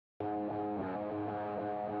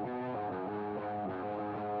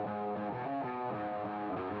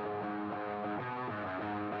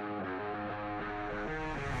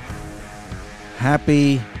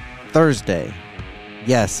Happy Thursday.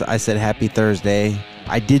 Yes, I said happy Thursday.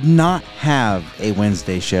 I did not have a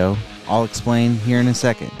Wednesday show. I'll explain here in a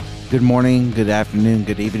second. Good morning, good afternoon,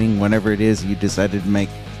 good evening, whenever it is you decided to make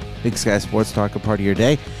Big Sky Sports Talk a part of your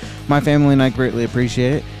day. My family and I greatly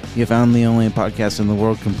appreciate it. You found the only podcast in the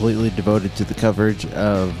world completely devoted to the coverage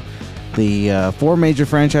of the four major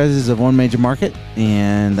franchises of one major market,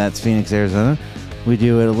 and that's Phoenix, Arizona. We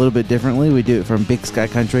do it a little bit differently. We do it from Big Sky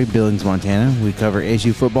Country, Billings, Montana. We cover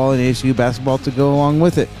ASU football and ASU basketball to go along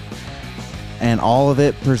with it. And all of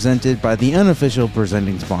it presented by the unofficial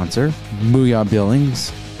presenting sponsor, Mooyah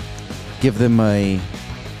Billings. Give them a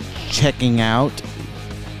checking out.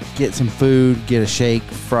 Get some food, get a shake,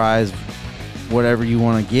 fries, whatever you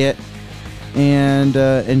want to get. And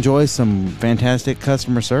enjoy some fantastic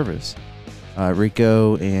customer service.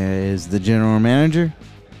 Rico is the general manager.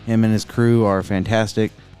 Him and his crew are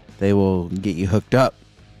fantastic. They will get you hooked up.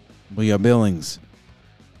 Mooyah Billings.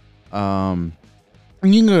 And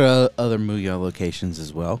you can go to other Mooyah locations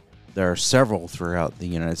as well. There are several throughout the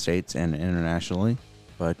United States and internationally.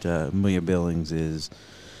 But Mooyah Billings is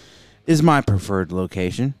my preferred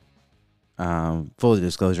location. Full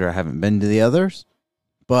disclosure, I haven't been to the others.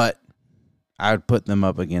 But I would put them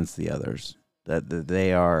up against the others. That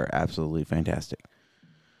they are absolutely fantastic.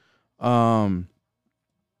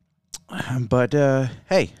 But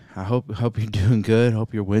hey, I hope you're doing good.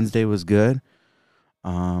 Hope your Wednesday was good.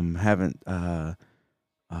 Haven't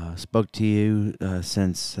spoke to you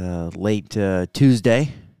since late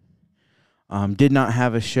Tuesday. Did not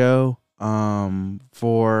have a show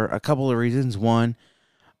for a couple of reasons. One,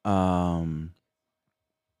 when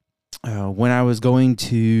I was going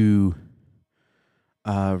to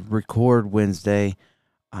record Wednesday,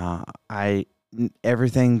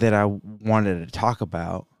 everything that I wanted to talk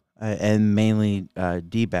about. And mainly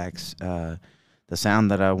D-backs, the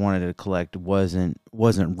sound that I wanted to collect wasn't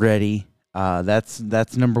ready.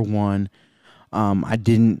 That's number one. I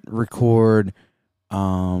didn't record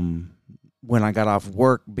when I got off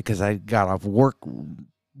work because I got off work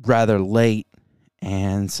rather late,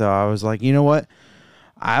 and so I was like, you know what?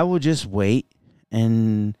 I will just wait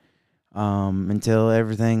and until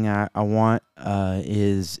everything I want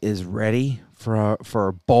is ready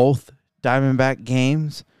for both Diamondback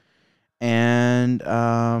games. And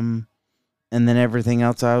then everything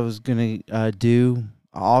else I was gonna do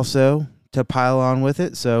also to pile on with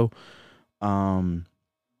it. So,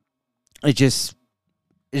 it just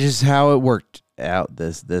how it worked out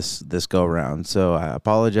this go around. So I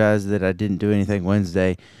apologize that I didn't do anything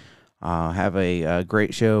Wednesday. Have a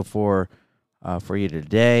great show for you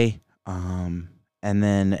today. And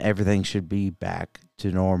then everything should be back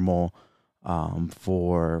to normal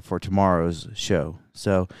for tomorrow's show.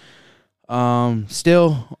 So.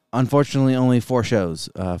 Still, unfortunately, only 4 shows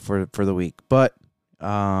for the week, but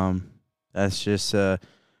that's just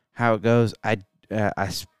how it goes. I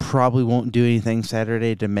probably won't do anything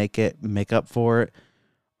Saturday to make up for it.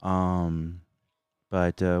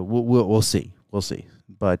 But we'll see. We'll see.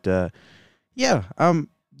 But yeah,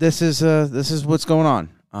 this is what's going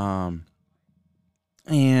on.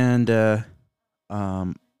 And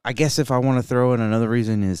I guess if I want to throw in another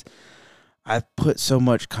reason is I've put so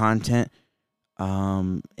much content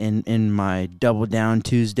in my Double Down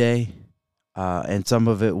Tuesday, and some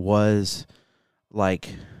of it was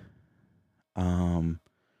like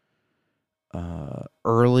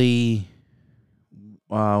early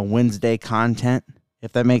Wednesday content,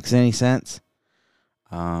 if that makes any sense.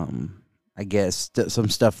 I guess some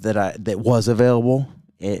stuff that was available,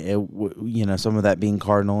 some of that being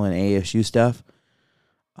Cardinal and ASU stuff.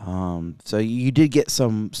 So you did get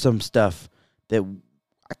some stuff that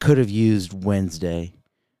I could have used Wednesday,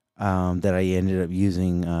 that I ended up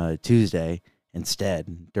using Tuesday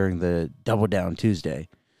instead during the Double Down Tuesday.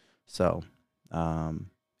 So,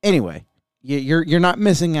 anyway, you're not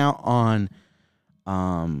missing out on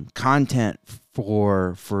content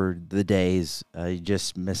for the days. You're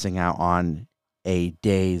just missing out on a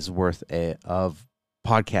day's worth of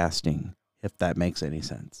podcasting, if that makes any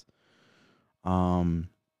sense. But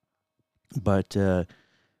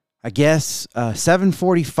I guess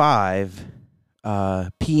 7:45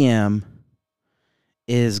 p.m.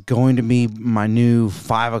 is going to be my new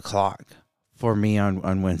 5 o'clock for me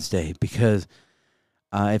on Wednesday, because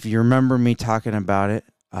if you remember me talking about it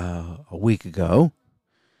a week ago,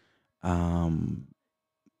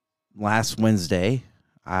 last Wednesday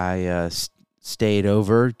I stayed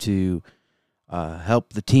over to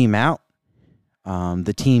help the team out,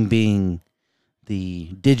 the team being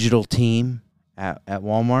the digital team at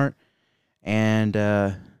Walmart, and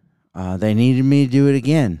they needed me to do it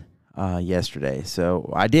again yesterday,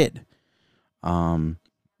 so I did. Um,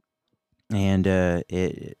 and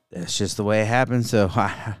it's just the way it happens. So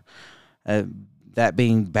that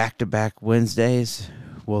being back-to-back Wednesdays,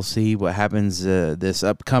 we'll see what happens this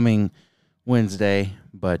upcoming Wednesday.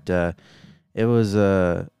 But it was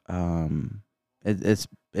it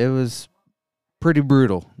was pretty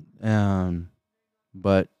brutal.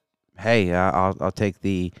 But hey, I'll take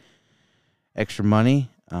the extra money.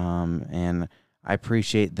 And I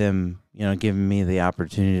appreciate them, giving me the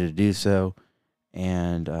opportunity to do so,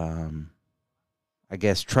 and I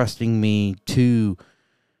guess trusting me to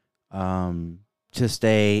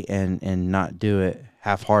stay and not do it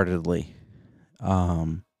half-heartedly. I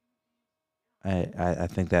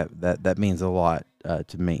think that means a lot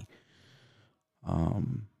to me.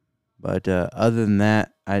 But other than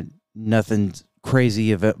that, nothing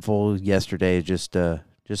crazy eventful yesterday. Just a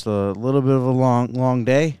little bit of a long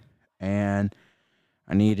day, and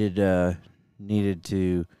I needed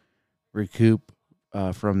to recoup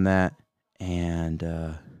from that, and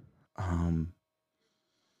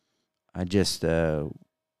I just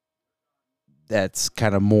that's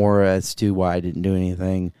kind of more as to why I didn't do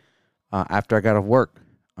anything after I got off work,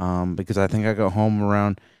 because I think I got home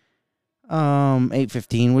around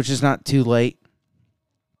 8:15, which is not too late.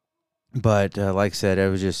 But like I said, it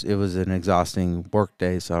was an exhausting work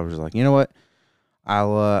day, so I was like, you know what,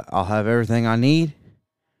 I'll have everything I need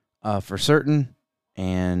for certain,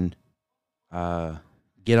 and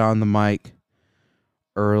get on the mic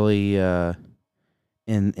early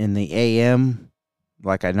in the AM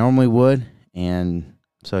like I normally would, and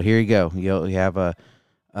so here you go. You have a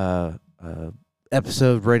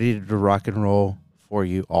episode ready to rock and roll for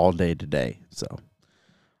you all day today. So,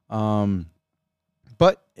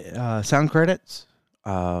 but sound credits.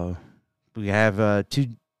 We have 2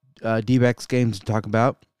 D-backs games to talk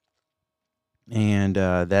about, and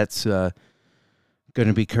that's going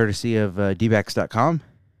to be courtesy of dbacks.com.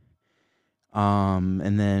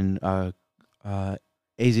 And then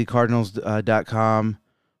azcardinals.com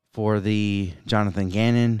for the Jonathan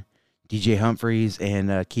Gannon, DJ Humphreys, and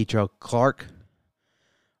Keitrell Clark.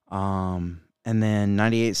 And then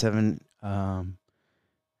 98.7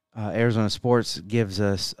 Arizona Sports gives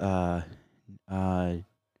us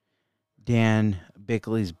Dan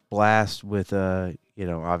Bickley's blast with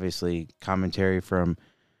obviously commentary from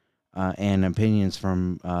and opinions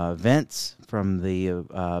from Vince from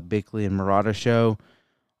the Bickley and Murata show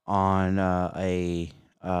on a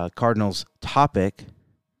Cardinals topic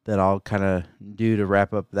that I'll kind of do to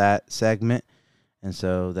wrap up that segment. And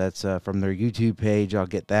so that's from their YouTube page. I'll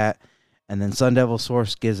get that. And then Sun Devil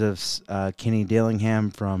Source gives us Kenny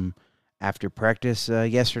Dillingham from after practice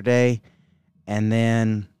yesterday. And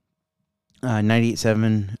then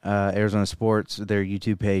 98.7 Arizona Sports, their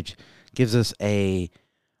YouTube page, gives us a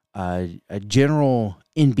general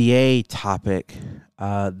NBA topic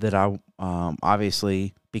that I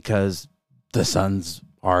obviously, because the Suns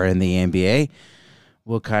are in the NBA,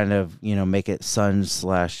 will kind of make it Suns /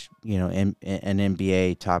 an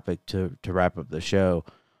NBA topic to wrap up the show,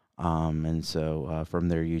 and so from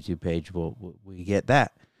their YouTube page we get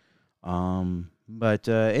that. But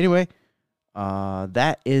anyway,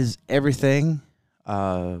 that is everything.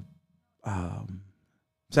 Sound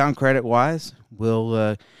credit wise,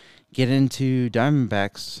 we'll get into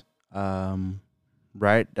Diamondbacks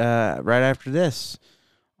right after this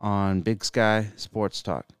on Big Sky Sports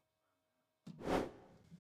Talk.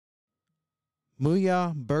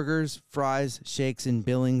 Mooyah Burgers, Fries, Shakes, and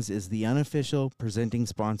Billings is the unofficial presenting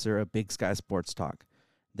sponsor of Big Sky Sports Talk.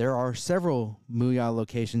 There are several Mooyah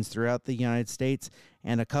locations throughout the United States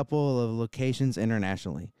and a couple of locations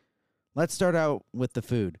internationally. Let's start out with the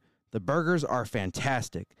food. The burgers are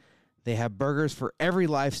fantastic. They have burgers for every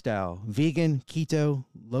lifestyle, vegan, keto,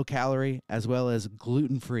 low calorie, as well as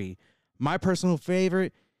gluten-free. My personal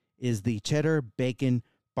favorite is the cheddar bacon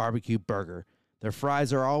barbecue burger. Their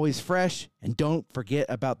fries are always fresh, and don't forget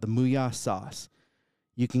about the Mooyah sauce.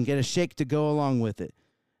 You can get a shake to go along with it.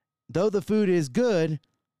 Though the food is good,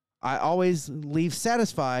 I always leave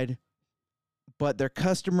satisfied, but their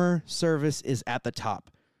customer service is at the top.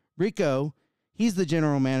 Rico, he's the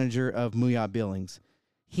general manager of Mooyah Billings.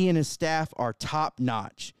 He and his staff are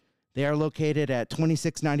top-notch. They are located at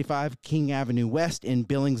 2695 King Avenue West in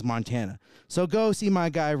Billings, Montana. So go see my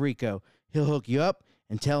guy Rico. He'll hook you up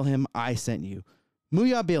and tell him I sent you.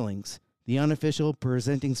 Mooyah Billings, the unofficial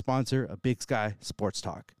presenting sponsor of Big Sky Sports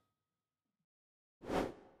Talk.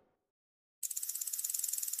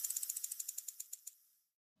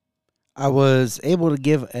 I was able to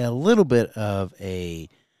give a little bit of a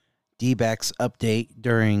D-backs update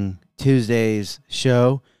during Tuesday's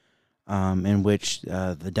show, in which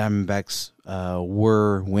the Diamondbacks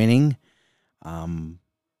were winning. And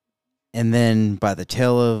then by the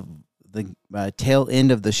tail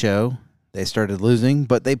end of the show, they started losing,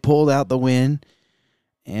 but they pulled out the win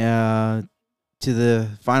to the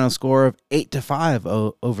final score of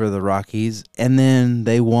 8-5 over the Rockies. And then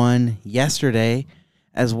they won yesterday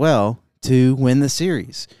as well to win the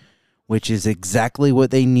series, which is exactly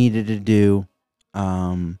what they needed to do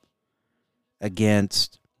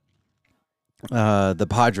against the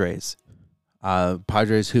Padres.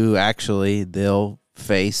 Padres, who actually they'll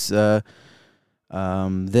face this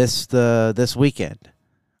weekend,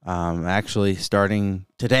 actually starting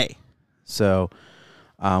today. So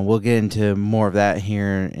we'll get into more of that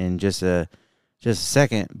here in just a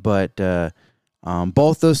second. But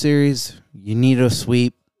both those series, you need a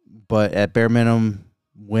sweep, but at bare minimum,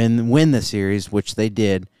 win the series, which they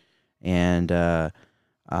did, and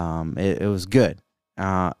it was good.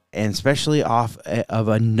 And especially off of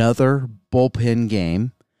another bullpen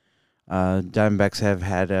game. Diamondbacks have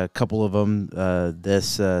had a couple of them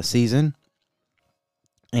this season.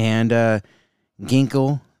 And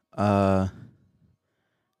Ginkel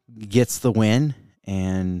gets the win,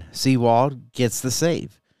 and Sewald gets the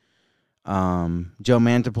save. Joe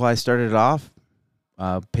Mantiply started off,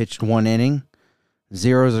 pitched 1 inning,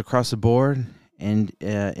 zeros across the board, and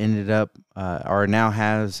ended up or now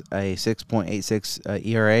has a 6.86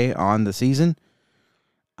 ERA on the season.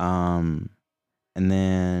 And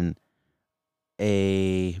then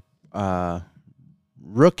a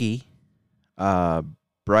rookie,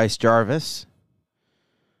 Bryce Jarvis,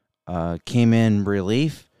 came in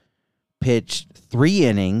relief, pitched 3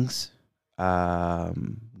 innings,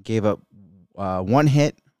 gave up 1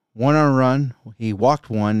 hit, 1 earned run. He walked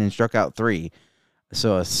 1 and struck out 3.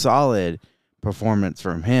 So a solid performance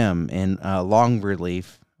from him in long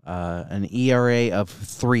relief. An ERA of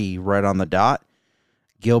 3 right on the dot.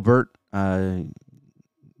 Gilbert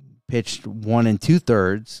pitched 1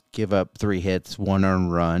 2/3, give up 3 hits, 1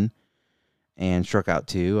 earned run, and struck out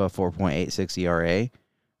 2, a 4.86 ERA.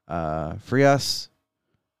 Frias,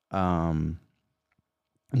 1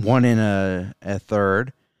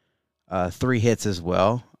 1/3, 3 hits as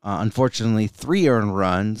well. Unfortunately, 3 earned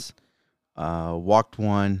runs, walked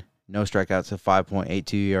 1, no strikeouts, a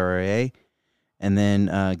 5.82 ERA. And then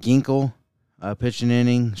Ginkel pitched an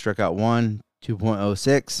inning, struck out 1,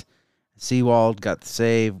 2.06. Sewald got the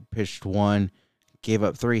save, pitched 1, gave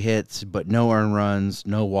up 3 hits, but no earned runs,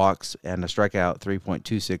 no walks, and a strikeout.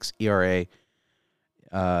 3.26 ERA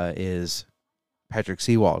is Patrick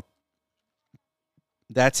Sewald.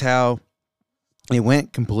 That's how it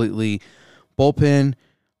went, completely bullpen,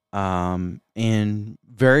 and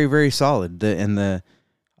very, very solid. The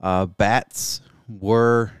bats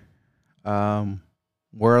were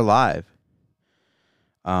alive.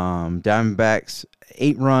 Diamondbacks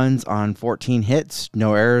 8 runs on 14 hits,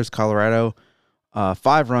 no errors. Colorado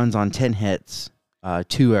 5 runs on 10 hits,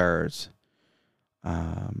 2 errors.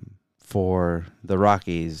 For the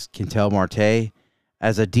Rockies, Quintel Marte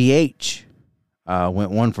as a DH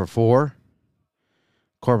went 1 for 4.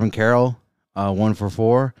 Corbin Carroll 1 for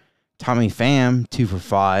 4. Tommy Pham 2 for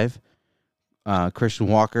 5. Christian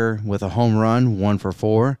Walker with a home run, 1 for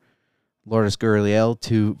 4. Lourdes Gurriel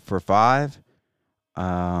 2 for 5.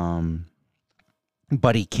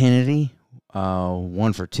 Buddy Kennedy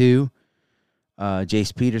 1 for 2.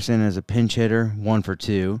 Jace Peterson as a pinch hitter, 1 for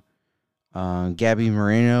 2. Gabby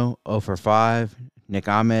Moreno 0 for 5. Nick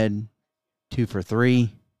Ahmed 2 for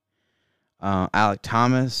 3. Alek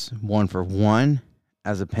Thomas 1 for 1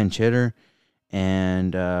 as a pinch hitter,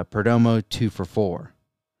 and Perdomo 2 for 4.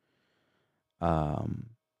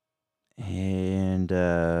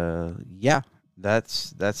 Yeah,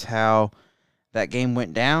 that's how that game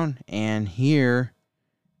went down. And here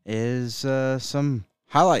is some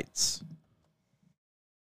highlights.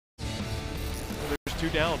 There's 2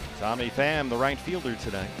 down. Tommy Pham, the right fielder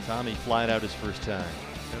tonight. Tommy flying out his first time.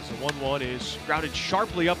 As the 1-1 is grounded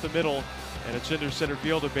sharply up the middle, and it's into center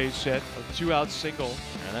field, a base hit, a 2-out single.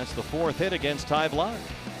 And that's the 4th hit against Ty Blach.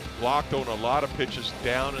 Blocked on a lot of pitches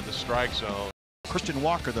down in the strike zone. Christian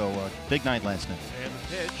Walker, though, big night last night. And the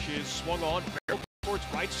pitch is swung on, barreled towards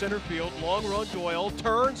right center field. Long run, Doyle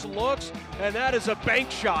turns, looks, and that is a bank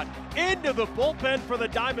shot into the bullpen for the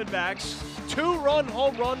Diamondbacks. 2-run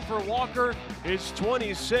home run for Walker is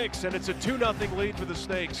 26, and it's a 2-0 lead for the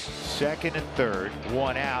Snakes. Second and third,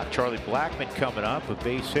 1 out. Charlie Blackmon coming up, a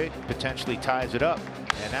base hit, potentially ties it up.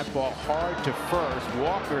 And that ball hard to first.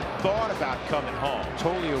 Walker thought about coming home.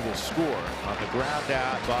 Tolio will score on the ground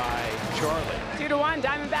out by Charlie. 2-1,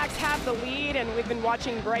 Diamondbacks have the lead, and we've been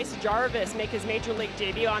watching Bryce Jarvis make his major league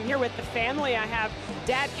debut. I'm here with the family. I have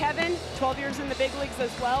Dad Kevin, 12 years in the big leagues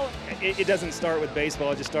as well. It doesn't start with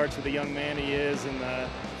baseball. It just starts with the young man he is. And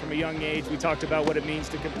from a young age, we talked about what it means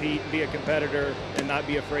to compete and be a competitor and not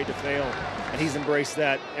be afraid to fail. And he's embraced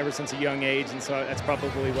that ever since a young age, and so that's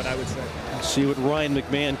probably what I would say. See what Ryan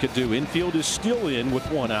McMahon could do. Infield is still in with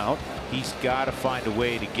one out. He's got to find a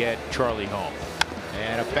way to get Charlie home.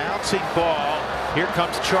 And a bouncing ball. Here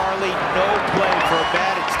comes Charlie. No play for a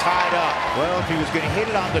bat. It's tied up. Well, if he was going to hit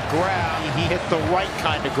it on the ground, he hit the right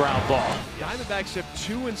kind of ground ball. Diamondbacks have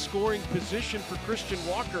 2 in scoring position for Christian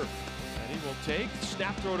Walker. And he will take,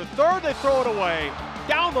 snap throw to third, they throw it away.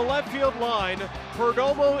 Down the left field line,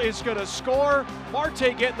 Perdomo is going to score.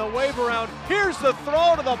 Marte getting the wave around. Here's the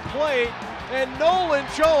throw to the plate, and Nolan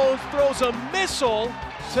Jones throws a missile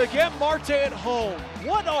to get Marte at home.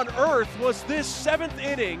 What on earth was this 7th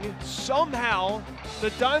inning? Somehow, the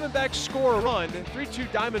Diamondbacks score a run, 3-2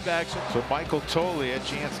 Diamondbacks. So Michael Toglia, a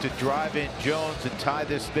chance to drive in Jones and tie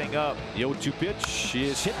this thing up. The 0-2 pitch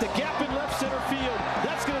is hit the gap in left center field.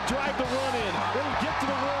 That's going to drive the run in. It'll get to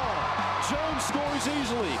the wall. Jones scores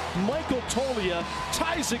easily. Michael Toglia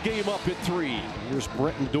ties the game up at 3. Here's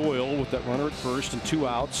Brenton Doyle with that runner at first and 2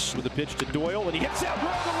 outs with a pitch to Doyle, and he hits that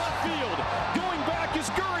well to left field. Going back is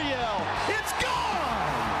Gurriel. It's gone!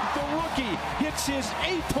 The rookie hits his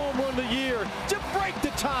 8th home run of the year to break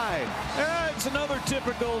the tie. It's another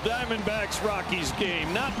typical Diamondbacks-Rockies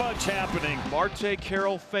game. Not much happening. Marte,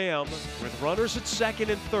 Carroll, Pham with runners at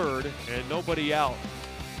second and third and nobody out.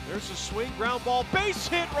 There's a swing, ground ball, base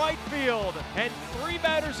hit right field. And 3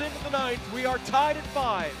 batters into the 9th. We are tied at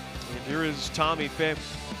 5. And here is Tommy Pham.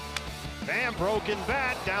 Pham broken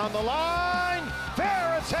bat down the line.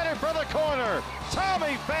 Fair, it's headed for the corner.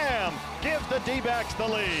 Tommy Pham gives the D-backs the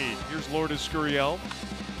lead. Here's Lourdes Gurriel.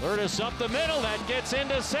 Lourdes up the middle, that gets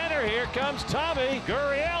into center. Here comes Tommy.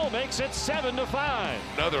 Gurriel makes it 7-5.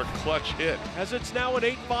 Another clutch hit. As it's now an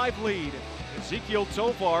 8-5 lead. Ezequiel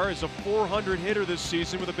Tovar is a 400 hitter this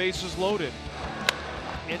season with the bases loaded.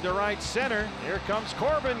 Into right center. Here comes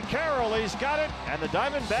Corbin Carroll. He's got it. And the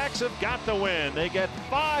Diamondbacks have got the win. They get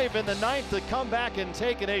 5 in the 9th to come back and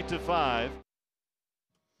take it 8-5.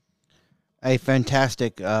 A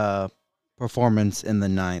fantastic performance in the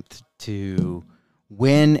 9th to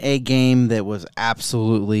win a game that was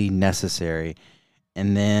absolutely necessary.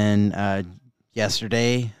 And then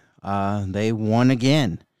yesterday, they won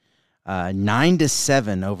again.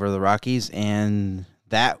 9-7 over the Rockies, and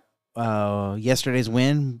that yesterday's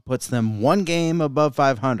win puts them 1 game above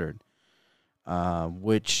 500,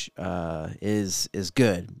 which is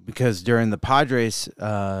good because during the Padres,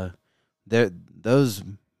 that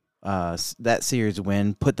series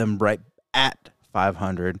win put them right at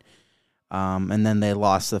 500, and then they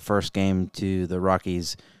lost the first game to the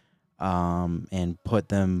Rockies and put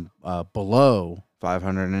them below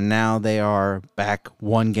 500, and now they are back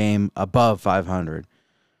 1 game above 500.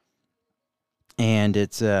 And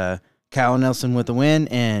it's Kyle Nelson with the win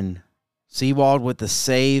and Sewald with the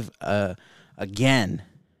save again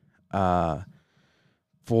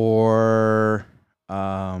for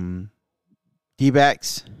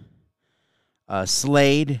D-backs.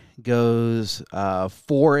 Slade goes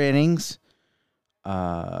 4 innings,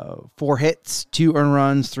 4 hits, 2 earned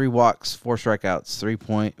runs, 3 walks, 4 strikeouts,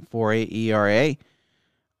 3.48 ERA.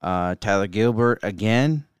 Tyler Gilbert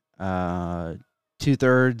again,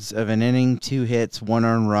 2/3 of an inning, 2 hits, 1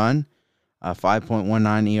 earned run,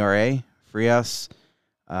 5.19 ERA. Frias,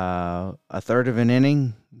 1/3 of an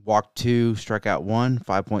inning, walked 2, struck out 1,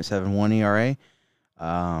 5.71 ERA.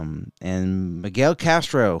 And Miguel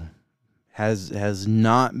Castro has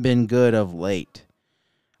not been good of late.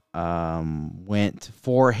 Went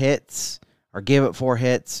 4 hits, or gave up 4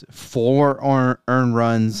 hits, 4 earned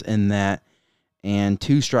runs in that, and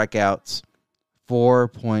 2 strikeouts,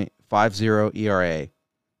 4.50 ERA.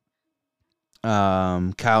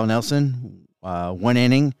 Kyle Nelson, 1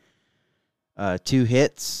 inning, 2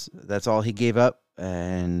 hits. That's all he gave up,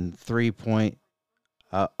 and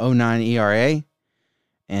 3.09 ERA.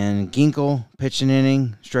 And Ginkel pitched an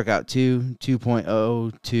inning, struck out 2,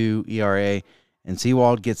 2.02 ERA. And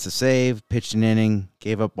Sewald gets the save, pitched an inning,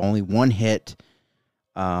 gave up only 1 hit,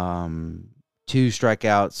 2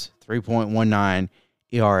 strikeouts, 3.19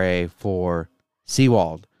 ERA for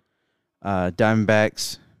Sewald.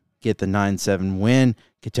 Diamondbacks get the 9-7 win.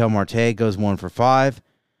 Ketel Marte goes 1 for 5.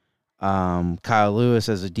 Kyle Lewis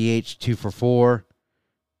as a DH, 2 for 4.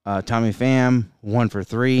 Tommy Pham, 1 for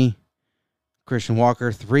 3. Christian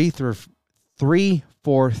Walker, 3 for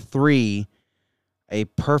 3. A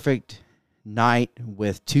perfect night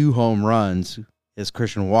with 2 home runs is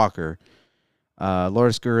Christian Walker.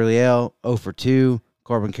 Lourdes Gurriel, 0 for 2.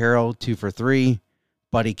 Corbin Carroll, 2 for 3.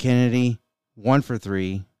 Buddy Kennedy, 1 for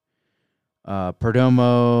 3.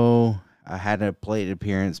 Perdomo had a plate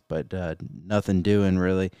appearance, but nothing doing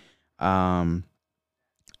really. And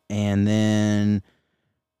then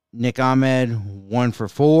Nick Ahmed, 1 for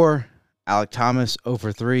 4. Alek Thomas, 0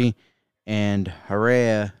 for 3. And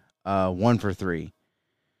Herrera, 1 for 3.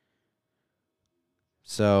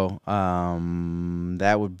 So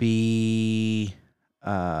that would be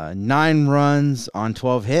 9 runs on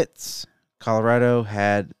 12 hits. Colorado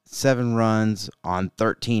had 7 runs on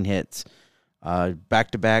 13 hits.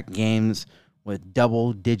 Back-to-back games with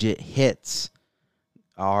double-digit hits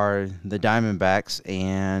are the Diamondbacks,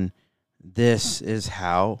 and this is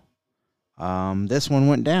how this one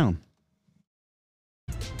went down.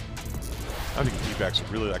 I think the D-backs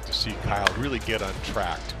would really like to see Kyle really get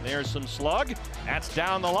untracked. There's some slug. That's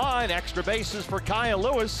down the line. Extra bases for Kyle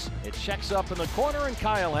Lewis. It checks up in the corner, and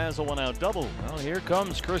Kyle has a one-out double. Well, here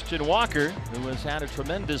comes Christian Walker, who has had a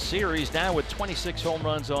tremendous series now with 26 home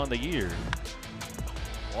runs on the year.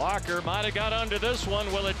 Walker might have got under this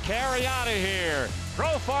one. Will it carry out of here?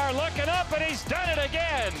 Profar looking up, and he's done it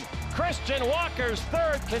again. Christian Walker's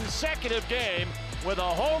 3rd consecutive game with a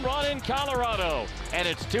home run in Colorado, and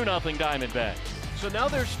it's 2-0 Diamondbacks. So now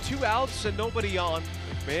there's 2 outs and nobody on.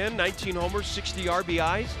 McMahon, 19 homers, 60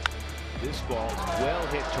 RBIs. This ball's well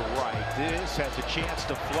hit to right. This has a chance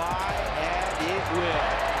to fly, and it will.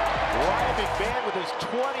 Ryan McMahon with his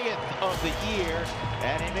 20th of the year,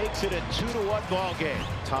 and he makes it a 2-1 ball game.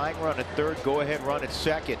 Tying run at 3rd, go-ahead run at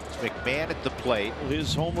 2nd. It's McMahon at the plate.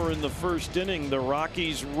 His homer in the 1st inning, the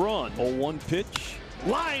Rockies run. 0-1 pitch.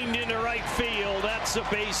 Lined into right field. That's a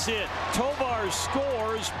base hit. Tovar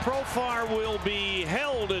scores. Profar will be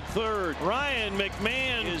held at 3rd. Ryan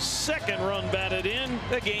McMahon, his 2nd run batted in.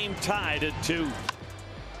 The game tied at 2.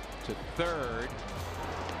 To 3rd.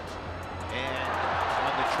 And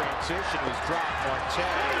on the transition was dropped Marte.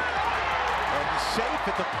 And he's safe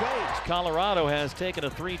at the plate. Colorado has taken a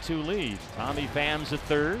 3-2 lead. Tommy Pham's at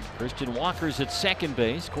 3rd. Christian Walker's at 2nd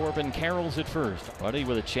base. Corbin Carroll's at 1st. Buddy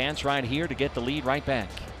with a chance right here to get the lead right back.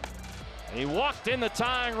 He walked in the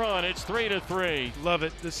tying run. It's 3-3. Love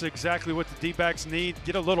it. This is exactly what the D-backs need.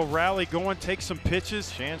 Get a little rally going, take some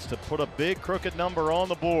pitches. Chance to put a big crooked number on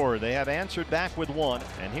the board. They have answered back with 1.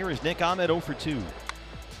 And here is Nick Ahmed 0 for 2.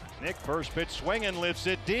 Nick, first pitch swinging, lifts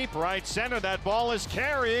it deep right center. That ball is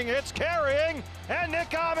carrying. It's carrying. And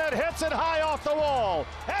Nick Ahmed hits it high off the wall.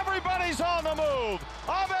 Everybody's on the move.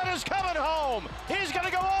 Ahmed is coming home. He's going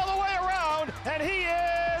to go all the way around. And he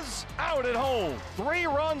is out at home. 3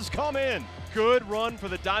 runs come in. Good run for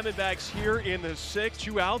the Diamondbacks here in the 6th.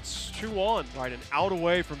 2 outs, 2 on. Right, an out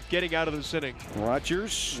away from getting out of this inning.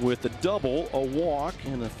 Rogers with a double, a walk,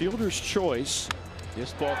 and a fielder's choice.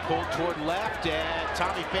 This ball pulled toward left, and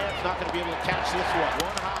Tommy Pham's not going to be able to catch this one.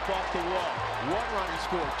 1 hop off the wall. 1 run he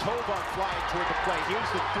scored. Tovar flying toward the plate.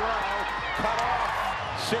 Here's the throw. Cut off.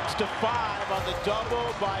 6-5 on the double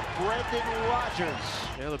by Brendan Rodgers.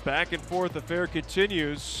 Yeah, the back and forth affair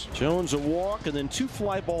continues. Jones a walk, and then 2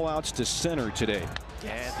 fly ball outs to center today.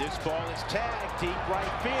 And this ball is tagged deep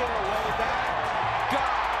right field, way back.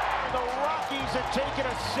 Gone. The Rockies are taking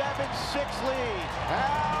a 7-6 lead.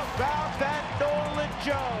 How about that, Nolan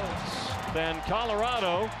Jones? Then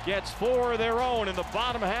Colorado gets 4 of their own in the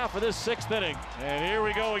bottom half of this 6th inning. And here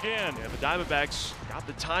we go again. And the Diamondbacks got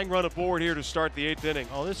the tying run aboard here to start the 8th inning.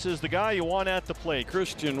 Oh, this is the guy you want at the plate.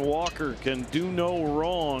 Christian Walker can do no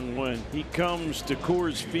wrong when he comes to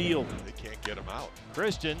Coors Field. They can't get him out.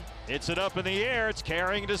 Christian hits it up in the air. It's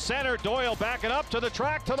carrying to center. Doyle backing up to the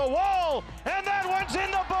track, to the wall. And that one's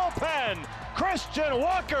in the bullpen. Christian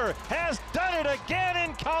Walker has done it again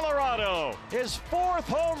in Colorado. His 4th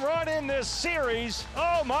home run in this series.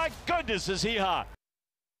 Oh, my goodness, is he hot.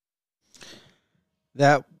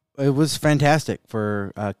 It was fantastic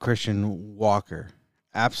for Christian Walker.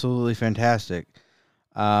 Absolutely fantastic.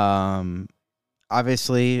 Obviously,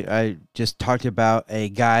 I just talked about a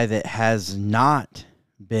guy that has not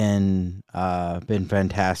been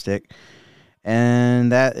fantastic,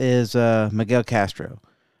 and that is Miguel Castro.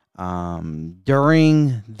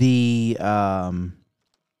 During the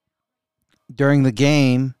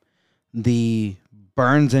game, the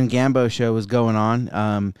Burns and Gambo show was going on,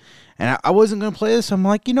 and I wasn't going to play this. I'm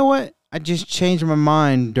like, you know what? I just changed my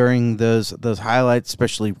mind during those highlights,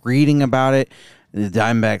 especially reading about it. The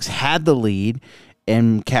Diamondbacks had the lead,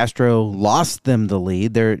 and Castro lost them the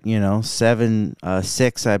lead. They're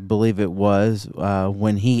 7-6, I believe it was,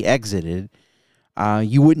 when he exited.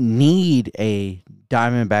 You wouldn't need a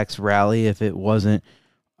Diamondbacks rally if it wasn't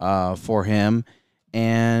for him.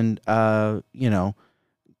 And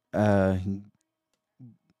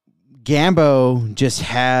Gambo just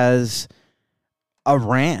has a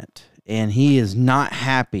rant, and he is not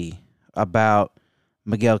happy about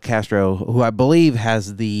Miguel Castro, who I believe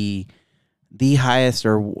has the highest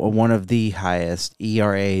or one of the highest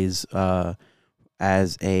ERAs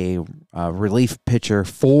as a relief pitcher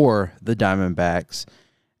for the Diamondbacks.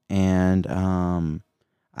 And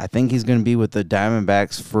I think he's going to be with the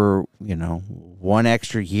Diamondbacks for, one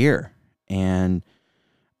extra year. And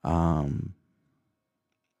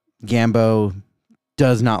Gambo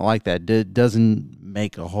does not like that. Doesn't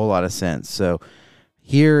make a whole lot of sense. So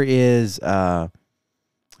here is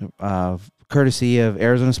courtesy of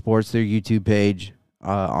Arizona Sports, their YouTube page,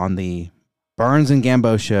 on the Burns and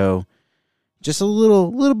Gambo show. Just a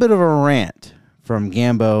little bit of a rant from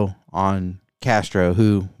Gambo on Castro,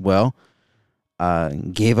 who,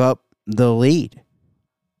 gave up the lead.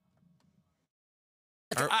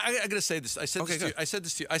 I got to say this. I said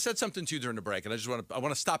this to you. I said something to you during the break, and I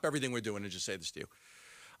want to stop everything we're doing and just say this to you.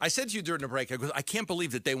 I said to you during the break, I can't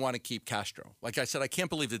believe that they want to keep Castro. Like I said, I can't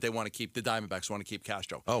believe that they want to keep the Diamondbacks want to keep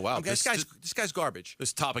Castro. Oh wow, okay, this guy's garbage.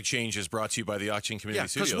 This topic change is brought to you by the Auction Community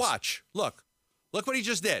Studios. Because watch, look what he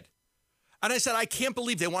just did. And I said, I can't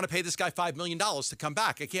believe they want to pay this guy $5 million to come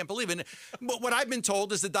back. I can't believe it. But what I've been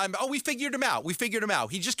told is the Diamondbacks, we figured him out. We figured him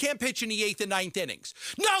out. He just can't pitch in the 8th and 9th innings.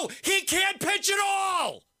 No, he can't pitch at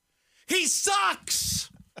all. He sucks.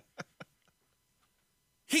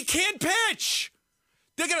 He can't pitch.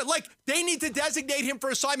 They need to designate him for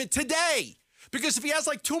assignment today. Because if he has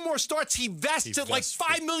 2 more starts, he vests at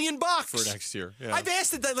 $5 million for next year. Yeah. I've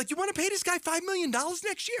asked it you want to pay this guy $5 million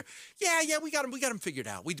next year? Yeah, we got him figured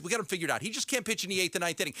out. We got him figured out. He just can't pitch in the 8th and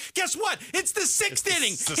 9th inning. Guess what? It's the 6th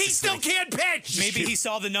inning. He still can't pitch. Maybe he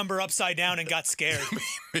saw the number upside down and got scared.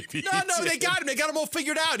 No, they got him. They got him all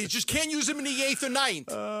figured out. He just can't use him in the 8th or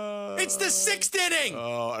 9th. It's the 6th inning.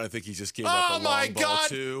 Oh, I think he just gave up a long ball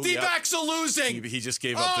too. D-backs are losing. He just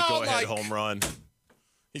gave up the go-ahead home run.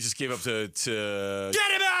 He just gave up to...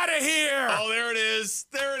 Get him out of here! Oh, there it is.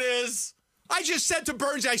 There it is. I just said to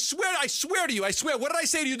Burns, I swear to you, what did I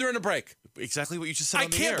say to you during the break? Exactly what you just said on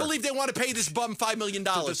the air. I can't believe they want to pay this bum $5 million.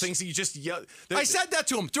 The things that you just yelled. I said that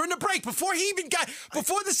to him during the break before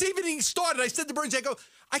this evening started. I said to Burns,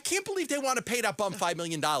 I can't believe they want to pay that bum $5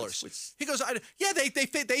 million. He goes,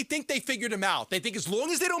 they think they figured him out. They think as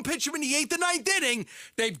long as they don't pitch him in the 8th and 9th inning,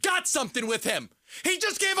 they've got something with him. He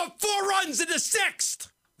just gave up 4 runs in the 6th.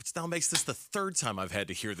 Which now makes this the 3rd time I've had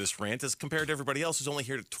to hear this rant, as compared to everybody else who's only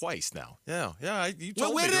heard it twice now. Yeah. You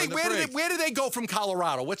told me during the break. Where do they go from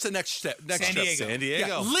Colorado? What's the next step? San Diego. San Diego.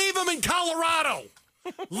 Yeah, leave them in Colorado.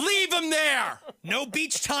 Leave them there. No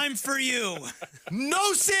beach time for you.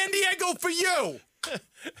 No San Diego for you.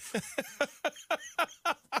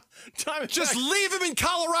 Just leave him in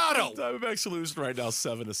Colorado. Diamondbacks are losing right now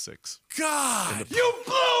 7-6. God, you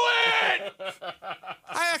blew it!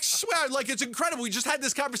 I swear, it's incredible. We just had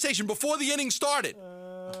this conversation before the inning started.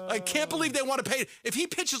 I can't believe they want to pay. If he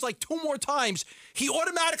pitches 2 more times, he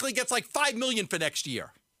automatically gets $5 million for next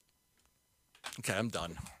year. Okay, I'm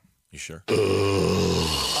done. You sure? Have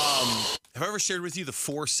I ever shared with you the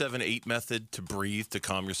 4-7-8 method to breathe, to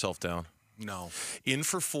calm yourself down? No. In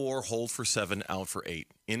for 4, hold for 7, out for 8.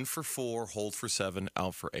 In for 4, hold for 7,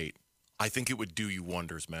 out for 8. I think it would do you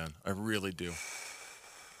wonders, man. I really do.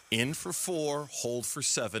 In for 4, hold for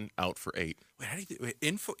 7, out for 8. Wait, how do you do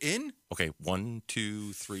in? Okay, 1,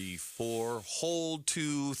 2, 3, 4, hold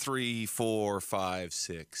 2, 3, 4, 5,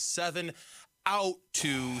 6, 7. Out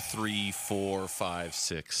 2, 3, 4, 5,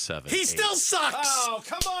 6, 7. He still sucks. Oh,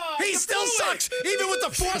 come on. He still sucks, even with the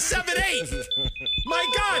 4-7-8.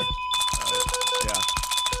 My God.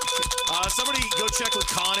 Somebody go check with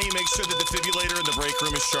Connie. Make sure the defibrillator in the break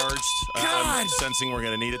room is charged. I'm sensing we're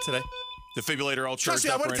going to need it today. Defibrillator all charged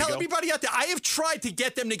up. I want to tell everybody out there, I have tried to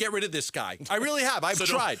get them to get rid of this guy. I really have. I've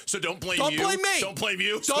tried. So don't blame you. Don't blame me. Don't blame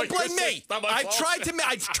you. Don't blame me. I've tried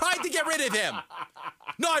to get rid of him.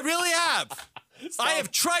 No, I really have. I have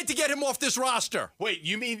tried to get him off this roster. Wait,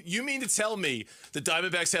 you mean to tell me the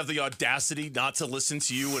Diamondbacks have the audacity not to listen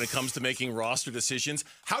to you when it comes to making roster decisions?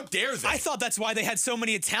 How dare they? I thought that's why they had so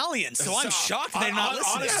many Italians, so I'm shocked they're not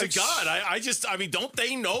listening. Honest to God, I mean, don't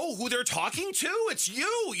they know who they're talking to? It's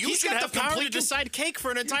you. He's got the power to decide cake for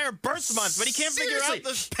an entire birth month, but he can't figure out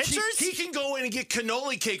the pitchers. He can go in and get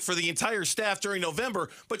cannoli cake for the entire staff during November,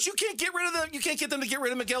 but you can't get rid of them. You can't get them to get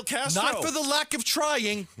rid of Miguel Castro. Not for the lack of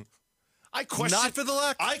trying. I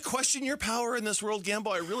question your power in this world,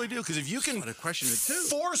 Gambo. I really do. Because if you can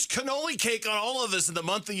force cannoli cake on all of us in the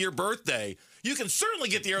month of your birthday, you can certainly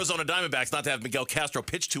get the Arizona Diamondbacks not to have Miguel Castro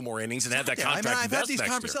pitch 2 more innings and have that contract. I've had these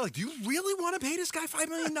conversations. Do you really want to pay this guy $5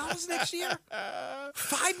 million next year?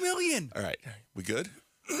 $5 million. All right, we good?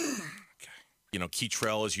 Okay.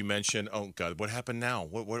 Keitrell, as you mentioned. Oh God, what happened now?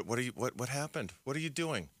 What happened? What are you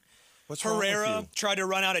doing? What's Herrera wrong with you? tried to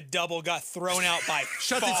run out a double, got thrown out by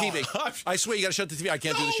Shut the TV. I swear you got to shut the TV. I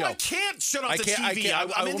can't do the show. I can't shut off the TV.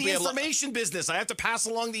 I'm in the information business. I have to pass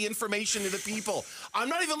along the information to the people. I'm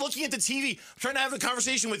not even looking at the TV. I'm trying to have a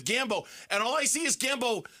conversation with Gambo, and all I see is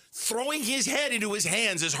Gambo throwing his head into his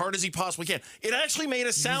hands as hard as he possibly can. It actually made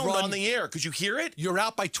a sound on the air. Could you hear it? You're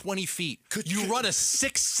out by 20 feet. You run a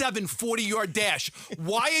 6'7", 40-yard dash.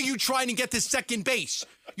 Why are you trying to get to second base?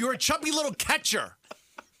 You're a chubby little catcher.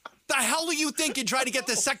 The hell are you thinking trying to get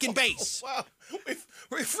to second base? Wow.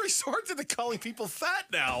 We've resorted to calling people fat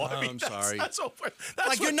now. I'm sorry. That's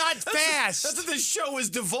you're not fast. That's what this show has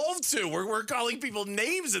devolved to. We're calling people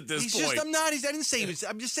names at this point. I didn't say he was.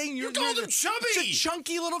 I'm just saying you called him chubby. He's a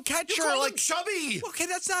chunky little catcher. You called him chubby. Okay,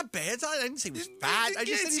 that's not bad. I didn't say he was fat. I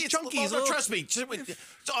just said he's chunky. Trust me. So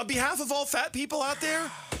on behalf of all fat people out there,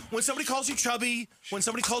 when somebody calls you chubby, when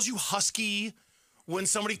somebody calls you husky, when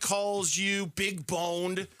somebody calls you big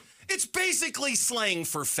boned, it's basically slang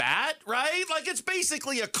for fat, right? Like, it's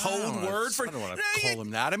basically a code word for... I don't want to call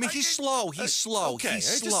him that. I mean, he's slow. He's slow. Okay,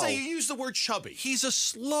 he's slow. Just say you use the word chubby. He's a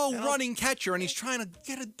slow running catcher, and he's trying to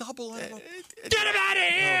get a double out of him. Get him out of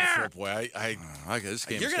here! Oh, boy,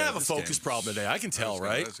 you're going to have a focus problem today. I can tell,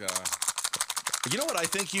 right? You know what I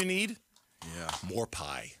think you need? Yeah. More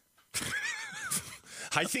pie.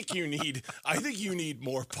 I think you need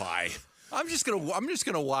more pie. I'm just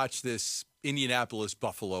gonna watch this Indianapolis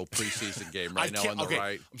Buffalo preseason game right now on the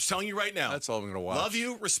right. I'm telling you right now. That's all I'm going to watch. Love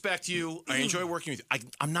you, respect you. I enjoy working with you.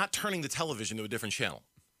 I'm not turning the television to a different channel.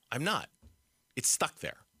 I'm not. It's stuck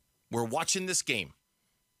there. We're watching this game.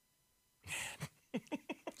 Man,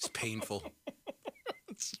 it's painful.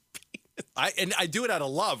 I do it out of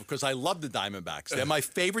love because I love the Diamondbacks. They're my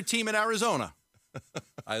favorite team in Arizona.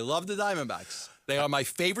 I love the Diamondbacks. They are my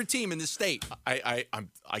favorite team in the state. I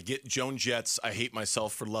get Joan Jets. I hate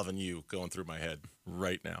myself for loving you going through my head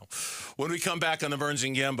right now. When we come back on the Burns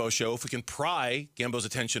and Gambo show, if we can pry Gambo's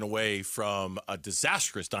attention away from a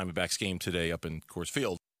disastrous Diamondbacks game today up in Coors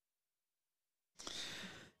Field.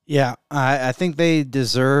 Yeah, I think they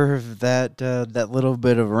deserve that little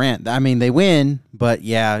bit of rant. I mean, they win, but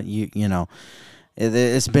yeah, you know,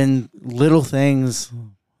 it's been little things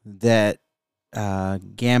that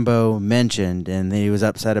Gambo mentioned and he was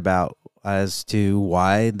upset about as to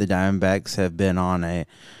why the Diamondbacks have been on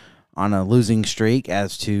a losing streak,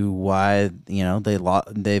 as to why, you know,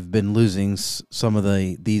 they've been losing some of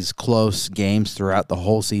these close games throughout the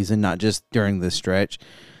whole season, not just during this stretch,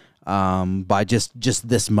 by just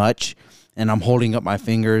this much. And I'm holding up my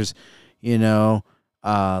fingers, you know,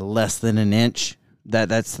 less than an inch.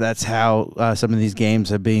 That's how some of these games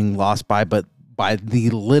are being lost by, but by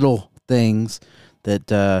the little things that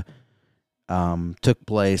took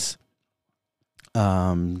place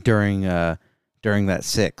during that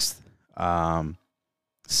sixth.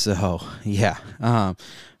 So yeah,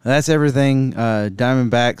 that's everything.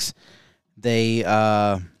 Diamondbacks, they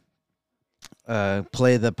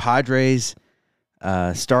play the Padres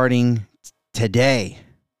starting tonight,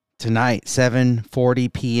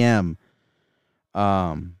 7:40 p.m.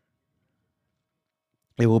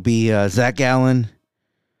 It will be Zach Gallen,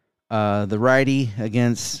 the righty,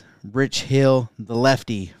 against Rich Hill, the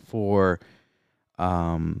lefty, for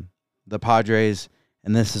the Padres.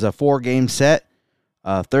 And this is a 4-game set,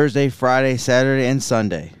 Thursday, Friday, Saturday, and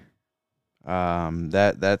Sunday.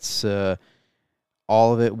 That's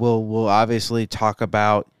all of it. We'll obviously talk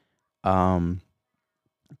about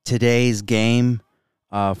today's game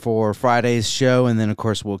for Friday's show, and then, of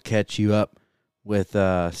course, we'll catch you up with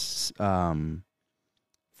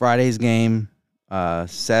Friday's game,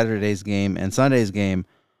 Saturday's game, and Sunday's game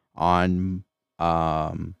on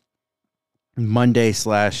Monday /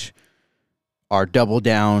 our Double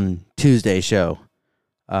Down Tuesday show.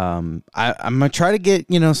 I'm gonna try to get,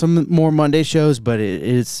 you know, some more Monday shows, but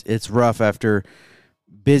it's rough after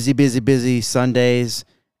busy Sundays,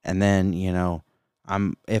 and then, you know,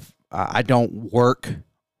 if I don't work,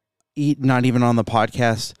 not even on the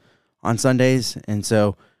podcast on Sundays, and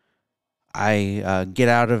so I get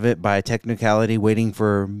out of it by technicality waiting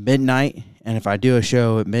for midnight. And if I do a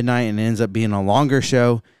show at midnight and it ends up being a longer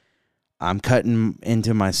show, I'm cutting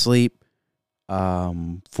into my sleep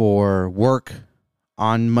for work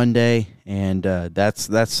on Monday, and that's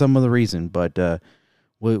some of the reason. But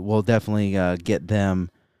we'll definitely get them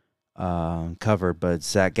covered. But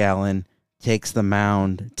Zach Gallen takes the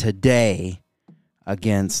mound today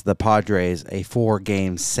against the Padres, a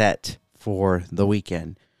 4-game set for the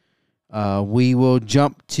weekend. We will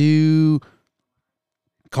jump to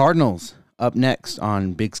Cardinals up next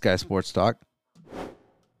on Big Sky Sports Talk.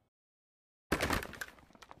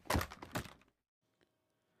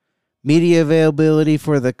 media availability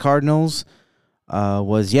for the Cardinals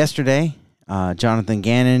was yesterday. Jonathan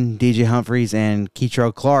Gannon, DJ Humphries, and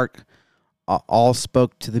Keitrell Clark all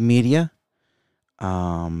spoke to the media.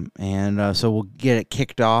 So we'll get it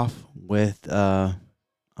kicked off with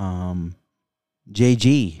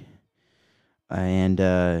JG.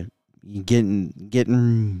 And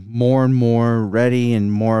getting more and more ready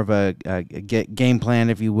and more of a game plan,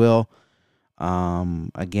 if you will,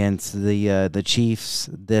 against the Chiefs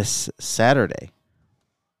this Saturday.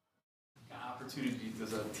 Opportunity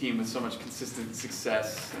does a team with so much consistent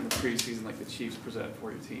success in the preseason like the Chiefs present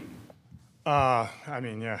for your team?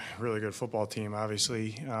 Really good football team,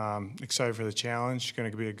 obviously. Excited for the challenge. Going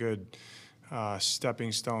to be a good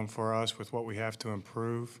stepping stone for us with what we have to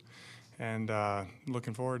improve. And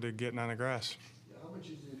looking forward to getting on the grass. How much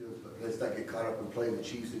is it to let's not get caught up in playing the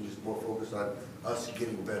Chiefs and just more focus on us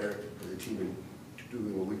getting better as a team and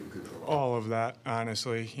doing what we can control? All of that,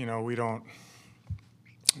 honestly. We don't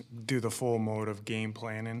do the full mode of game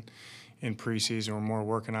planning in preseason.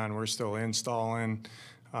 We're still installing,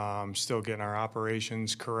 still getting our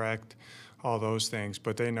operations correct, all those things.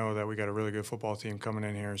 But they know that we got a really good football team coming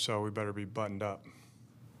in here, so we better be buttoned up.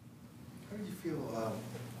 How did you feel?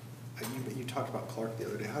 You talked about Clark the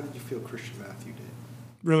other day. How did you feel Christian Matthew did?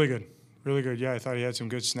 Really good. Really good. Yeah, I thought he had some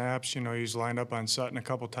good snaps. He was lined up on Sutton a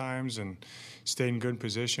couple times and stayed in good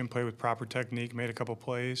position, played with proper technique, made a couple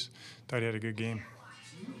plays. Thought he had a good game.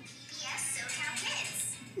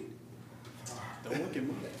 Don't look at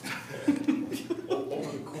me.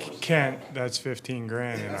 Kent, that's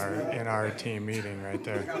 $15,000 in our team meeting right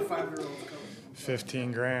there.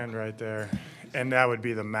 $15,000 right there. And that would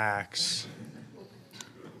be the max.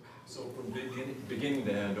 So from beginning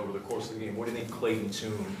to end over the course of the game, what do you think Clayton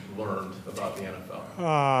Tune learned about the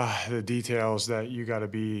NFL? The details that you got to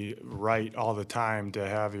be right all the time to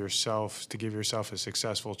give yourself a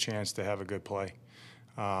successful chance to have a good play.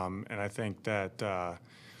 And I think that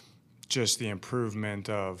just the improvement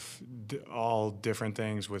of all different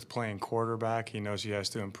things with playing quarterback, he knows he has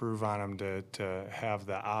to improve on them to have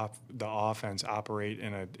the offense operate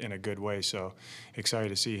in a good way. So excited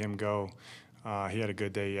to see him go. He had a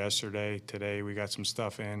good day yesterday. Today we got some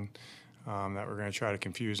stuff in that we're going to try to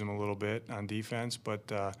confuse him a little bit on defense,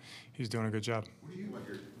 but he's doing a good job. What do you like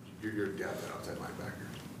your depth at outside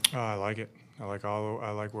linebacker? I like it. I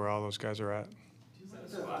like where all those guys are at. Is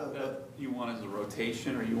that a spot that you want as a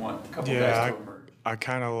rotation, or you want a couple guys to emerge? I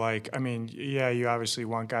kind of like. You obviously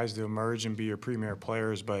want guys to emerge and be your premier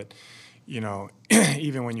players, but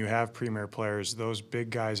even when you have premier players, those big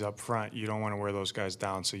guys up front, you don't want to wear those guys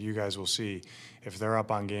down. So you guys will see if they're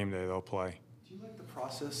up on game day, they'll play. Do you like the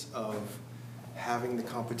process of having the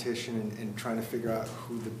competition and trying to figure out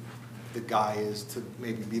who the guy is to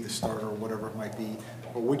maybe be the starter or whatever it might be?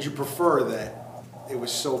 Or would you prefer that it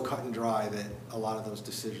was so cut and dry that a lot of those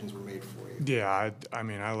decisions were made for you? Yeah,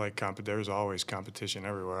 I like there's always competition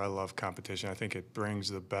everywhere. I love competition. I think it brings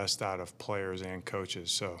the best out of players and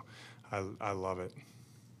coaches. So I love it.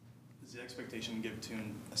 Is the expectation to give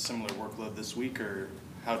Tune a similar workload this week, or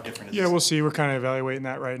how different is it? Yeah, we'll see. We're kind of evaluating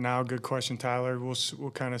that right now. Good question, Tyler.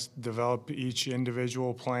 We'll kind of develop each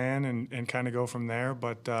individual plan and kind of go from there,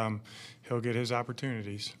 but he'll get his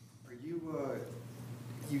opportunities. Are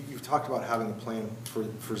you've talked about having a plan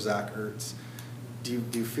for Zach Ertz. Do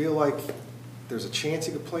you feel like there's a chance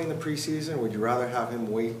he could play in the preseason, or would you rather have him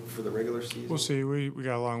wait for the regular season? We'll see. We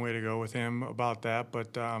got a long way to go with him about that,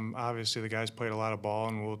 but obviously the guy's played a lot of ball,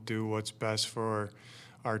 and we'll do what's best for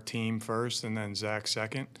our team first and then Zach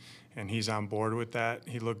second, and he's on board with that.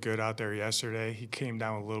 He looked good out there yesterday. He came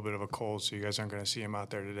down with a little bit of a cold, so you guys aren't going to see him out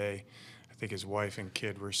there today. I think his wife and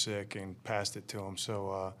kid were sick and passed it to him,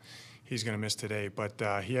 so he's going to miss today. But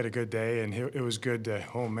he had a good day, and it was good to,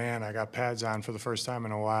 I got pads on for the first time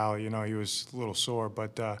in a while. He was a little sore,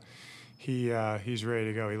 but he's ready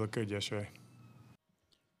to go. He looked good yesterday.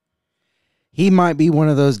 He might be one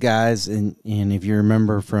of those guys, and if you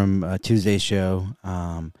remember from Tuesday's show,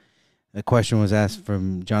 the question was asked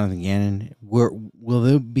from Jonathan Gannon, will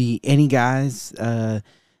there be any guys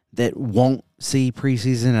that won't see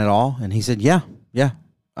preseason at all? And he said, yeah.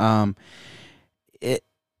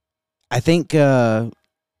 I think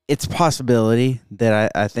it's a possibility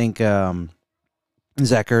that I think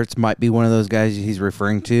Zach Ertz might be one of those guys he's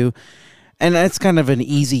referring to. And that's kind of an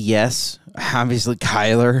easy yes. Obviously,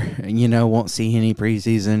 Kyler, won't see any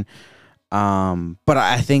preseason. But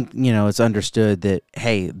I think, it's understood that,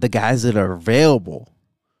 hey, the guys that are available,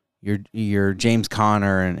 your James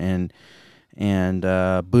Conner and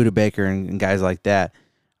Budda Baker and guys like that,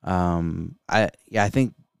 I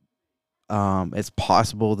think it's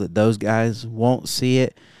possible that those guys won't see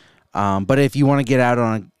it. But if you want to get out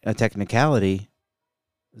a technicality,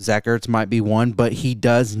 Zach Ertz might be one, but he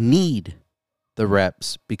does need the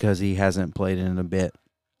reps because he hasn't played in a bit.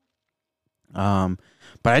 But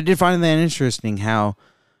I did find that interesting how,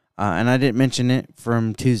 and I didn't mention it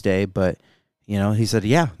from Tuesday, but, he said,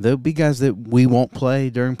 yeah, there'll be guys that we won't play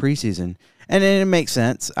during preseason. And it makes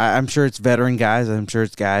sense. I'm sure it's veteran guys. I'm sure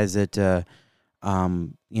it's guys that,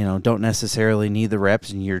 don't necessarily need the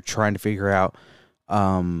reps, and you're trying to figure out,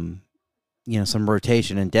 some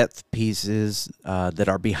rotation and depth pieces that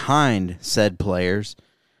are behind said players.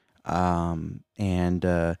 And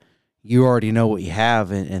you already know what you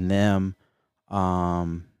have in them.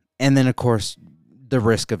 And then, of course, the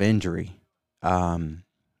risk of injury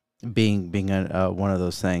being one of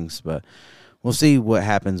those things. But we'll see what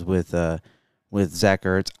happens with Zach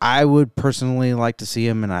Ertz. I would personally like to see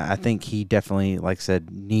him, and I think he definitely, like I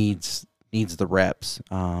said, needs the reps.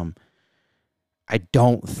 I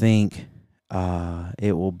don't think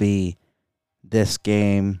it will be this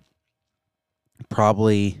game,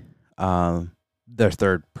 probably their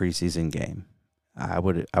third preseason game. I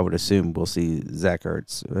would assume we'll see Zach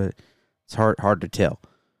Ertz. It's hard to tell.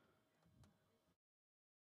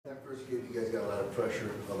 That first game, you guys got a lot of pressure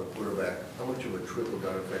on the quarterback. How much of a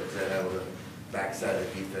trickle-down effect does that have on the backside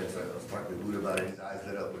of the defense? I was talking to Buda about it. His eyes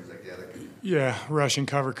lit up. He's like, yeah, that could... Yeah, rush and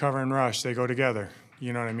cover, cover and rush. They go together.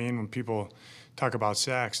 You know what I mean? When people talk about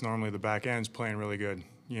sacks, normally the back end's playing really good.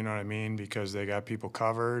 You know what I mean? Because they got people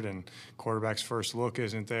covered and quarterback's first look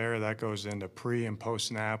isn't there. That goes into pre and post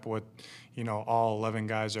snap, what, all 11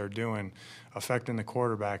 guys are doing, affecting the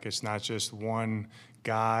quarterback. It's not just one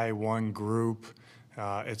guy, one group.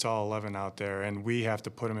 It's all 11 out there, and we have to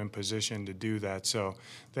put them in position to do that. So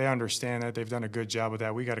they understand that. They've done a good job with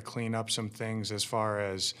that. We got to clean up some things as far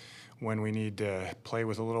as when we need to play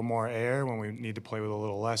with a little more air, when we need to play with a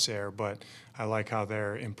little less air. But I like how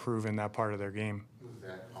they're improving that part of their game. Who's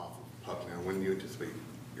that off of puck now? When do you anticipate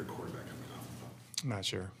your quarterback coming off the puck? I'm not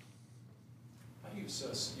sure. How do you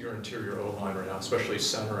assess your interior O-line right now, especially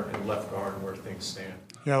center and left guard, and where things stand?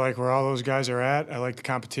 Yeah, like where all those guys are at. I like the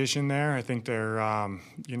competition there. I think they're,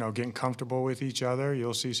 getting comfortable with each other.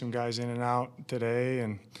 You'll see some guys in and out today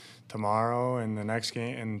and tomorrow and the next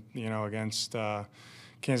game, and against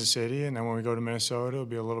Kansas City. And then when we go to Minnesota, it'll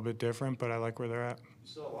be a little bit different. But I like where they're at. You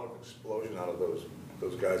saw a lot of explosion out of those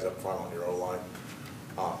guys up front on your O-line,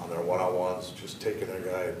 on their one-on-ones, just taking their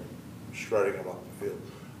guy and shredding him up the field.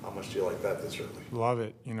 How much do you like that this early? Love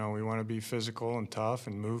it. We want to be physical and tough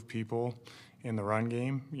and move people in the run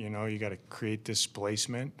game. You got to create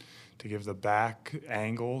displacement to give the back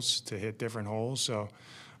angles to hit different holes. So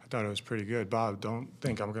I thought it was pretty good. Bob, don't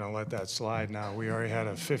think I'm going to let that slide now. We already had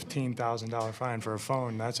a $15,000 fine for a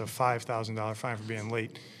phone. That's a $5,000 fine for being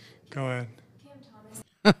late. Go ahead.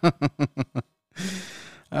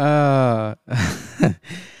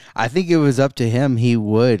 I think it was up to him. He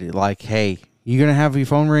would hey, you going to have your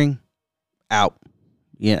phone ring? Out.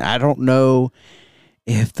 I don't know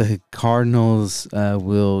if the Cardinals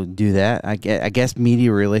will do that. I guess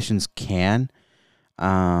media relations can.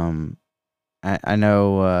 I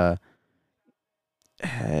know.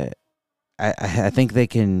 I think they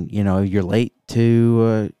can. You're late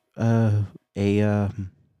to a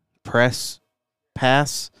press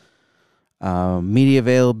pass, media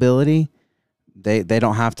availability. They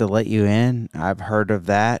don't have to let you in. I've heard of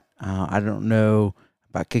that. I don't know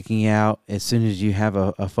about kicking you out as soon as you have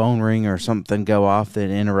a phone ring or something go off that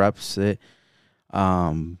interrupts it.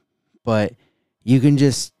 But you can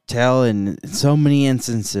just tell in so many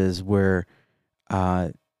instances where,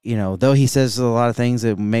 though he says a lot of things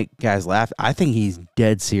that make guys laugh, I think he's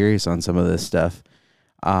dead serious on some of this stuff.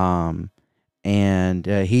 And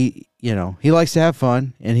he likes to have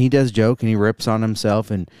fun, and he does joke, and he rips on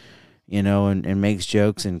himself, and makes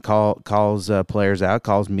jokes and calls players out,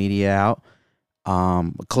 calls media out.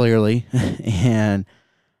 Clearly, and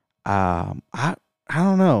I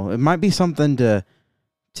don't know. It might be something to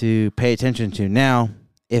pay attention to. Now,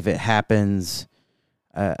 if it happens,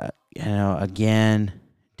 again,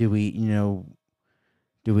 do we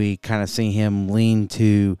kind of see him lean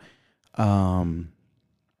to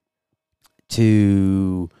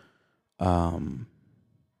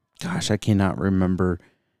gosh, I cannot remember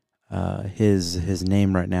his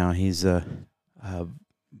name right now. He's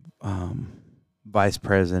Vice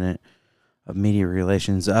President of Media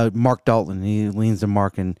Relations, Mark Dalton. He leans to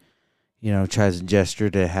Mark and, tries to gesture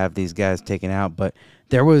to have these guys taken out. But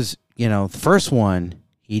there was, the first one,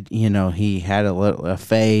 he had a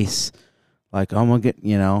face like, I'm going to get,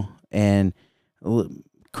 and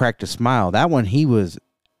cracked a smile. That one, he was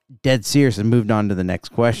dead serious and moved on to the next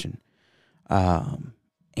question.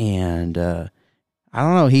 I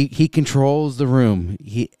don't know. He controls the room.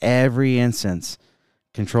 Every instance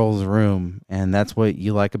controls the room, and that's what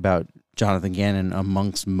you like about Jonathan Gannon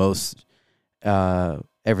amongst most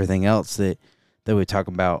everything else that we talk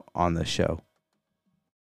about on the show.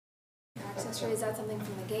 Is that something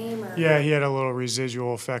from the game? Or? Yeah, he had a little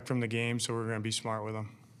residual effect from the game, so we're going to be smart with him.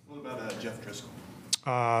 What about Jeff Driscoll?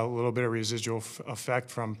 A little bit of residual effect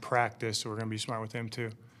from practice, so we're going to be smart with him too.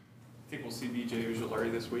 Think we'll see B.J.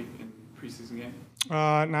 Ojulari this week in preseason game?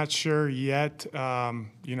 Not sure yet. We're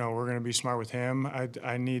going to be smart with him.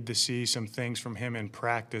 I need to see some things from him in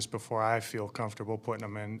practice before I feel comfortable putting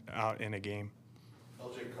him out in a game.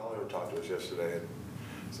 L.J. Collier talked to us yesterday and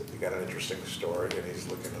said he got an interesting story, and he's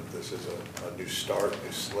looking at this as a new start,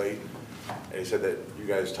 new slate. And he said that you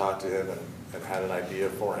guys talked to him and had an idea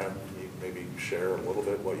for him. Can you maybe share a little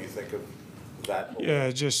bit what you think of that? Yeah,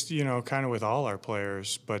 just, kind of with all our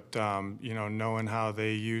players, but, knowing how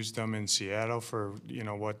they used them in Seattle for,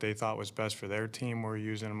 what they thought was best for their team, we're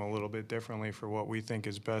using them a little bit differently for what we think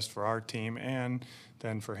is best for our team and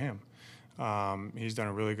then for him. He's done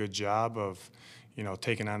a really good job of,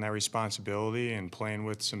 taking on that responsibility and playing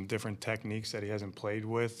with some different techniques that he hasn't played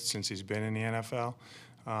with since he's been in the NFL.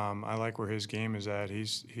 I like where his game is at.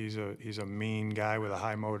 He's a mean guy with a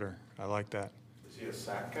high motor. I like that. Is he a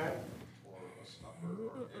sack guy or a stopper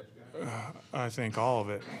or an edge guy? I think all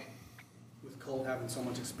of it. With Cole having so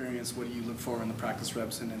much experience, what do you look for in the practice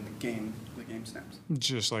reps and in the game snaps?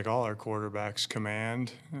 Just like all our quarterbacks,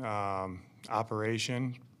 command,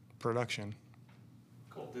 operation, production.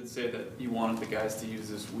 Cole did say that you wanted the guys to use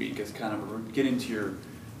this week as kind of get into your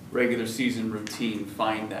regular season routine,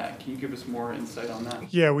 find that. Can you give us more insight on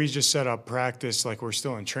that? Yeah, we just set up practice like we're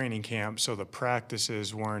still in training camp, so the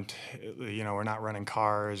practices weren't, we're not running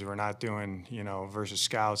cars, we're not doing, versus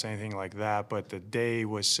scouts, anything like that, but the day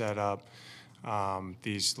was set up,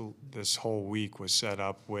 this whole week was set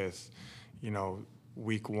up with,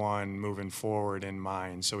 week one moving forward in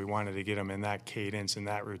mind. So we wanted to get them in that cadence and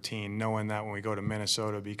that routine, knowing that when we go to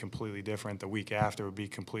Minnesota, it'd be completely different. The week after would be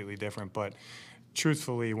completely different. But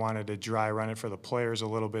truthfully, wanted to dry run it for the players a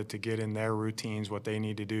little bit to get in their routines, what they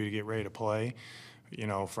need to do to get ready to play,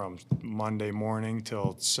 from Monday morning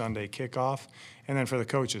till Sunday kickoff. And then for the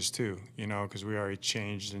coaches too, because we already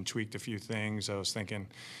changed and tweaked a few things. I was thinking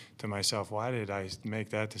to myself, why did I make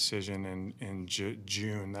that decision in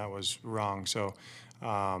June? That was wrong. So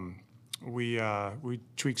we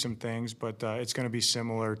tweaked some things, but it's going to be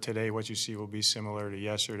similar today. What you see will be similar to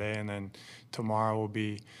yesterday, and then tomorrow will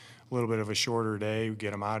be a little bit of a shorter day. We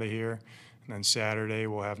get them out of here, and then Saturday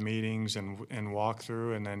we'll have meetings and walk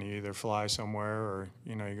through, and then you either fly somewhere or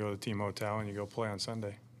you go to the team hotel and you go play on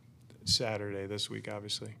Sunday. Saturday this week,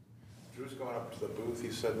 obviously. Drew's going up to the booth, he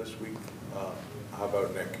said this week. How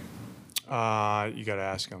about Nick? You got to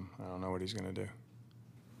ask him. I don't know what he's going to do.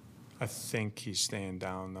 I think he's staying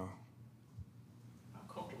down, though.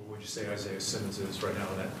 How comfortable would you say Isaiah Simmons is right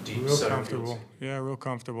now in that deep real center comfortable. field? Yeah, real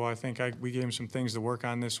comfortable. I think we gave him some things to work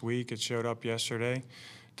on this week. It showed up yesterday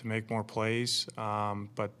to make more plays.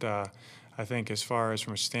 But I think as far as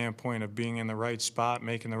from a standpoint of being in the right spot,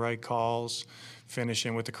 making the right calls,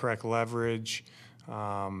 finishing with the correct leverage,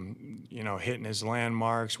 hitting his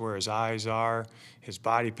landmarks, where his eyes are, his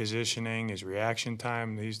body positioning, his reaction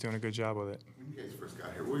time, he's doing a good job with it. When you guys first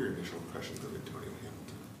got here, what were your initial impressions of Antonio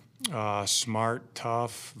Hamilton? Smart,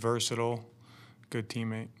 tough, versatile, good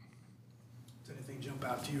teammate. Does anything jump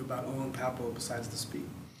out to you about Owen Pappoe besides the speed?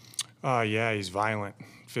 Yeah, he's violent,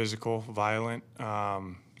 physical, violent.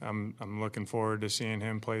 I'm looking forward to seeing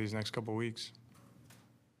him play these next couple of weeks.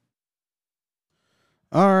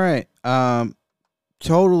 All right.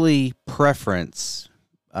 Totally preference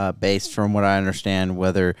based from what I understand,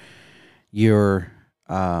 whether your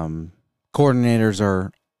coordinators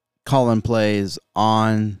are calling plays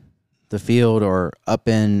on the field or up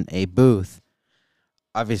in a booth.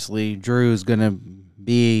 Obviously, Drew's going to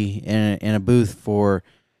be in a booth for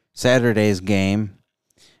Saturday's game,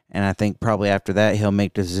 and I think probably after that he'll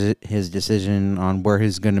make his decision on where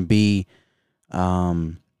he's going to be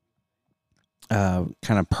kind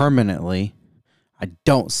of permanently. I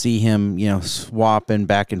don't see him, swapping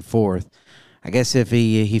back and forth. I guess if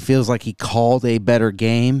he feels like he called a better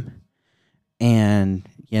game and,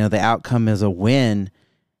 the outcome is a win,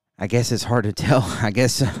 I guess it's hard to tell. I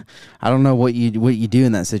guess I don't know what you do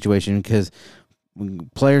in that situation, because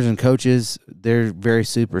players and coaches, they're very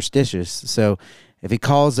superstitious. So if he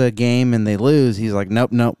calls a game and they lose, he's like,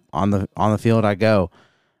 nope, on the field I go.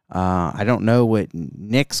 I don't know what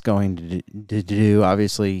Nick's going to do.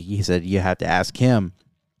 Obviously, he said you have to ask him.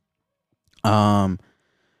 But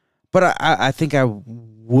I think I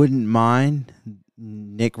wouldn't mind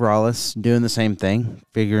Nick Rallis doing the same thing,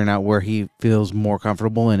 figuring out where he feels more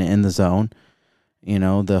comfortable and in the zone. You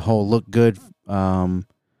know, the whole look good, feel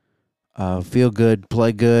good,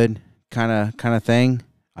 play good kind of thing.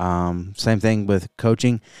 Same thing with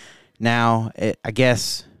coaching. Now, I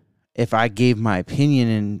guess if I gave my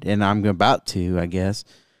opinion, and I'm about to, I guess,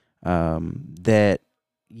 that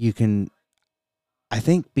you can, I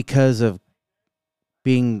think because of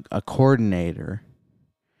being a coordinator,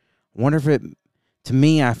 I wonder if to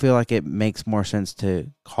me, I feel like it makes more sense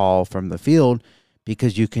to call from the field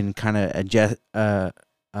because you can kind of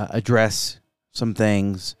address some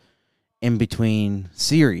things in between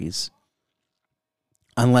series,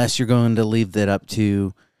 unless you're going to leave that up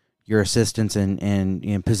to your assistants and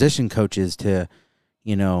you know, position coaches to,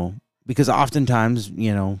 you know, because oftentimes,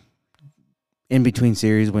 you know, in between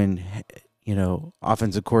series when, you know,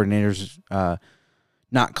 offensive coordinators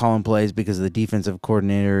not calling plays because the defensive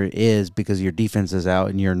coordinator is, because your defense is out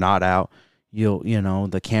and you're not out, you know,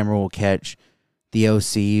 the camera will catch the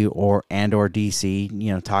OC or DC,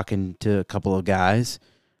 you know, talking to a couple of guys.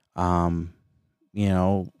 You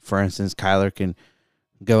know, for instance, Kyler can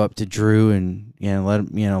go up to Drew and, you know, let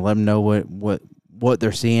him know what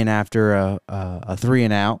they're seeing after a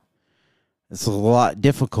 3-and-out. It's a lot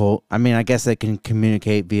difficult. I mean, I guess they can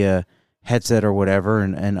communicate via headset or whatever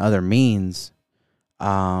and other means.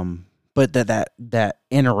 But that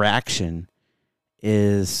interaction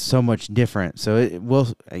is so much different. So it will,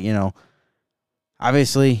 you know,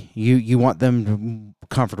 obviously you want them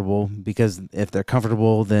comfortable, because if they're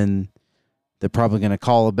comfortable, then they're probably going to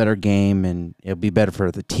call a better game and it'll be better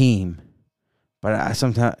for the team. But I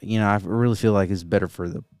sometimes, you know, I really feel like it's better for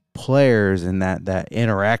the players and that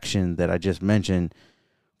interaction that I just mentioned,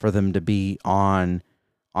 for them to be on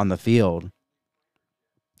the field.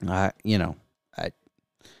 You know,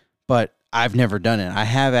 but I've never done it. I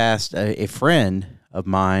have asked a friend of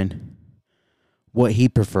mine what he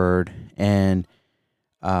preferred, and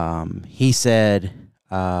he said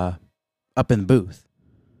up in the booth.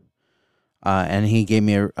 And he gave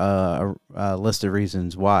me a list of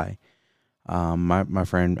reasons why. My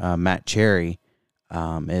friend Matt Cherry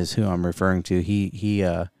is who I'm referring to. He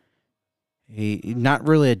not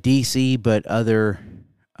really a DC, but other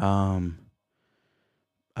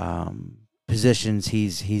positions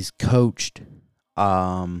he's coached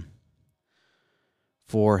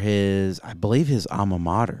for his, I believe, his alma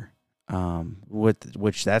mater,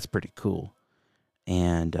 which that's pretty cool.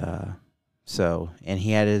 And and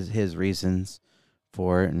he had his reasons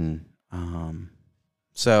for it, and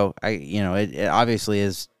so it obviously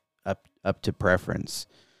is up to preference.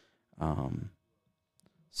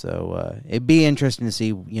 So it'd be interesting to see,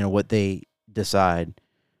 you know, what they decide,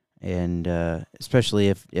 and especially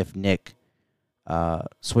if Nick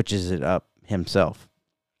switches it up himself.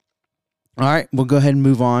 All right, we'll go ahead and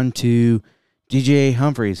move on to DJ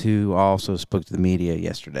Humphries, who also spoke to the media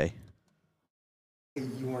yesterday.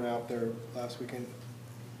 You weren't out there last weekend.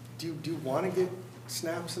 Do you want to get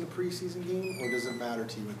snaps in a preseason game, or does it matter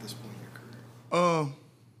to you at this point in your career?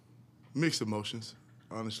 Mixed emotions,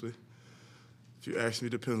 honestly. If you ask me,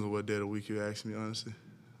 depends on what day of the week you ask me, honestly.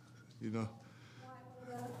 You know.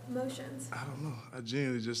 Emotions? I don't know. I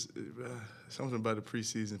genuinely just something about the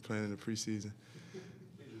preseason, playing in the preseason,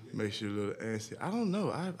 makes you a little antsy. I don't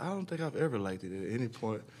know. I don't think I've ever liked it at any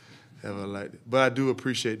point. Ever liked it. But I do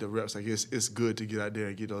appreciate the reps. I guess it's good to get out there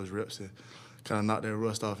and get those reps and kind of knock that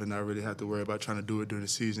rust off and not really have to worry about trying to do it during the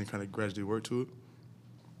season, kind of gradually work to it.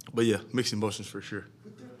 But, yeah, mixed emotions for sure.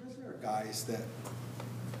 But there are guys that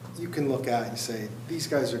you can look at and say, these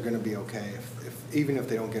guys are going to be okay even if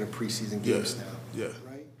they don't get a preseason game snap. Yeah.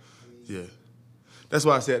 Right? Yeah. That's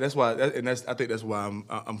why I said, I think that's why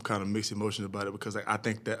I'm kind of mixed emotions about it, because I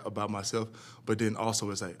think that about myself, but then also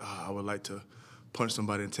it's like, I would like to punch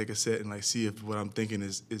somebody and take a set and like see if what I'm thinking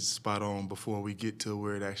is spot on before we get to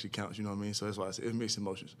where it actually counts. You know what I mean? So that's why I say it's mixed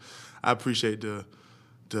emotions. I appreciate the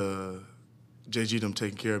JG them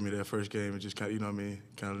taking care of me that first game and just kind of, you know what I mean,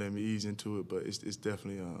 kind of let me ease into it. But it's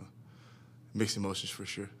definitely mixed emotions for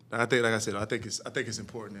sure. I think, like I said, I think it's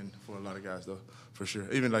important for a lot of guys though, for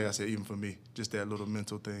sure. Even like I said, even for me, just that little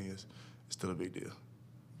mental thing is still a big deal.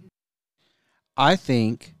 I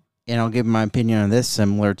think, and I'll give my opinion on this,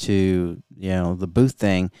 similar to, you know, the Booth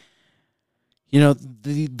thing. You know,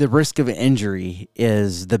 the risk of injury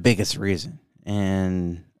is the biggest reason,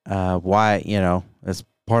 and why, you know, that's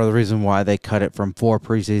part of the reason why they cut it from 4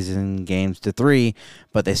 preseason games to 3,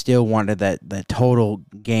 but they still wanted that total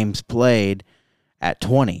games played at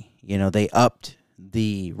 20. You know, they upped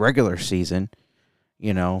the regular season,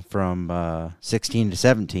 you know, from 16 to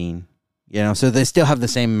 17. You know, so they still have the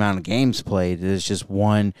same amount of games played. It's just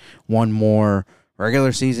one more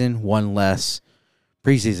regular season, one less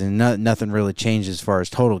preseason. Nothing really changed as far as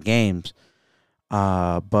total games.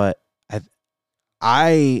 But if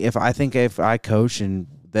I coach, and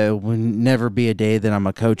there will never be a day that I'm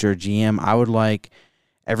a coach or a GM, I would like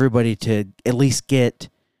everybody to at least get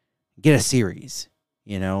a series,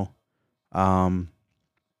 1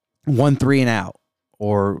 3 and out,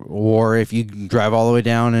 or if you drive all the way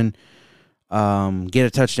down and get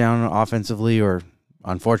a touchdown offensively, or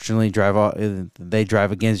unfortunately they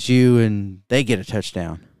drive against you and they get a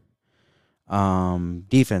touchdown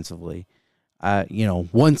defensively.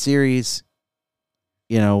 One series,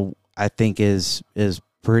 I think is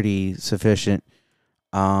pretty sufficient.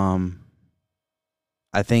 I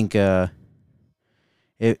think if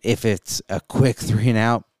it's a quick 3 and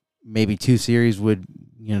out, maybe 2 series would,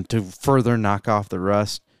 to further knock off the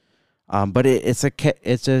rust. But it's a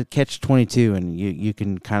catch-22, and you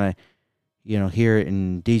can kind of, hear it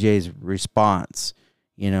in DJ's response.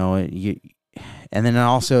 And then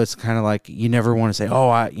also it's kind of like you never want to say, oh,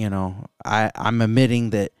 I'm admitting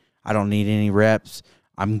that I don't need any reps.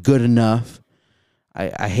 I'm good enough.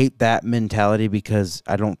 I hate that mentality, because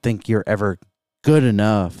I don't think you're ever good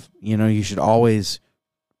enough. You should always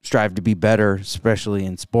strive to be better, especially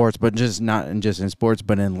in sports, but not just in sports,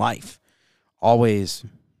 but in life. Always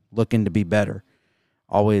looking to be better,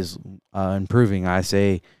 always improving. I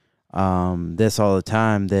say this all the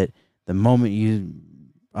time, that the moment you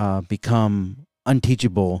become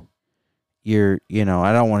unteachable, I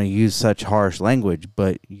don't want to use such harsh language,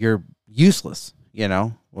 but you're useless.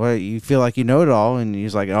 Well, you feel like you know it all, and you're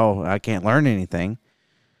like, oh, I can't learn anything.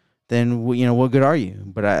 Then what good are you?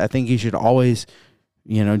 But I think you should always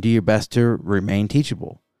do your best to remain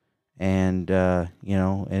teachable. And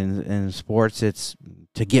in sports, it's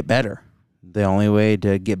to get better. The only way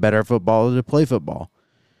to get better at football is to play football.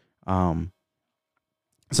 So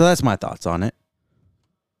that's my thoughts on it.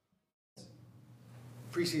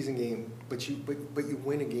 Preseason game, but you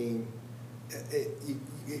win a game.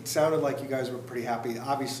 It sounded like you guys were pretty happy.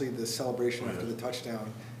 Obviously, the celebration after the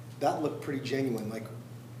touchdown, that looked pretty genuine. Like,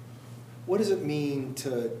 what does it mean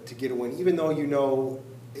to get a win, even though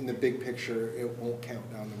in the big picture it won't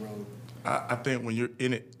count down the road? I think when you're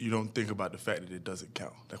in it, you don't think about the fact that it doesn't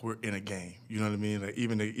count. Like, we're in a game. You know what I mean? Like,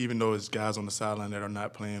 even though it's guys on the sideline that are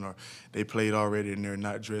not playing, or they played already and they're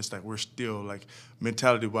not dressed, like, we're still, like,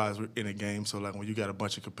 mentality-wise, we're in a game. So, like, when you got a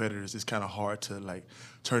bunch of competitors, it's kind of hard to, like,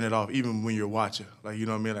 turn it off, even when you're watching. Like, you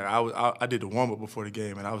know what I mean? Like, I did the warm-up before the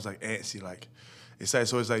game, and I was, like, antsy, like, excited.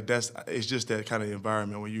 So it's like it's just that kind of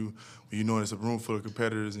environment when you know it's a room full of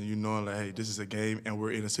competitors, and you knowing, like, hey, this is a game and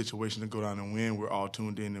we're in a situation to go down and win. We're all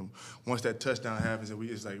tuned in, and once that touchdown happens,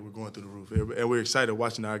 it's like we're going through the roof. And we're excited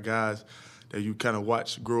watching our guys that you kind of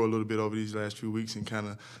watch grow a little bit over these last few weeks and kind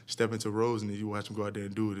of step into roles, and then you watch them go out there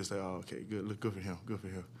and do it. It's like, oh, okay, good. Look, good for him. Good for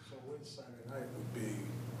him. So win Saturday night would be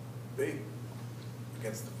big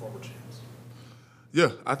against the former champs.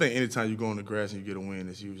 Yeah, I think anytime you go on the grass and you get a win,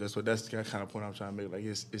 it's huge. That's the kind of point I'm trying to make. Like,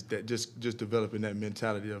 it's that just developing that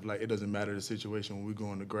mentality of, like, it doesn't matter the situation when we go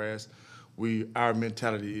on the grass. Our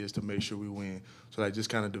mentality is to make sure we win. So, like, just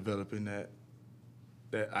kind of developing that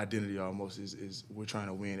identity almost is we're trying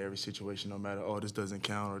to win every situation, no matter, oh, this doesn't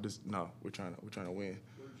count, or this. No, we're trying to win.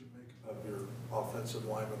 What did you make of your offensive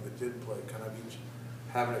linemen that did play, kind of each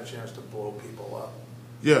having a chance to blow people up?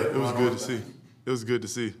 Yeah, it was good to see. It was good to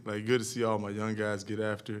see. Like, good to see all my young guys get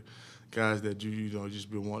after, guys that you just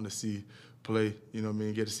been wanting to see play. You know what I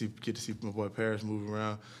mean? Get to see my boy Parrish move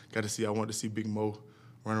around. I wanted to see Big Mo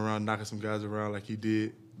run around, knocking some guys around like he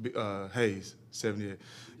did. Hayes, 78.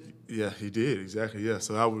 Yeah, he did, exactly, yeah.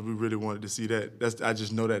 So we really wanted to see that. I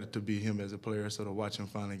just know that to be him as a player, so to watch him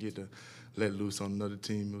finally get to let loose on another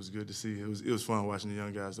team, it was good to see. It was fun watching the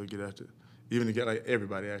young guys get after it. Even to get, like,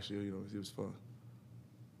 everybody, actually, it was fun.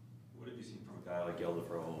 What have you seen from a guy like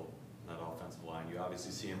Yelderfro on that offensive line? You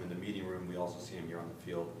obviously see him in the meeting room. We also see him here on the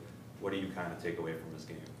field. What do you kind of take away from this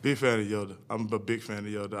game? Big fan of Yoda. I'm a big fan of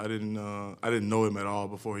Yoda. I didn't know him at all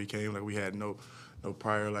before he came. Like, we had no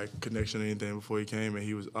prior, like, connection or anything before he came, and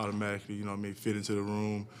he was automatically, fit into the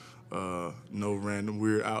room. No random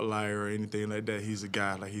weird outlier or anything like that. He's a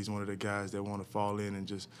guy. Like, he's one of the guys that want to fall in and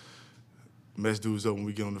just mess dudes up when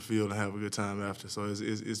we get on the field and have a good time after. So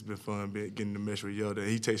it's been fun getting to mesh with Yoda.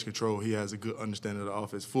 He takes control. He has a good understanding of the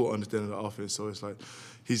offense, full understanding of the offense. So it's like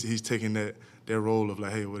he's taking that role of,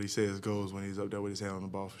 like, hey, what he says goes when he's up there with his hand on the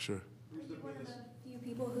ball, for sure. Are you one of the few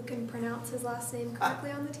people who can pronounce his last name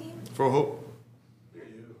correctly on the team? Froholt.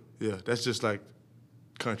 Yeah, that's just like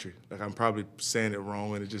country. Like, I'm probably saying it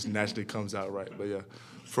wrong and it just naturally comes out right. But yeah,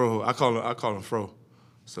 Froholt. I call him Fro.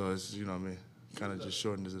 So it's, you know what I mean, kind of just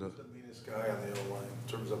shortens it up. Guy on the O-line in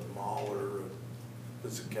terms of Mahler,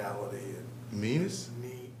 physicality and meanness.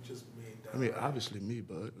 Just mean. I mean, obviously me,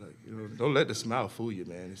 bud. Like, you know, don't let the smile fool you,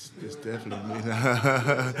 man. It's definitely me.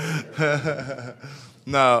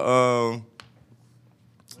 No,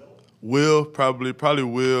 Will probably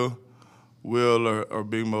Will or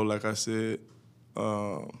Big Mo, like I said.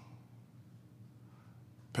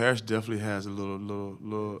 Parrish definitely has a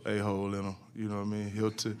little a-hole in him. You know what I mean?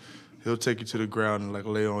 He'll take you to the ground and like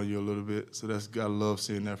lay on you a little bit. So I love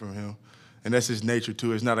seeing that from him, and that's his nature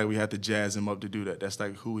too. It's not like we have to jazz him up to do that. That's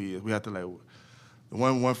like who he is. We have to like.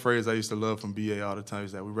 One phrase I used to love from BA all the time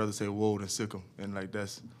is that we'd rather say whoa than sick 'em, and like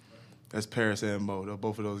that's Parrish and Mo.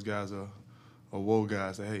 Both of those guys are whoa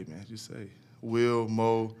guys. Like, hey man, just say Will,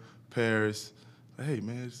 Mo, Parrish. Like, hey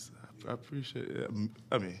man, I appreciate it.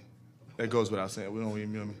 I mean. That goes without saying. We don't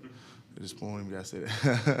even, you know what I mean? At this point, we got to say that.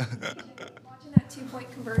 Watching that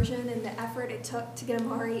 2-point conversion and the effort it took to get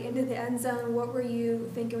Amari into the end zone, what were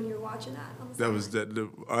you thinking when you were watching that?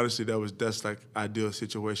 Honestly, that's like ideal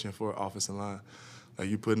situation for an offensive line. Like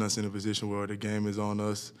you putting us in a position where the game is on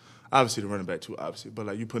us. Obviously, the running back too, obviously, but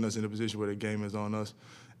like you putting us in a position where the game is on us,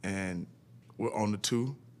 and we're on the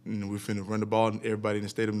 2. And we're finna run the ball, and everybody in the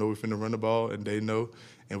stadium know we're finna run the ball, and they know,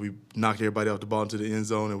 and we knock everybody off the ball into the end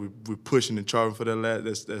zone, and we're pushing and charging for that lad.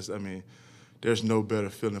 I mean, there's no better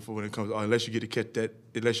feeling for when it comes, unless you get to catch that,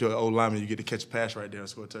 unless you're an old lineman, you get to catch a pass right there and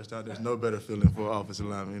score a touchdown. There's no better feeling for an offensive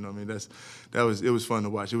lineman, you know what I mean? It was fun to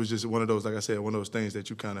watch. It was just one of those, like I said, one of those things that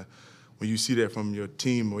you kind of, when you see that from your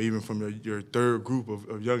team or even from your third group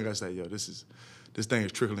of young guys, like, yo, this thing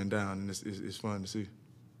is trickling down, and it's fun to see.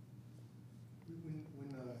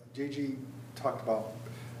 JG talked about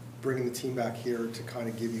bringing the team back here to kind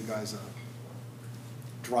of give you guys a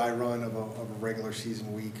dry run of a regular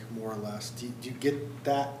season week, more or less. Do you get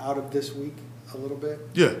that out of this week a little bit?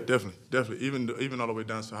 Yeah, definitely. Even all the way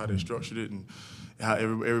down to how they structured it and how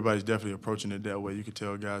everybody's definitely approaching it that way. You can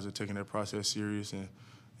tell guys are taking their process serious, and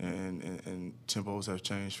tempos have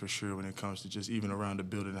changed for sure when it comes to just even around the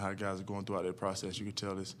building and how guys are going throughout their process. You can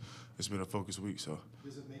tell it's been a focused week. So.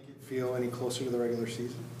 Does it make it feel any closer to the regular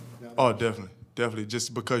season? Oh, definitely.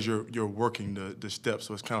 Just because you're working the steps,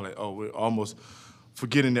 so it's kind of like, oh, we're almost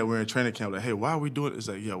forgetting that we're in training camp. Like, hey, why are we doing it? It's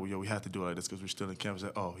like, we have to do it like this because we're still in camp. It's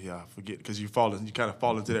like, oh yeah, I forget, because you kind of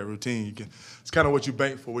fall into that routine. It's kind of what you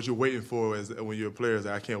bank for, what you're waiting for when you're a player. It's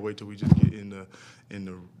like, I can't wait till we just get in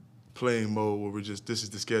the playing mode where this is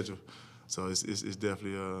the schedule. So it's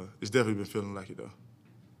definitely been feeling like it though.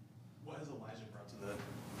 What has Elijah brought to the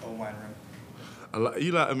O-line room?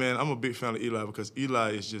 Eli, man, I'm a big fan of Eli because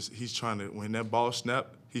Eli is he's trying to, when that ball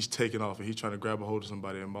snap, he's taking off and he's trying to grab a hold of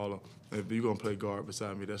somebody and ball him. If you're going to play guard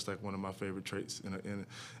beside me, that's like one of my favorite traits in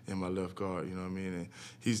my left guard, you know what I mean? And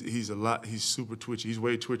he's super twitchy. He's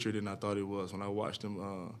way twitchier than I thought he was. When I watched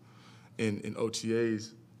him in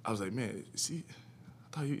OTAs, I was like, man, is he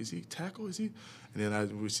tackle? Is he? And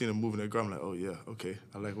then we seen him moving that ground. I'm like, oh yeah, okay.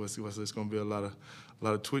 I like what's going to be a lot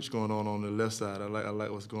of twitch going on the left side. I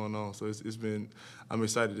like what's going on. So I'm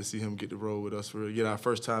excited to see him get to roll with us for our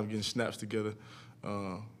first time getting snaps together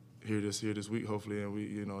here this week, hopefully, and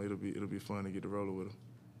it'll be fun to get to roll with him.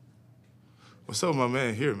 What's up, my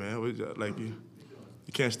man? Here, man. Like you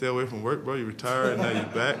can't stay away from work, bro. You retired and now you're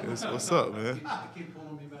back. What's up, man? Keep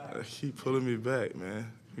pulling me back. Keep pulling me back,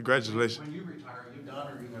 man. Congratulations. When you retire, are you done,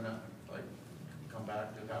 or are you gonna come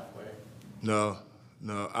back to halfway? No.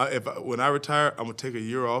 When I retire, I'm gonna take a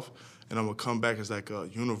year off, and I'm gonna come back as like a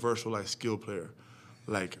universal skill player,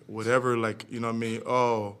 like whatever, you know what I mean.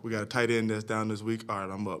 Oh, we got a tight end that's down this week. All right,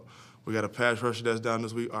 I'm up. We got a pass rusher that's down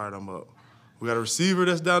this week. All right, I'm up. We got a receiver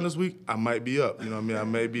that's down this week. I might be up. You know what I mean. I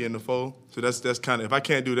may be in the fold. So that's kind of, if I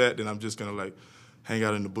can't do that, then I'm just gonna hang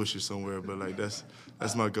out in the bushes somewhere. But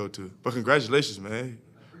that's my go-to. But congratulations, man.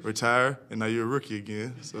 Retire, and now you're a rookie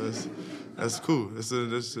again. So that's cool. It's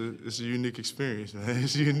a unique experience, man.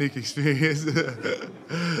 It's a unique experience.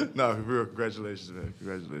 No, for real, congratulations, man.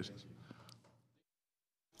 Congratulations.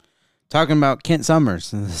 Talking about Kent Summers,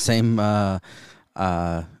 the same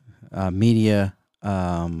media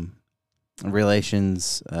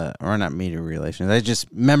relations, or not media relations. I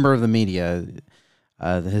just member of the media.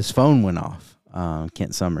 His phone went off.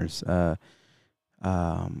 Kent Summers.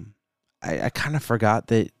 I kind of forgot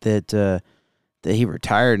that he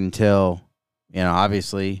retired until,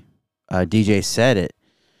 obviously DJ said it.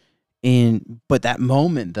 But that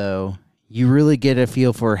moment, though, you really get a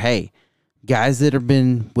feel for, hey, guys that have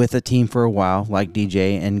been with a team for a while, like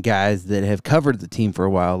DJ, and guys that have covered the team for a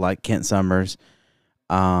while, like Kent Summers.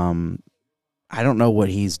 I don't know what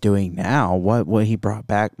he's doing now. What he brought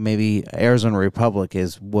back, maybe Arizona Republic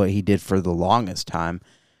is what he did for the longest time.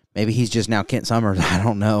 Maybe he's just now Kent Summers. I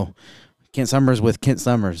don't know. Kent Summers with Kent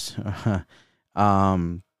Summers.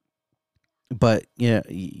 But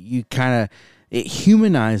you kind of, it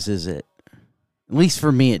humanizes it. At least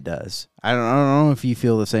for me, it does. I don't know if you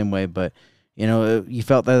feel the same way, but you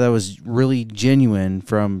felt that was really genuine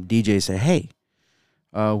from DJ. Say, hey,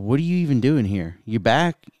 what are you even doing here? You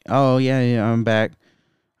back? Oh yeah, I'm back.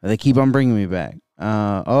 They keep on bringing me back.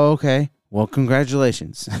 Oh, okay. Well,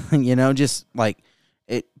 congratulations. Just like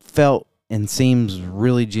it felt and seems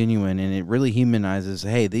really genuine, and it really humanizes.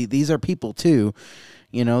 Hey, these are people too.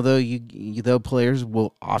 Though players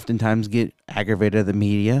will oftentimes get aggravated at the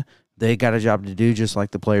media, they got a job to do just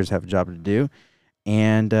like the players have a job to do.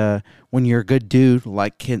 And when you're a good dude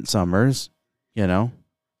like Kent Summers,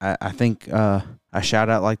 I think a shout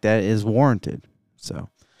out like that is warranted. So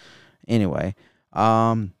anyway,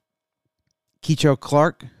 Kei'Trel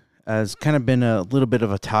Clark has kind of been a little bit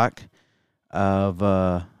of a talk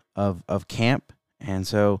of camp, and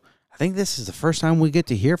so I think this is the first time we get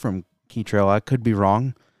to hear from Kei'Trel. I could be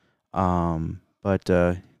wrong, but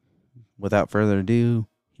without further ado,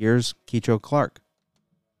 here's Kei'Trel Clark.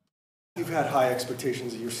 You've had high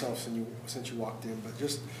expectations of yourself since you walked in, but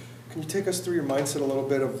just can you take us through your mindset a little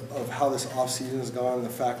bit of how this offseason has gone, and the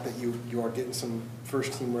fact that you are getting some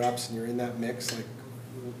first team reps and you're in that mix? Like,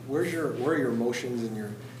 where are your emotions in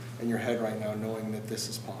your head right now, knowing that this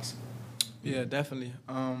is possible? Yeah, definitely.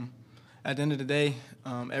 At the end of the day,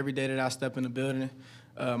 every day that I step in the building,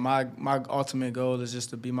 my ultimate goal is just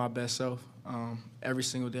to be my best self. Every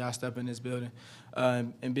single day I step in this building,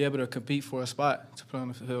 and be able to compete for a spot to play on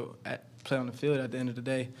the field at the end of the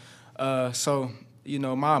day. So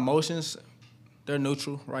my emotions, they're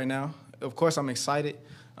neutral right now. Of course, I'm excited.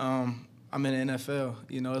 I'm in the NFL.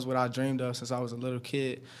 It's what I dreamed of since I was a little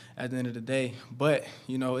kid at the end of the day. But,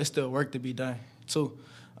 it's still work to be done, too.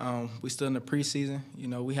 We still in the preseason.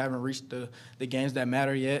 We haven't reached the games that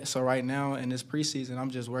matter yet. So right now in this preseason,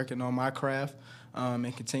 I'm just working on my craft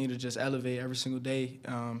and continue to just elevate every single day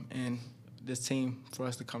and this team for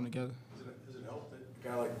us to come together. Does it help that a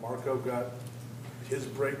guy like Marco got his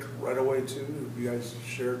break right away too? Have you guys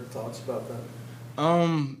shared thoughts about that?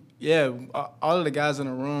 Yeah, all of the guys in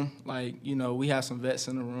the room, we have some vets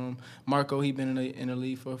in the room. Marco, he been in the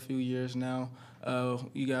league for a few years now.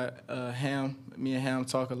 You got Ham. Me and Ham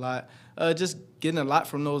talk a lot. Just getting a lot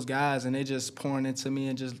from those guys, and they just pouring into me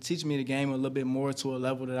and just teaching me the game a little bit more to a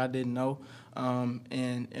level that I didn't know.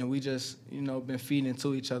 And we just, been feeding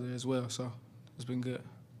into each other as well. So it's been good.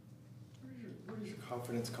 Where does your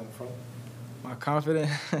confidence come from? My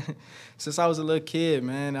confidence? Since I was a little kid,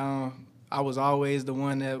 man, I was always the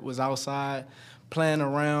one that was outside playing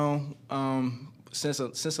around since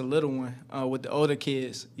a little one with the older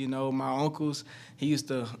kids. My uncles, he used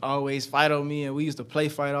to always fight on me, and we used to play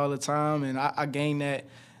fight all the time. And I gained that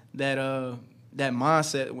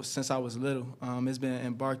mindset since I was little. It's been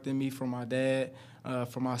embarked in me from my dad,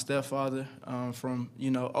 from my stepfather, from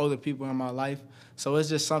older people in my life. So it's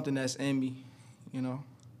just something that's in me.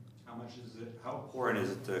 How important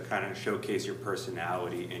is it to kind of showcase your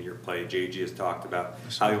personality in your play? JG has talked about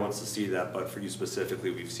how he wants to see that, but for you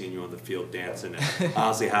specifically, we've seen you on the field dancing and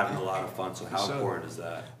honestly having a lot of fun. So how important is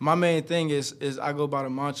that? My main thing is I go by the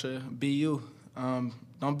mantra, be you.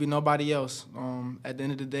 Don't be nobody else at the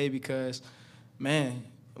end of the day, because, man,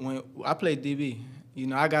 when I play DB,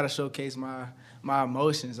 I got to showcase my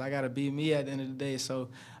emotions. I got to be me at the end of the day. So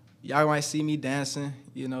y'all might see me dancing.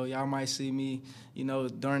 Y'all might see me,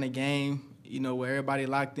 during the game, where everybody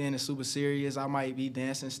locked in and super serious. I might be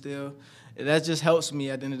dancing still. That just helps me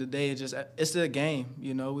at the end of the day. It's a game,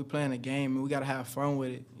 we playing a game, and we got to have fun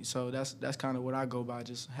with it. So that's kind of what I go by,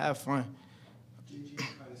 just have fun. Gigi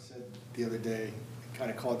kind of said the other day,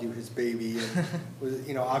 kind of called you his baby,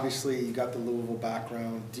 and obviously you got the Louisville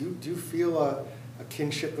background. Do you feel a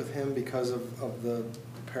kinship with him because of the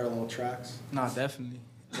parallel tracks? No, definitely.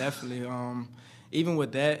 Even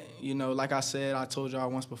with that, like I said, I told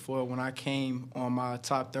y'all once before, when I came on my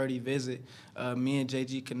top 30 visit, me and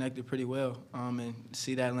JG connected pretty well, and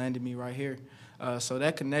see that landed me right here. So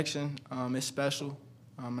that connection is special,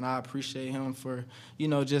 and I appreciate him for,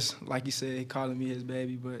 just like you said, calling me his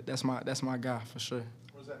baby, but that's my guy for sure.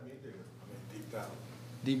 What does that mean to you? Deep down?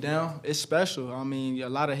 Deep down, it's special. A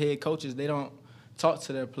lot of head coaches, they don't talk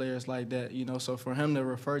to their players like that, so for him to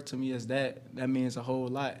refer to me as that means a whole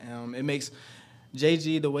lot. It makes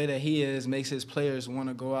JG, the way that he is, makes his players want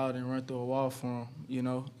to go out and run through a wall for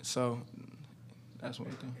him, so that's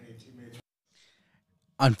one thing.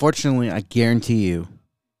 Unfortunately, I guarantee you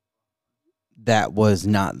that was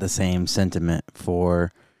not the same sentiment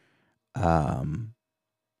for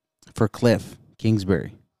Cliff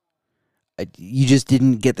Kingsbury. You just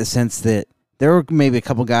didn't get the sense that there were maybe a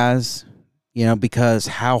couple guys, because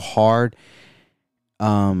how hard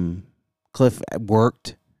Cliff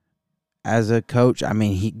worked as a coach. I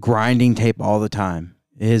mean, he grinding tape all the time.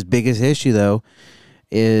 His biggest issue, though,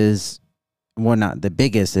 is, well, not the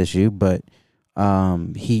biggest issue, but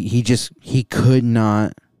he could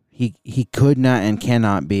not and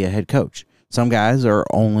cannot be a head coach. Some guys are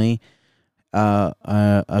only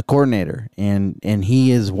a coordinator, and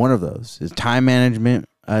he is one of those. His time management,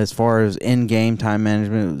 as far as in-game time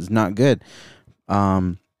management, was not good.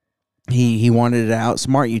 He wanted to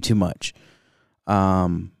outsmart you too much.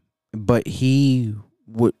 But he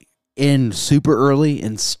would end super early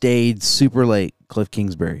and stayed super late, Cliff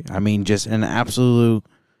Kingsbury. I mean, just an absolute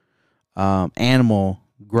animal,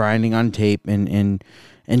 grinding on tape and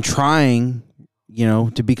trying,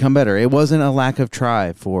 to become better. It wasn't a lack of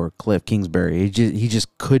try for Cliff Kingsbury. He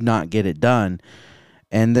just could not get it done.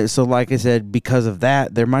 And so, like I said, because of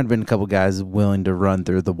that, there might have been a couple guys willing to run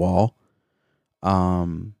through the wall.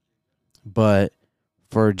 But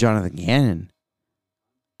for Jonathan Gannon,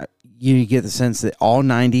 you get the sense that all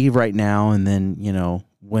 90 right now, and then,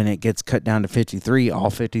 when it gets cut down to 53, all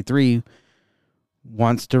 53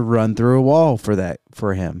 wants to run through a wall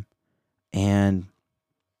for him. And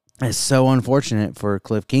it's so unfortunate for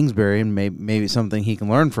Cliff Kingsbury, and maybe something he can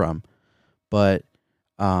learn from. But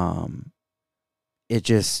it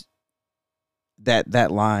just,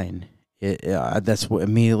 that line, that's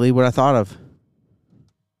immediately what I thought of.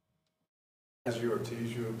 As you or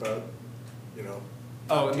tease you about,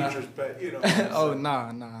 teachers pay, Oh,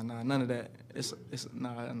 nah, none of that. It's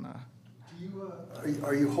nah.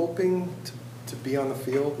 Are you hoping to be on the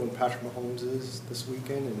field when Patrick Mahomes is this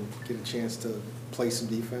weekend and get a chance to play some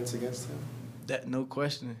defense against him? That, no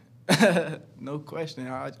question. No question.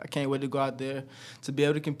 I can't wait to go out there to be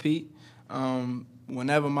able to compete.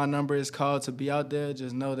 Whenever my number is called to be out there,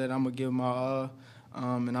 just know that I'm going to give my all,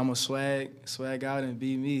 and I'm going to swag out and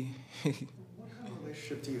be me. What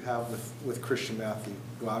relationship do you have with Christian Matthew,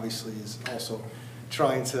 who obviously is also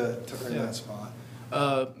trying to earn that spot?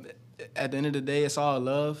 At the end of the day, it's all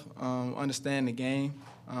love. Understand the game.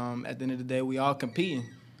 At the end of the day, we all competing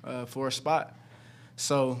for a spot.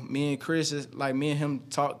 So me and Chris, me and him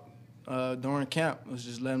talk during camp. It was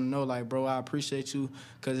just letting him know, like, bro, I appreciate you,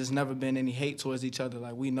 because there's never been any hate towards each other.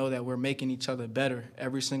 Like, we know that we're making each other better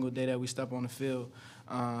every single day that we step on the field.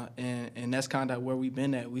 And that's kind of where we've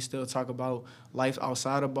been at. We still talk about life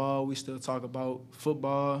outside of ball. We still talk about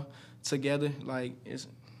football together. Like, it's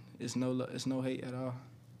no hate at all.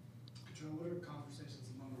 Joe, what are conversations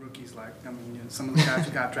among rookies like? I mean, some of the guys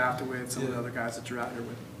you got drafted with, some of the other guys that you're out here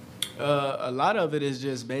with. A lot of it is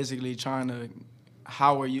just basically trying to,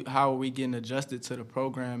 how are we getting adjusted to the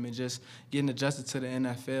program and just getting adjusted to the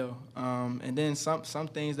NFL. And then some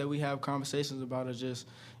things that we have conversations about are just,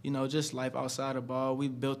 just life outside of ball.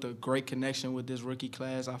 We've built a great connection with this rookie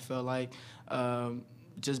class. I felt like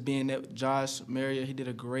just being that Josh Marriott, he did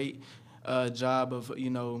a great job of,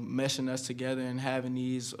 meshing us together and having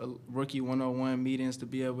these rookie one-on-one meetings to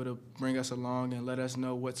be able to bring us along and let us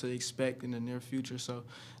know what to expect in the near future. So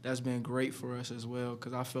that's been great for us as well,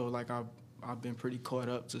 because I feel like I've been pretty caught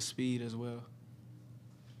up to speed as well.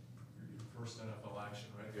 Your first NFL action,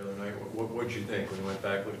 right, the other night. What did you think when you went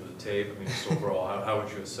back, looked at the tape? I mean, just overall, how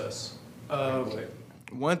would you assess?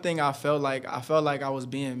 One thing I felt like I was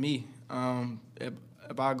being me.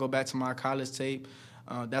 If I go back to my college tape,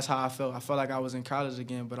 that's how I felt. I felt like I was in college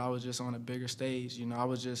again, but I was just on a bigger stage.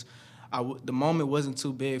 The moment wasn't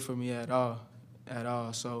too big for me at all.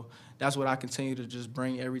 So that's what I continue to just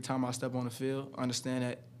bring every time I step on the field. Understand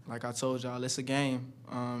that, like I told y'all, it's a game,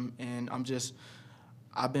 and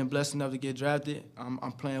I've been blessed enough to get drafted.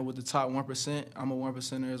 I'm playing with the top 1%. I'm a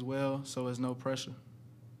 1%er as well, so there's no pressure.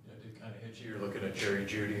 Yeah, it did kind of hit you. You're looking at Jerry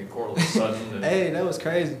Jeudy and Courtland Sutton. And hey, that was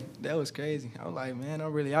crazy. I was like, man,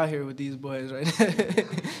 I'm really out here with these boys right now.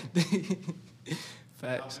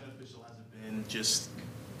 Facts. How beneficial has it been just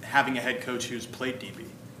having a head coach who's played DB?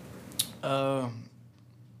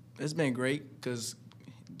 It's been great, because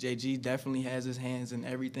JG definitely has his hands in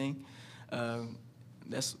everything.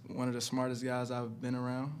 That's one of the smartest guys I've been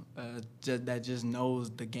around, that just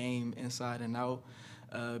knows the game inside and out.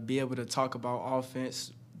 Be able to talk about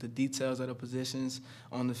offense, the details of the positions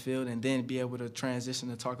on the field, and then be able to transition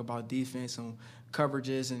to talk about defense and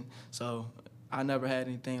coverages. And so I never had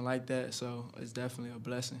anything like that, so it's definitely a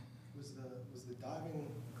blessing. Was the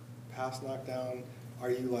diving pass knockdown, are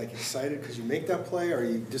you excited because you make that play, or are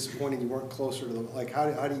you disappointed you weren't closer to the,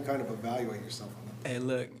 how do you kind of evaluate yourself on that? Hey,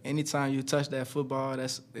 look, anytime you touch that football,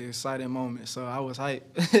 that's an exciting moment, so I was hyped.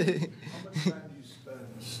 How much time do you spend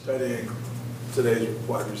studying today's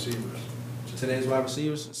wide receivers? Today's wide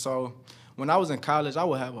receivers? So when I was in college, I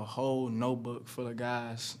would have a whole notebook full of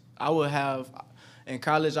guys. And In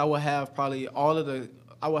college, I would have probably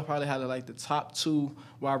have like the top 2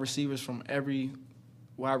 wide receivers from every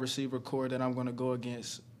wide receiver core that I'm going to go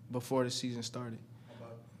against before the season started.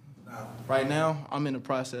 Right now, I'm in the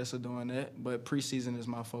process of doing that, but preseason is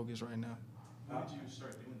my focus right now. When did you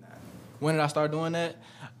start doing that? When did I start doing that?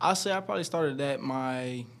 I'll say I probably started that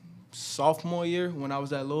my sophomore year when I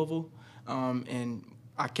was at Louisville, and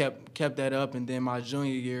I kept that up. And then my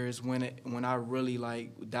junior year is when I really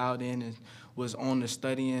like dialed in and was on the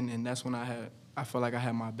studying, and that's when I feel like I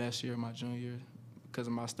had my best year my junior year because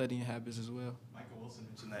of my studying habits as well. Michael Wilson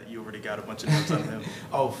mentioned that you already got a bunch of notes on him.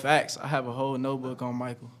 Oh, facts! I have a whole notebook on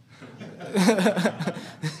Michael.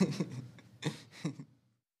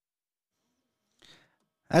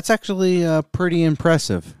 That's actually pretty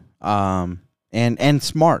impressive, and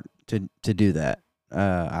smart to do that.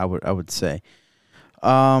 I would say.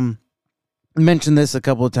 Mentioned this a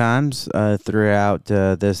couple of times throughout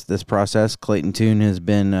this process. Clayton Tune has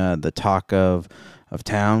been the talk of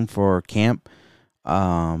town for camp.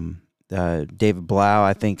 David Blau,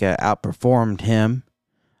 I think, outperformed him.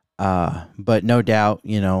 But no doubt,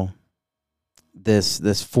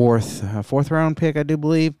 this fourth round pick, I do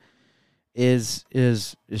believe, is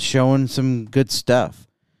showing some good stuff.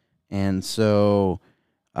 And so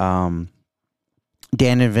Dan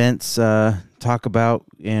and Vince talk about,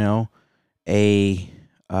 a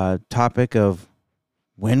topic of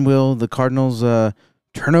when will the Cardinals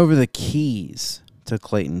turn over the keys to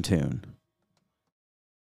Clayton Tune.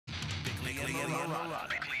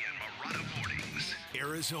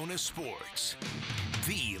 Arizona Sports,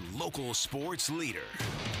 the local sports leader.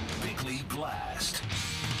 Bickley Blast.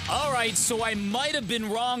 All right, so I might have been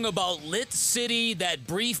wrong about Lit City, that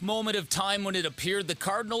brief moment of time when it appeared the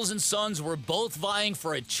Cardinals and Suns were both vying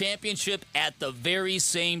for a championship at the very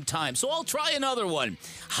same time. So I'll try another one.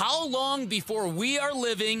 How long before we are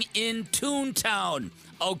living in Toontown?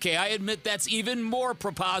 Okay, I admit that's even more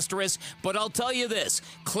preposterous, but I'll tell you this.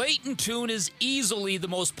 Clayton Tune is easily the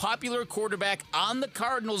most popular quarterback on the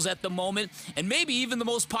Cardinals at the moment, and maybe even the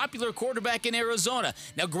most popular quarterback in Arizona.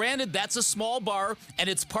 Now, granted, that's a small bar, and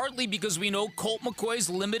it's partly because we know Colt McCoy's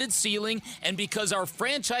limited ceiling, and because our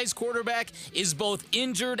franchise quarterback is both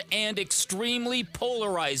injured and extremely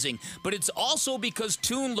polarizing. But it's also because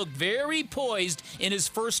Tune looked very poised in his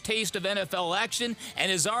first taste of NFL action,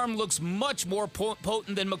 and his arm looks much more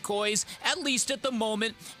potent than McCoy's, at least at the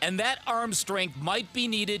moment, and that arm strength might be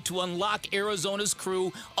needed to unlock Arizona's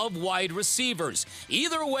crew of wide receivers.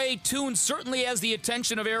 Either way, Tune certainly has the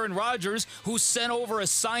attention of Aaron Rodgers, who sent over a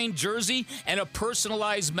signed jersey and a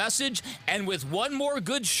personalized message, and with one more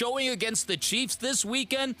good showing against the Chiefs this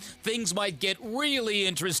weekend, things might get really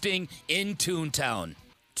interesting in Toontown.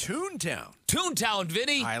 Toontown? Toontown,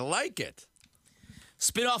 Vinny. I like it.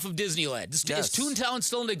 Spin-off of Disneyland. Is Toontown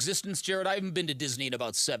still in existence, Jared? I haven't been to Disney in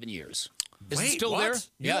about 7 years. Is it still there?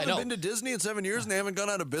 You haven't been to Disney in 7 years and they haven't gone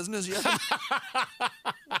out of business yet?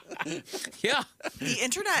 Yeah. The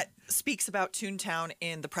internet speaks about Toontown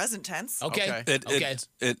in the present tense. Okay.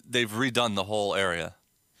 They've redone the whole area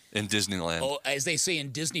in Disneyland. Oh, as they say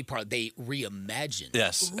in Disney Park, they reimagined.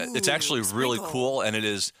 Yes. Ooh, it's actually really cool, and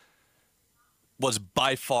it was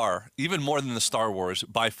by far, even more than the Star Wars,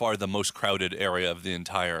 by far the most crowded area of the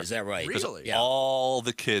entire. Is that right? Really? Yeah. All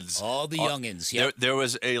the kids. All the youngins, yeah. There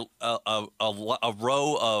was a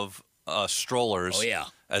row of strollers. Oh, yeah.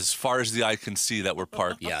 As far as the eye can see that were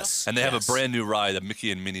parked. Yes. And they have a brand new ride, a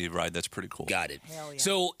Mickey and Minnie ride. That's pretty cool. Got it. Yeah.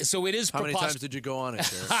 So it is. How many times did you go on it,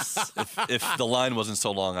 Jared? if the line wasn't so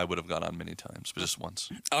long, I would have gone on many times, but just once.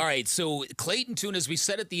 All right. So Clayton Tune, as we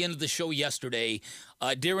said at the end of the show yesterday,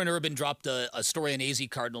 Darren Urban dropped a story on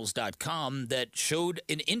azcardinals.com that showed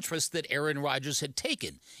an interest that Aaron Rodgers had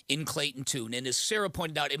taken in Clayton Tune. And as Sarah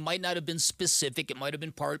pointed out, it might not have been specific. It might have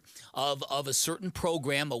been part of a certain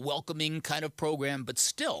program, a welcoming kind of program, but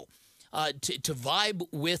still, to vibe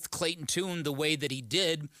with Clayton Tune the way that he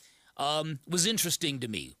did was interesting to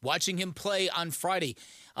me. Watching him play on Friday,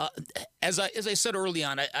 as I said early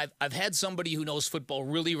on, I've had somebody who knows football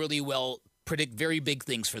really, really well predict very big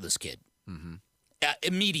things for this kid. Mm-hmm.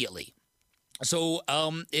 Immediately. So,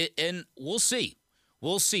 and we'll see.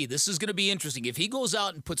 We'll see. This is going to be interesting. If he goes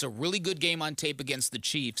out and puts a really good game on tape against the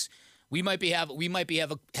Chiefs, we might be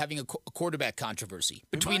having a quarterback controversy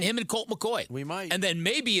between him and Colt McCoy. We might. And then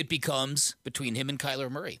maybe it becomes between him and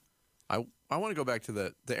Kyler Murray. I want to go back to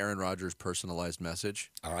the Aaron Rodgers personalized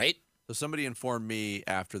message. All right. So somebody informed me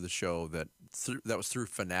after the show that that was through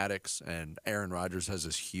Fanatics, and Aaron Rodgers has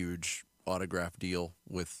this huge autograph deal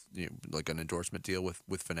with, like an endorsement deal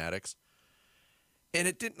with Fanatics. And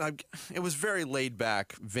it was very laid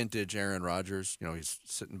back, vintage Aaron Rodgers. He's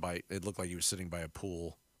sitting by, it looked like he was sitting by a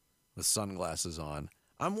pool with sunglasses on.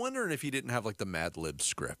 I'm wondering if he didn't have like the Mad Lib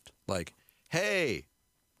script. Like, hey,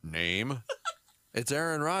 name. It's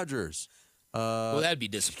Aaron Rodgers. Well, that'd be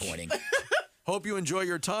disappointing. Hope you enjoy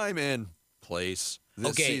your time in place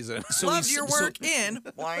this season. So Love your work in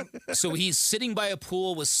blank. So he's sitting by a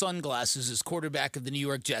pool with sunglasses as quarterback of the New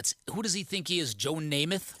York Jets. Who does he think he is, Joe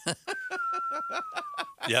Namath?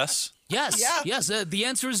 Yes. Yes. Yeah. Yes. The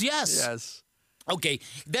answer is yes. Yes. Okay,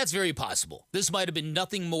 that's very possible. This might have been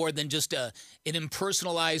nothing more than just an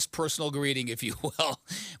impersonalized personal greeting, if you will.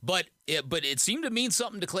 But it seemed to mean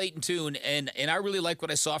something to Clayton Tune, and I really like what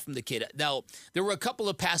I saw from the kid. Now, there were a couple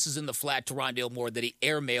of passes in the flat to Rondale Moore that he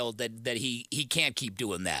airmailed that he can't keep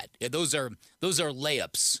doing that. Those are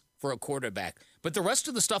layups for a quarterback. But the rest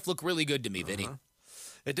of the stuff looked really good to me, Vinny.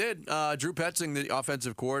 It did. Drew Petzing, the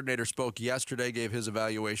offensive coordinator, spoke yesterday, gave his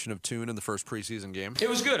evaluation of Tune in the first preseason game. It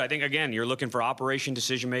was good. I think, again, you're looking for operation,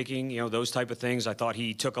 decision-making, those type of things. I thought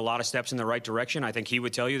he took a lot of steps in the right direction. I think he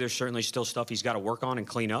would tell you there's certainly still stuff he's got to work on and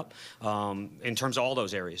clean up in terms of all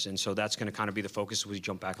those areas. And so that's going to kind of be the focus as we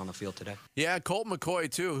jump back on the field today. Yeah, Colt McCoy,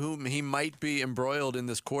 too, whom he might be embroiled in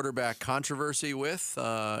this quarterback controversy with,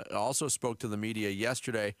 also spoke to the media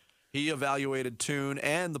yesterday. He evaluated Tune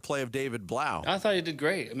and the play of David Blau. I thought he did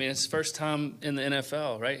great. I mean, it's his first time in the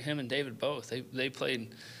NFL, right? Him and David both. They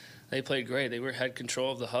played great. They had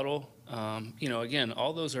control of the huddle. Again,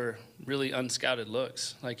 all those are really unscouted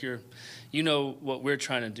looks. Like you know what we're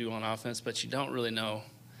trying to do on offense, but you don't really know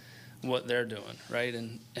what they're doing, right?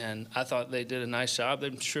 And I thought they did a nice job.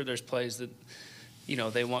 I'm sure there's plays that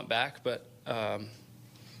they want back, but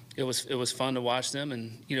it was fun to watch them.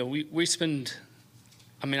 And we spend.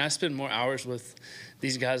 I mean, I spend more hours with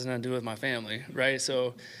these guys than I do with my family, right?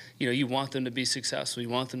 So, you want them to be successful. You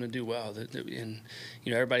want them to do well. And,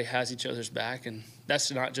 everybody has each other's back. And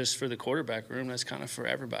that's not just for the quarterback room. That's kind of for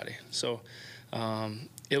everybody. So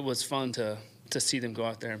it was fun to see them go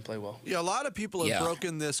out there and play well. Yeah, a lot of people have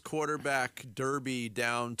broken this quarterback derby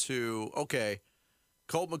down to, okay,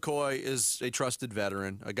 Colt McCoy is a trusted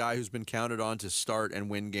veteran, a guy who's been counted on to start and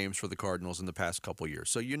win games for the Cardinals in the past couple years.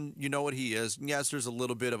 So you know what he is. And yes, there's a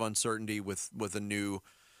little bit of uncertainty with a new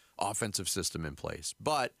offensive system in place.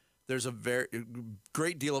 But there's a very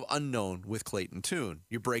great deal of unknown with Clayton Tune.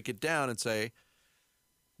 You break it down and say,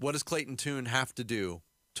 what does Clayton Tune have to do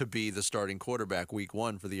to be the starting quarterback week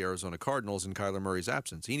 1 for the Arizona Cardinals in Kyler Murray's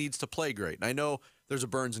absence? He needs to play great. And I know there's a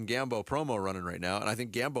Burns and Gambo promo running right now, and I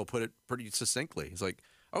think Gambo put it pretty succinctly. He's like,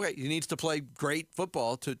 okay, he needs to play great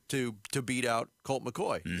football to beat out Colt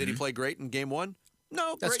McCoy. Mm-hmm. Did he play great in game 1?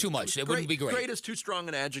 No. That's too much. It wouldn't be great. Great is too strong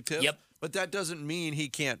an adjective. Yep. But that doesn't mean he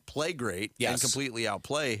can't play great and completely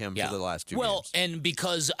outplay him for the last 2 games. Well, and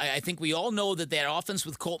because I think we all know that offense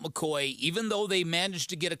with Colt McCoy, even though they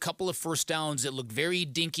managed to get a couple of first downs, it looked very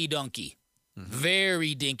dinky-dunky. Mm-hmm.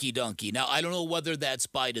 Very dinky-dunky. Now, I don't know whether that's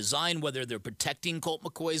by design, whether they're protecting Colt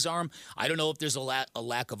McCoy's arm. I don't know if there's a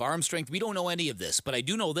lack of arm strength. We don't know any of this. But I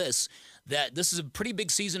do know that this is a pretty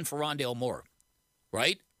big season for Rondale Moore,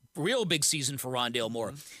 right? Real big season for Rondale Moore.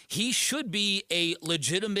 Mm-hmm. He should be a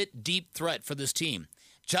legitimate deep threat for this team.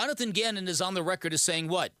 Jonathan Gannon is on the record as saying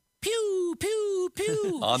what? Pew, pew,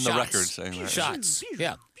 pew. On the record saying that. Shots.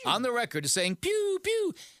 Yeah. On the record is saying pew,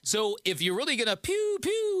 pew. So if you're really going to pew,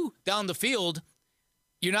 pew down the field,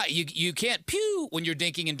 you can't pew when you're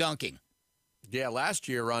dinking and dunking. Yeah, last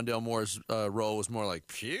year, Rondale Moore's role was more like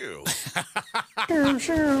pew.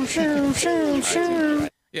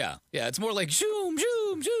 Yeah, it's more like shoom,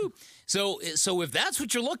 shoom, shoom. So if that's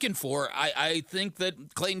what you're looking for, I think that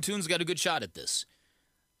Clayton Tune's got a good shot at this.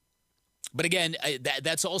 But again,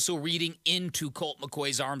 that's also reading into Colt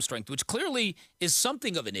McCoy's arm strength, which clearly is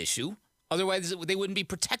something of an issue. Otherwise, they wouldn't be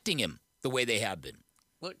protecting him the way they have been.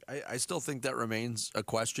 Look, I still think that remains a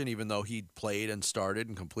question, even though he played and started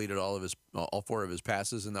and completed all 4 of his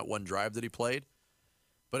passes in that one drive that he played.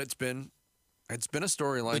 But it's been a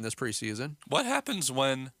storyline this preseason. What happens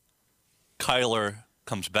when Kyler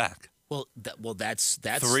comes back? Well, that's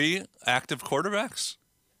 3 active quarterbacks.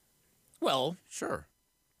 Well, sure.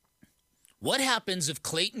 What happens if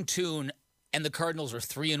Clayton Tune and the Cardinals are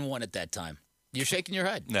 3-1 at that time? You're shaking your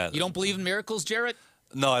head. No, you don't believe in miracles, Jarrett?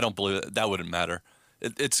 No, I don't believe it. That wouldn't matter.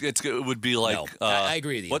 It would be like I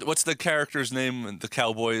agree with you. What's the character's name in the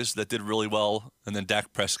Cowboys that did really well, and then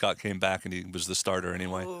Dak Prescott came back and he was the starter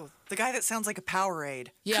anyway? Oh, the guy that sounds like a Powerade.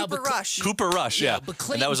 Yeah, Cooper Rush. Cooper Rush, yeah. But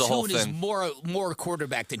Clayton and that was a whole Tune is thing. more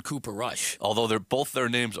quarterback than Cooper Rush. Although both their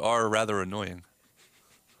names are rather annoying.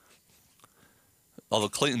 Although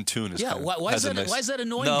Clayton Tune is why is that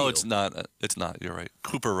annoying? No, to you? it's not. It's not. You're right.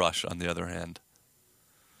 Cooper Rush, on the other hand.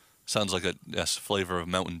 Sounds like a flavor of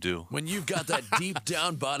Mountain Dew. When you've got that deep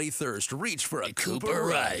down body thirst, reach for a Cooper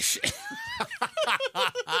Rush.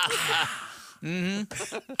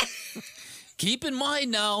 Keep in mind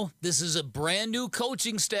now, this is a brand new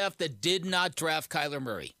coaching staff that did not draft Kyler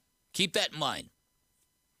Murray. Keep that in mind.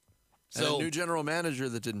 And a new general manager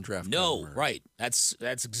that didn't draft Kyler Murray. Right. That's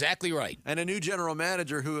exactly right. And a new general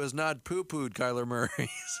manager who has not poo-pooed Kyler Murray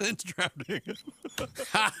since drafting him.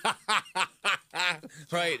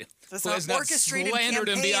 Right. That's Who has not slandered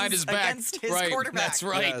him behind his back. Against his right. quarterback. That's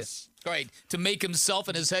right. Yes. Right. To make himself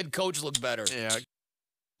and his head coach look better. Yeah.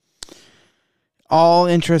 All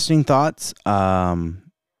interesting thoughts. It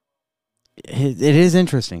is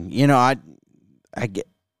interesting. You know, I get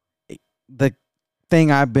the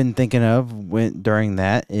thing I've been thinking of during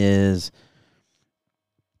that is,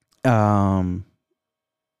 obviously,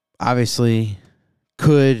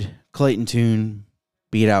 could Clayton Tune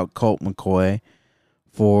beat out Colt McCoy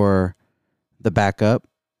for the backup?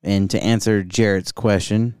 And to answer Jarrett's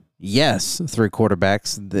question, yes, 3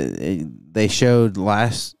 quarterbacks. They showed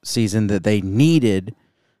last season that they needed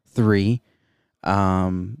 3.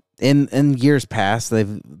 In years past,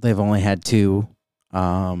 they've only had 2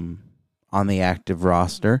 on the active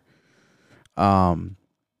roster.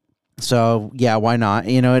 So yeah, why not?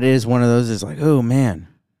 You know, it is one of those. It's like, oh man,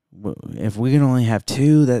 if we can only have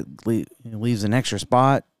 2, that leaves an extra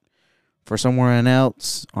spot for someone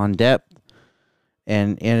else on depth,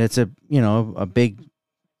 and it's a big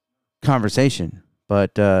conversation.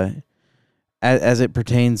 But as it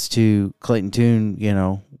pertains to Clayton Tune, you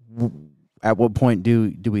know, at what point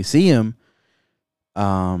do we see him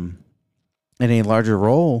in a larger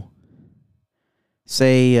role?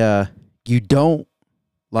 Say you don't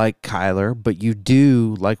like Kyler, but you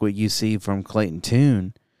do like what you see from Clayton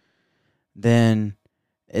Tune, then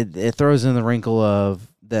it throws in the wrinkle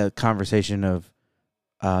of the conversation of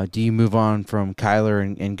do you move on from Kyler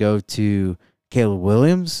and go to Caleb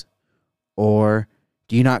Williams, or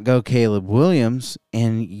do you not go Caleb Williams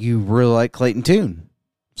and you really like Clayton Tune,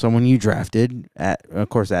 someone you drafted at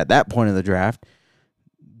that point of the draft,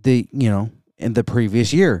 in the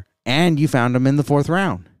previous year, and you found him in the 4th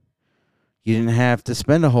round. You didn't have to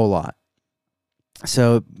spend a whole lot.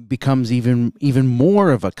 So it becomes even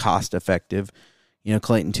more of a cost-effective,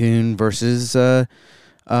 Clayton Tune versus Caleb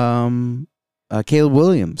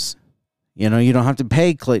Williams. You don't have to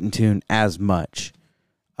pay Clayton Tune as much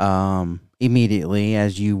immediately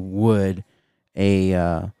as you would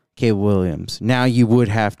a Caleb Williams. Now you would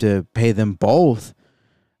have to pay them both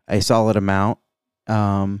a solid amount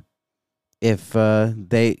if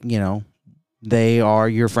they are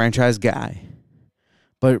your franchise guy.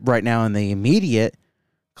 But right now in the immediate,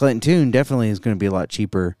 Clayton Tune definitely is going to be a lot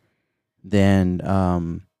cheaper than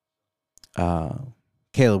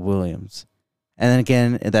Caleb Williams. And then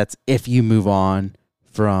again, that's if you move on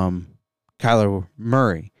from Kyler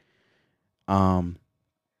Murray.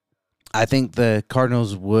 I think the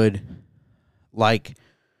Cardinals would like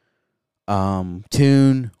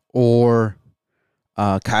Tune or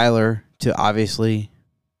Kyler to obviously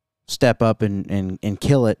step up and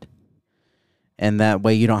kill it, and that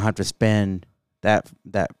way you don't have to spend that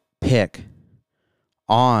pick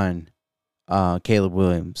on Caleb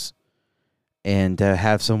Williams, and to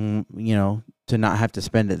have some, to not have to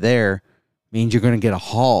spend it there means you're going to get a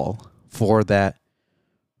haul for that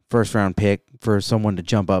 1st round pick for someone to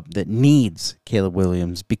jump up that needs Caleb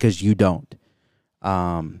Williams because you don't.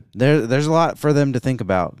 There's a lot for them to think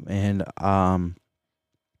about, and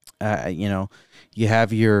you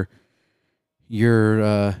have your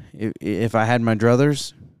if I had my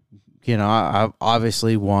druthers, I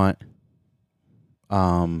obviously want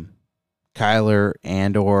Kyler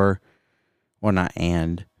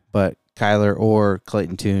but Kyler or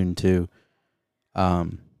Clayton Tune to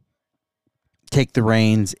take the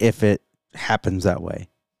reins if it happens that way.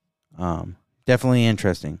 Definitely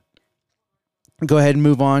interesting. Go ahead and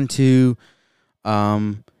move on to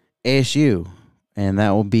ASU, and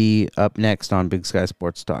that will be up next on Big Sky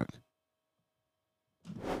Sports Talk.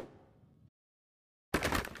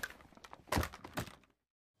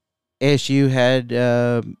 ASU had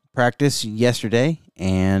practice yesterday,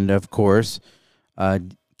 and of course,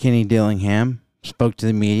 Kenny Dillingham spoke to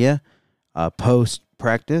the media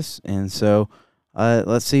post-practice, and so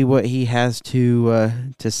let's see what he has to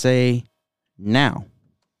say now.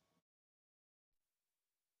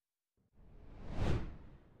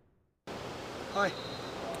 Hi.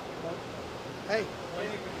 Hey.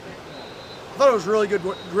 I thought it was a really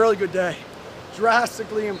good day.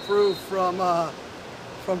 Drastically improved from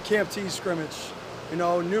Camp T scrimmage.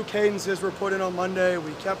 New cadences were put in on Monday.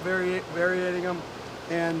 We kept varying them,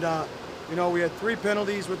 and You know, we had 3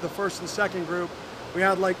 penalties with the first and second group. We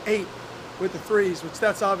had like 8 with the threes, which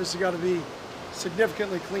that's obviously got to be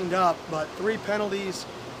significantly cleaned up. But 3 penalties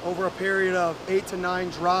over a period of 8 to 9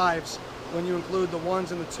 drives, when you include the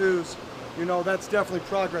 1s and the 2s, you know, that's definitely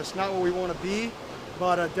progress. Not where we want to be,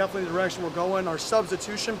 but definitely the direction we're going. Our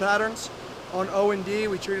substitution patterns on O&D,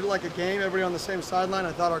 we treated it like a game, everybody on the same sideline.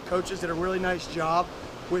 I thought our coaches did a really nice job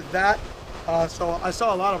with that. So I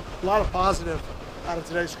saw a lot of positive out of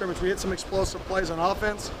today's scrimmage. We hit some explosive plays on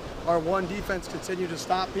offense. Our 1 defense continued to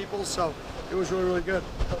stop people, so it was really, really good.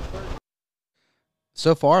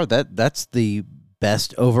 So far, that's the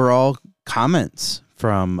best overall comments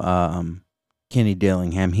from Kenny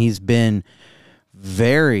Dillingham. He's been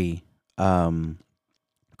very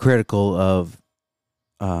critical of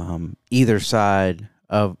either side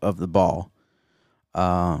of the ball,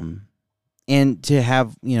 and to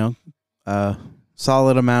have, you know, a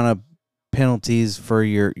solid amount of penalties for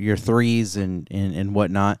your threes and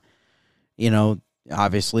whatnot. You know,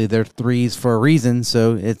 obviously they're threes for a reason,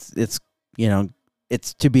 so it's you know,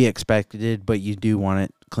 it's to be expected, but you do want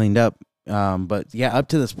it cleaned up. But yeah, up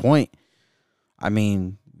to this point, I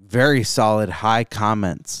mean, very solid, high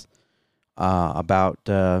comments about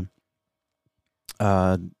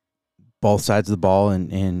both sides of the ball,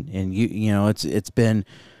 and you know, it's been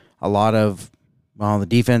a lot of, well, the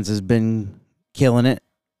defense has been killing it.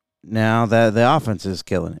 Now that the offense is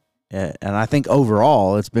killing it, and I think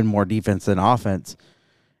overall it's been more defense than offense.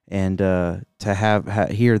 And to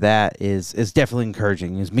hear that is definitely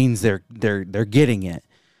encouraging. It means they're getting it.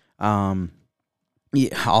 Yeah,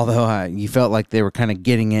 although you felt like they were kind of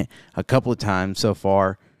getting it a couple of times so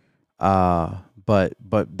far, but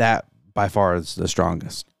that by far is the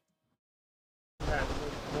strongest.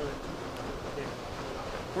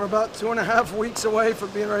 We're about 2.5 weeks away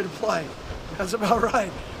from being ready to play. That's about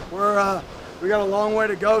right. We got a long way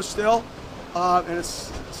to go still, and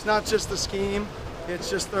it's not just the scheme. It's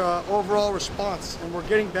just the overall response, and we're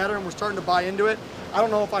getting better, and we're starting to buy into it. I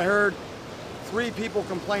don't know if I heard 3 people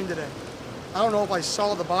complain today. I don't know if I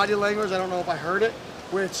saw the body language. I don't know if I heard it,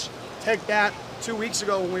 which, take that 2 weeks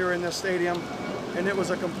ago when we were in this stadium, and it was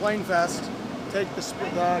a complaint fest. Take the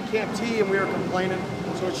Camp T, and we were complaining.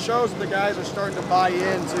 So it shows that the guys are starting to buy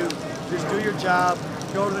into just do your job,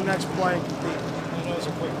 go to the next play, and compete. I know it's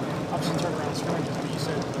a quick obviously turnaround scrimmage. I mean, you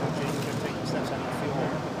said James kept taking steps out of the field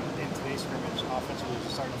in today's scrimmage. Offensively,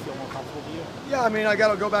 is starting to feel more comfortable to you? Yeah, I mean, I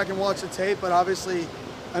got to go back and watch the tape, but obviously,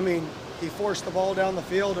 I mean, he forced the ball down the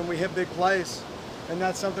field and we hit big plays, and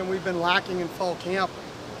that's something we've been lacking in fall camp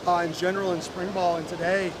in general in spring ball. And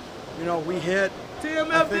today, you know, we hit.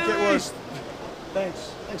 I think it was.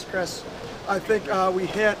 Thanks, Chris. I think we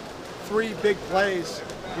hit 3 big plays,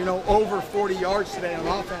 you know, over 40 yards today on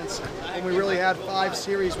offense, and we really had 5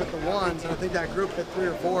 series with the 1s, and I think that group hit 3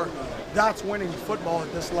 or 4. That's winning football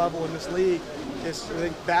at this level in this league. I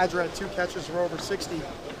think Badger had 2 catches for over 60,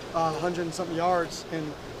 100 and something yards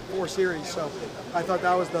in 4 series. So I thought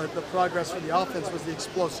that was the progress for the offense, was the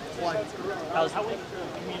explosive play. How was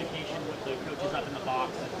communication with the coaches up in the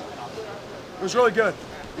box? It was really good.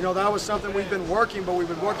 You know, that was something we've been working, but we've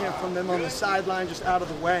been working from them on the sideline, just out of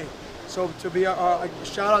the way. So to be a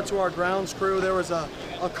shout out to our grounds crew. There was a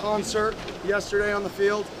concert yesterday on the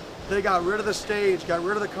field. They got rid of the stage, got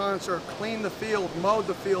rid of the concert, cleaned the field, mowed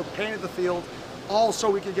the field, painted the field, all so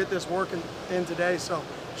we could get this working in today. So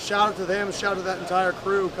shout out to them, shout out to that entire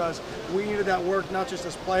crew, because we needed that work, not just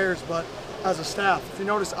as players, but as a staff. If you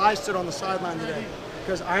notice, I stood on the sideline today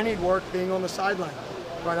because I need work being on the sideline.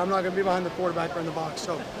 Right, I'm not going to be behind the quarterback or in the box.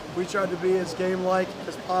 So we tried to be as game-like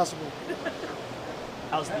as possible.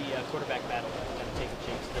 How's the quarterback battle kind of taking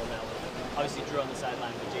shape still now? Obviously Drew on the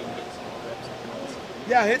sideline, but Jaden getting some more reps.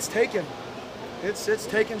 Yeah, it's taken. It's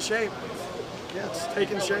taken shape. Yeah, it's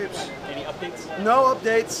taken shapes. Any updates? No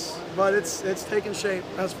updates, but it's taken shape.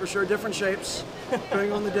 That's for sure. Different shapes,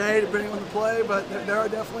 depending on the day, depending on the play, but there are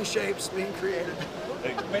definitely shapes being created.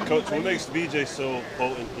 Hey, Coach, what makes BJ so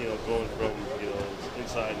potent, you know, going from, you know,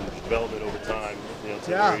 inside and development over time, you know,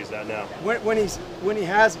 to where he's at now? When he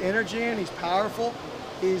has energy and he's powerful,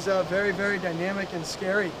 he's very, very dynamic and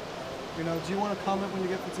scary. You know, do you want to comment when you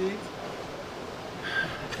get fatigued?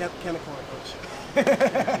 Can't comment, Coach.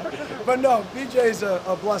 But no, BJ's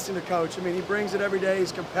a blessing to coach. I mean, he brings it every day.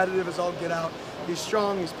 He's competitive as all get out. He's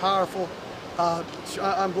strong. He's powerful.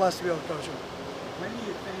 I'm blessed to be able to coach him. When do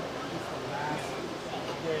you think is the last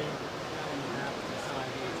game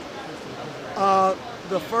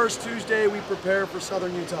the first Tuesday we prepare for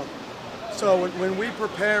Southern Utah. So when we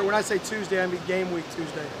prepare, when I say Tuesday, I mean game week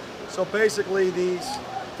Tuesday. So basically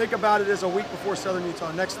think about it as a week before Southern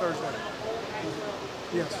Utah, next Thursday.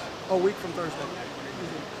 Yes, a week from Thursday.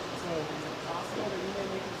 So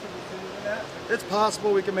it's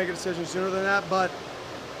possible we can make a decision sooner than that, but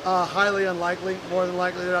highly unlikely. More than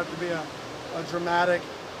likely, there'd have to be a dramatic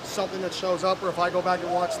something that shows up, or if I go back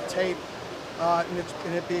and watch the tape,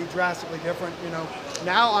 and it be drastically different. You know,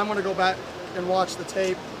 now I'm going to go back and watch the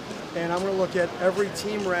tape, and I'm going to look at every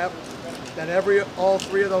team rep that all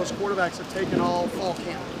three of those quarterbacks have taken all fall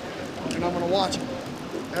camp, and I'm going to watch them,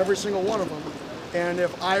 every single one of them. And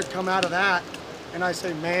if I come out of that and I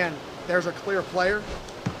say, man, there's a clear player,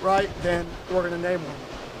 right, then we're going to name one.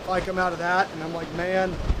 If I come out of that and I'm like,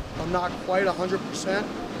 man, I'm not quite 100%,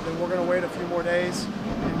 then we're going to wait a few more days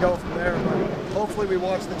and go from there. But hopefully we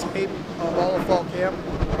watch the tape of all of fall camp,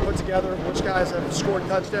 put together which guys have scored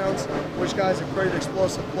touchdowns, which guys have created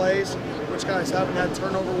explosive plays, which guys haven't had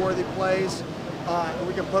turnover-worthy plays, and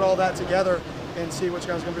we can put all that together and see which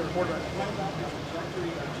guy's going to be the quarterback.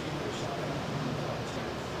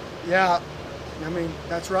 Yeah, I mean,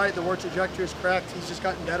 that's right. The word trajectory is correct. He's just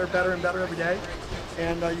gotten better and better every day.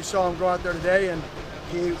 And you saw him go out there today, and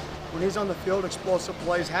when he's on the field, explosive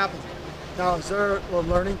plays happen. Now, is there a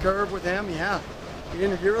learning curve with him? Yeah. He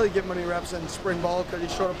didn't really get many reps in spring ball because he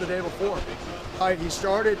showed up the day before. Right, he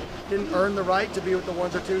didn't earn the right to be with the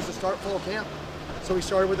 1s or 2s to start fall camp. So he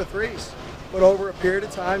started with the 3s. But over a period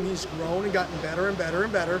of time, he's grown and gotten better and better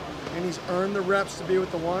and better, and he's earned the reps to be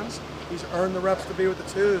with the 1s. He's earned the reps to be with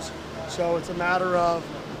the 2s. So it's a matter of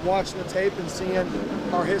watching the tape and seeing,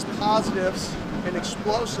 are his positives and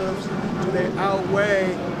explosives, do they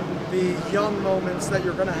outweigh the young moments that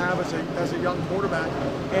you're going to have as a young quarterback?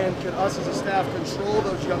 And can us as a staff control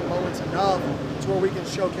those young moments enough to where we can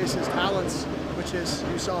showcase his talents, which is,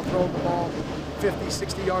 you saw him throwing the ball 50,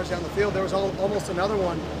 60 yards down the field. There was almost another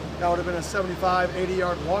one that would have been a 75,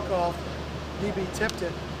 80-yard walk-off. DB tipped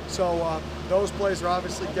it. So those plays are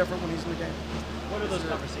obviously different when he's in the game. What are those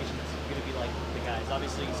conversations going to be like with the guys?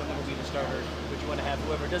 Obviously, someone will be the starter, but you want to have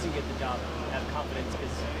whoever doesn't get the job have confidence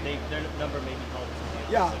because their number may be called.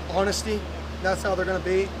 Yeah, honesty. That's how they're going to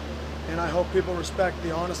be. And I hope people respect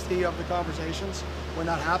the honesty of the conversations when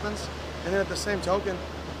that happens. And then at the same token,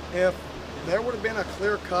 if there would have been a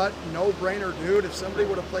clear-cut, no-brainer dude, if somebody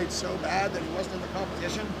would have played so bad that he wasn't in the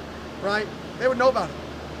competition, right, they would know about it.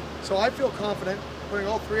 So I feel confident putting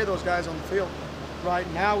all three of those guys on the field. Right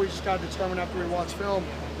now, we just got to determine after we watch film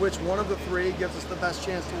which one of the three gives us the best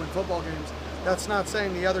chance to win football games. That's not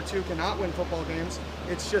saying the other two cannot win football games.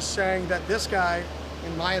 It's just saying that this guy,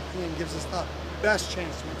 in my opinion, gives us the best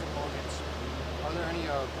chance to win football games. Are there any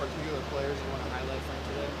particular players you want to highlight from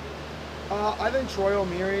today? I think Troy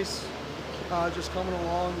O'Meary's just coming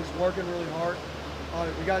along. He's working really hard.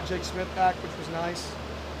 We got Jake Smith back, which was nice.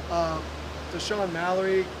 Deshaun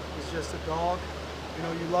Mallory is just a dog. You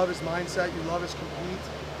know, you love his mindset, you love his compete,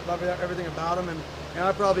 love everything about him, and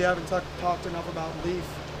I probably haven't talked enough about Leaf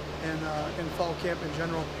and fall camp in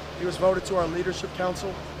general. He was voted to our leadership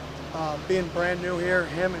council. Being brand new here,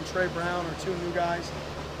 him and Trey Brown are two new guys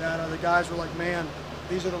that the guys were like, man,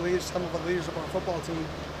 these are the leaders, some of the leaders of our football team,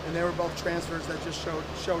 and they were both transfers that just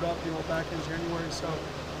showed up, you know, back in January. So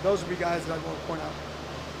those would be guys that I'd want to point out.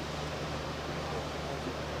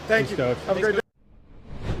 Thank you. Have a great day.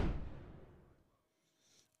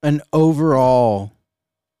 An overall,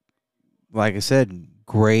 like I said,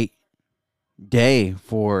 great day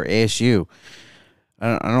for ASU.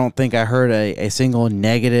 I don't think I heard a single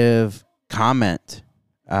negative comment.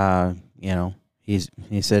 You know, he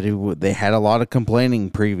said they had a lot of complaining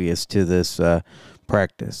previous to this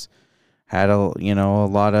practice. Had a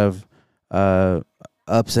lot of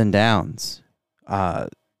ups and downs.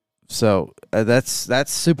 So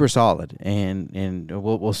that's super solid, and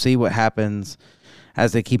we'll see what happens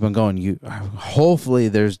as they keep on going. Hopefully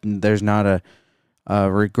there's not a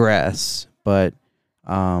regress, but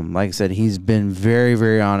like I said, he's been very,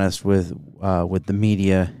 very honest with the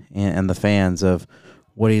media and the fans of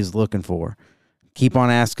what he's looking for. Keep on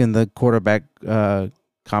asking the quarterback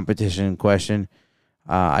competition question.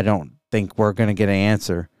 I don't think we're going to get an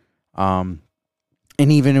answer. And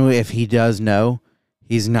even if he does know,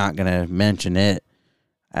 he's not going to mention it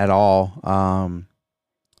at all.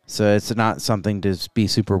 So it's not something to be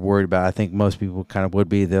super worried about. I think most people kind of would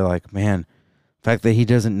be. They're like, man, the fact that he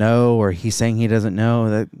doesn't know or he's saying he doesn't know,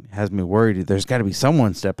 that has me worried. There's got to be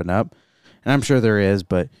someone stepping up. And I'm sure there is,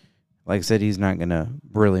 but like I said, he's not going to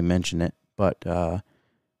really mention it. But,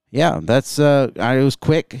 yeah, that's it was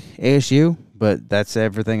quick, ASU, but that's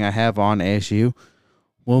everything I have on ASU.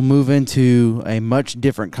 We'll move into a much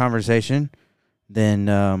different conversation than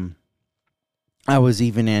I was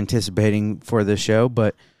even anticipating for this show,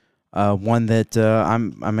 but one that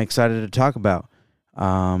I'm excited to talk about.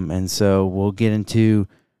 And so we'll get into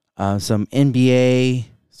some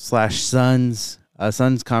NBA/Suns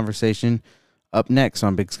conversation. up next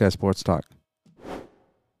on Big Sky Sports Talk.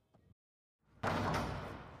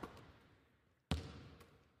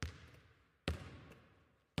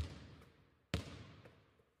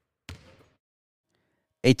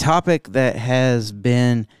 A topic that has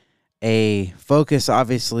been a focus,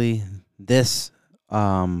 obviously, this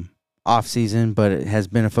off season, but it has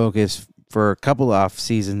been a focus for a couple off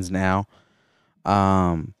seasons now.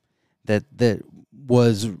 That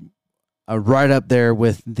was right up there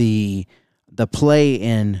with the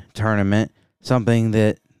play-in tournament. Something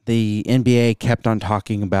that the NBA kept on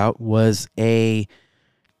talking about was a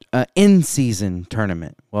in-season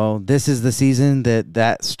tournament. Well, this is the season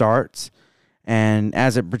that starts. And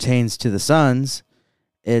as it pertains to the Suns,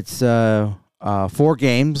 it's 4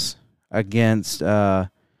 games against 4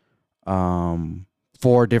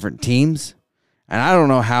 different teams, and I don't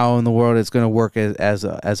know how in the world it's going to work as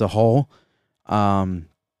a whole. I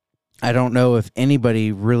don't know if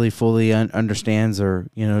anybody really fully understands or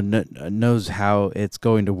knows how it's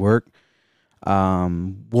going to work.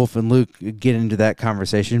 Wolf and Luke get into that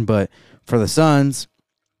conversation, but for the Suns,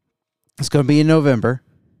 it's going to be in November,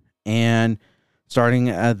 and starting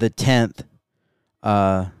the 10th,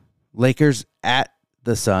 Lakers at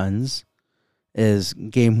the Suns is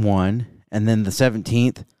game 1. And then the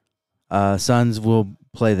 17th, Suns will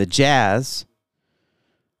play the Jazz.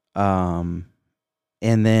 And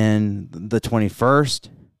then the 21st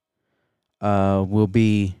will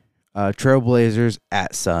be Trailblazers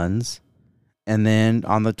at Suns. And then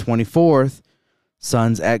on the 24th,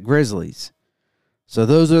 Suns at Grizzlies. So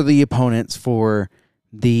those are the opponents for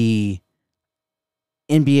the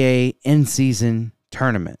NBA in-season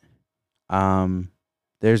tournament.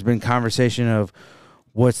 There's been conversation of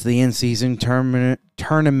what's the in-season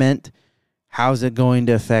tournament, how's it going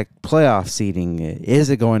to affect playoff seeding? Is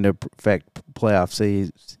it going to affect playoff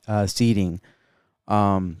seeding?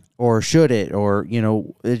 Or should it? Or,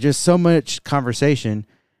 there's just so much conversation.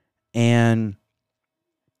 And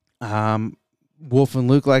Wolf and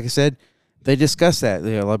Luke, like I said, they discussed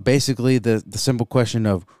that. Basically, the simple question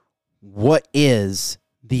of what is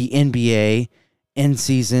the NBA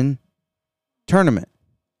in-season tournament?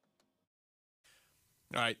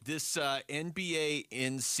 All right, this NBA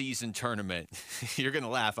in-season tournament, you're going to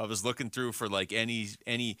laugh. I was looking through for any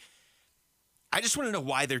I just want to know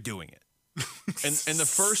why they're doing it. and the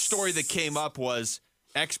first story that came up was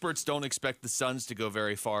experts don't expect the Suns to go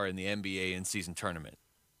very far in the NBA in-season tournament.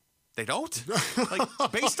 They don't?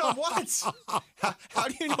 Based on what? How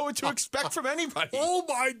do you know what to expect from anybody? Oh,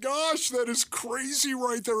 my gosh, that is crazy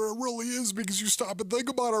right there. It really is, because you stop and think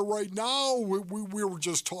about it right now. We were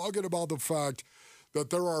just talking about the fact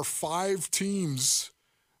that there are 5 teams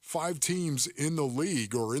in the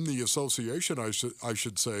league, or in the association, I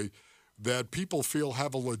should say, that people feel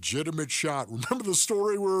have a legitimate shot. Remember the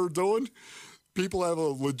story we were doing? People have a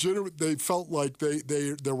legitimate, they felt like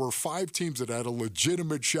there were 5 teams that had a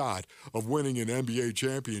legitimate shot of winning an NBA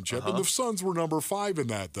championship, and the Suns were number 5 in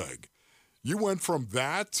that thing. You went from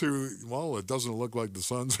that to, well, it doesn't look like the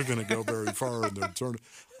Suns are going to go very far in their tournament.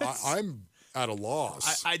 I'm at a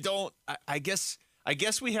loss. I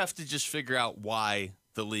guess we have to just figure out why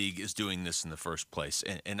the league is doing this in the first place.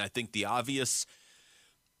 And I think the obvious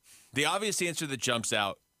answer that jumps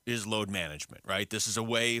out is load management, right? This is a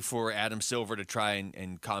way for Adam Silver to try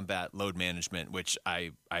and combat load management, which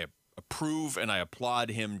I approve and I applaud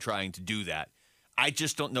him trying to do that. I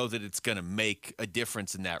just don't know that it's going to make a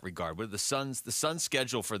difference in that regard. But the Suns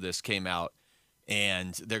schedule for this came out,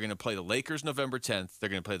 and they're going to play the Lakers November 10th. They're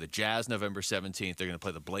going to play the Jazz November 17th. They're going to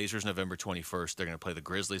play the Blazers November 21st. They're going to play the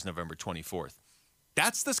Grizzlies November 24th.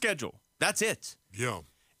 That's the schedule. That's it. Yeah.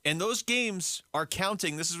 And those games are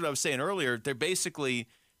counting. This is what I was saying earlier.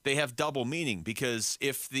 They have double meaning, because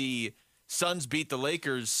if the Suns beat the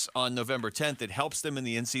Lakers on November 10th, it helps them in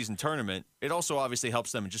the in-season tournament. It also obviously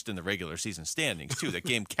helps them just in the regular season standings, too. That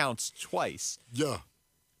game counts twice. Yeah.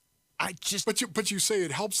 But you say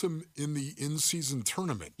it helps them in the in-season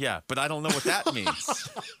tournament. Yeah, but I don't know what that means.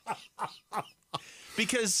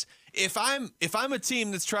 Because if I'm a team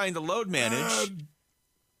that's trying to load manage,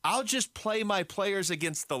 I'll just play my players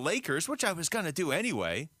against the Lakers, which I was going to do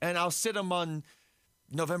anyway, and I'll sit them on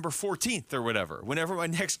November 14th or whatever, whenever my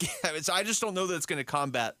next game is. I just don't know that it's going to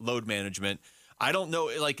combat load management. I don't know,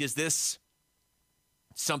 is this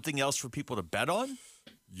something else for people to bet on?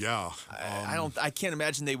 Yeah. I can't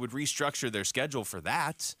imagine they would restructure their schedule for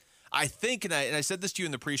that. I think, and I said this to you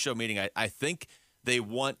in the pre-show meeting, I think they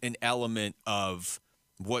want an element of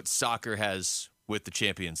what soccer has with the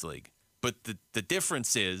Champions League. But the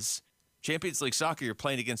difference is, Champions League soccer, you're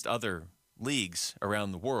playing against other leagues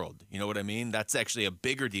around the world. You know what I mean? That's actually a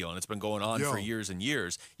bigger deal, and it's been going on for years and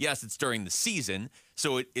years. Yes, it's during the season,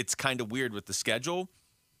 so it's kind of weird with the schedule.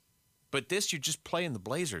 But this, you're just playing the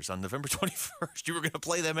Blazers on November 21st. You were going to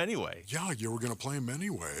play them anyway. Yeah, you were going to play them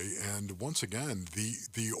anyway. And once again,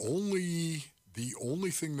 the only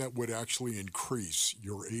thing that would actually increase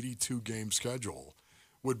your 82-game schedule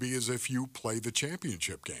would be as if you play the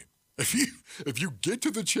championship game. If you get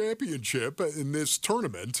to the championship in this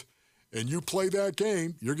tournament and you play that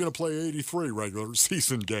game, you're going to play 83 regular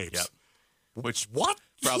season games. Yep. Which what?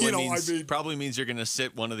 Probably means you're going to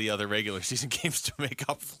sit one of the other regular season games to make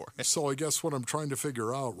up for it. So I guess what I'm trying to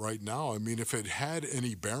figure out right now, I mean, if it had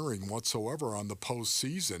any bearing whatsoever on the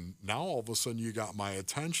postseason, now all of a sudden you got my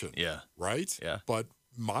attention. Yeah. Right? Yeah. But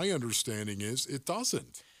my understanding is it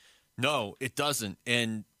doesn't. No, it doesn't.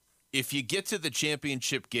 And if you get to the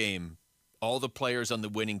championship game, all the players on the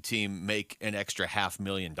winning team make an extra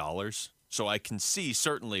 $500,000. So I can see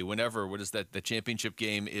certainly whenever, the championship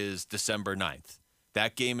game is December 9th.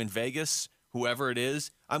 That game in Vegas, whoever it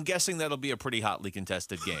is, I'm guessing that'll be a pretty hotly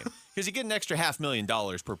contested game. Because you get an extra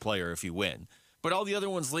 $500,000 per player if you win. But all the other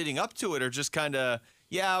ones leading up to it are just kind of,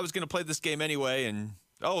 I was going to play this game anyway, and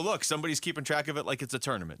oh, look, somebody's keeping track of it like it's a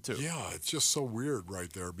tournament, too. Yeah, it's just so weird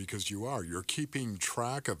right there because you're keeping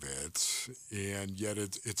track of it, and yet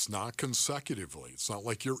it's not consecutively. It's not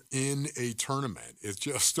like you're in a tournament. It's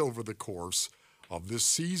just over the course of this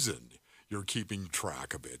season. You're keeping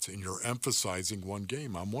track of it, and you're emphasizing one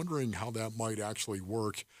game. I'm wondering how that might actually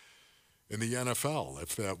work in the NFL.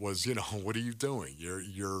 If that was, what are you doing?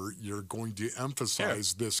 You're going to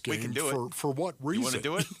emphasize this game for what reason?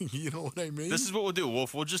 You want to do it? You know what I mean? This is what we'll do.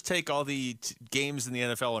 We'll just take all the games in the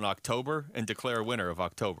NFL in October and declare a winner of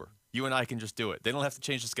October. You and I can just do it. They don't have to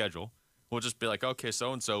change the schedule. We'll just be like, okay,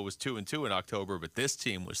 so-and-so was 2-2 in October, but this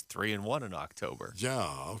team was 3-1 in October. Yeah,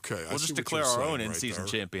 okay. We'll just declare our own in-season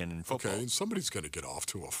champion in football. Okay, and somebody's going to get off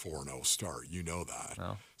to a 4-0 start. You know that.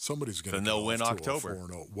 No. Somebody's going to Then they'll win October.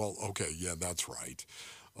 4-0. Well, okay, yeah, that's right.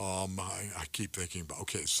 I keep thinking about,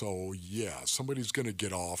 okay, so, yeah, somebody's going to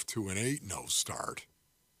get off to an 8-0 start.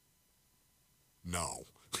 No.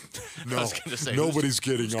 No, I was gonna say, nobody's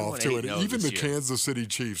getting off to it. 8-0 Even the this year? Kansas City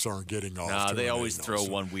Chiefs aren't getting off. No, to they an always 8-0 throw start.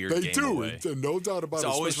 one weird they game do. away. No doubt about it. It's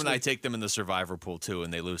always when I especially- take them in the survivor pool, too,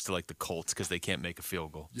 and they lose to, like, the Colts because they can't make a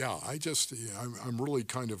field goal. Yeah, I'm really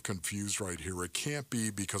kind of confused right here. It can't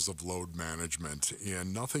be because of load management,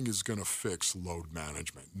 and nothing is going to fix load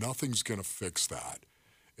management. Nothing's going to fix that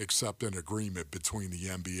except an agreement between the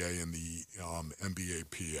NBA and the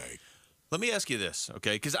NBA-PA. Let me ask you this,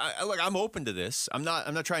 okay? Because I'm open to this. I'm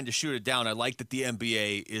not trying to shoot it down. I like that the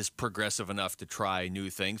NBA is progressive enough to try new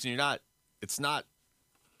things, and there's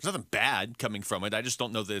nothing bad coming from it. I just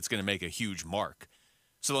don't know that it's going to make a huge mark.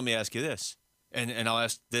 So let me ask you this, and I'll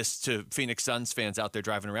ask this to Phoenix Suns fans out there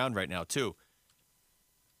driving around right now too.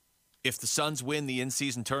 If the Suns win the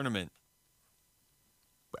in-season tournament,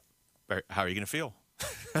 how are you going to feel?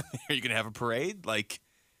 Are you going to have a parade?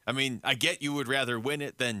 I get you would rather win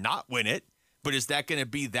it than not win it, but is that going to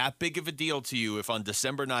be that big of a deal to you if on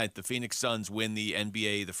December 9th the Phoenix Suns win the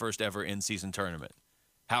NBA, the first ever in-season tournament?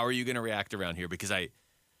 How are you going to react around here? Because I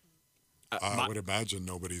would imagine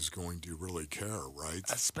nobody's going to really care, right?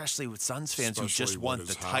 Especially with Suns fans who just want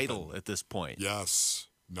the title at this point. Yes,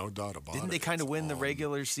 no doubt about it. Didn't they kind of win the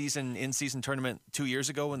regular season, in-season tournament 2 years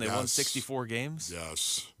ago when they won 64 games?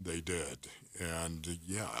 Yes, they did. And,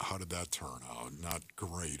 how did that turn out? Not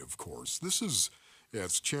great, of course.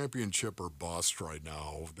 It's championship or bust right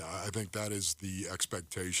now. I think that is the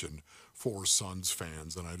expectation for Suns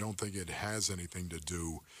fans, and I don't think it has anything to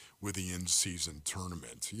do with the in-season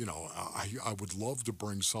tournament. I would love to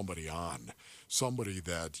bring somebody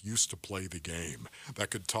that used to play the game,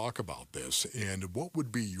 that could talk about this. And what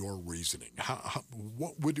would be your reasoning?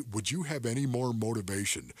 What would you have any more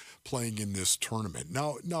motivation playing in this tournament?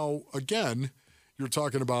 Now again, you're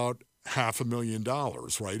talking about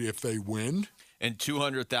 $500,000, right? If they win. And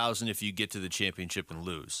 $200,000 if you get to the championship and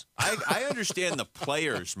lose. I understand the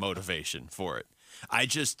players' motivation for it.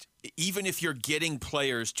 Even if you're getting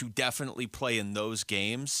players to definitely play in those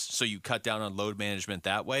games, so you cut down on load management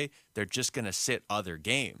that way, they're just going to sit other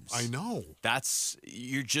games. I know.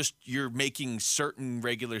 You're making certain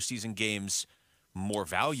regular season games more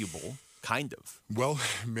valuable, kind of. Well,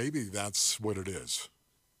 maybe that's what it is.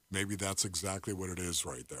 Maybe that's exactly what it is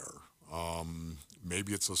right there.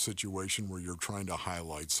 Maybe it's a situation where you're trying to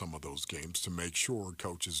highlight some of those games to make sure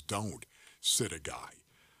coaches don't sit a guy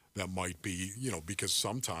that might be, because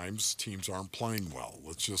sometimes teams aren't playing well.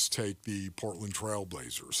 Let's just take the Portland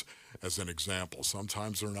Trailblazers. as an example.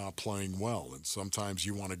 Sometimes they're not playing well, and sometimes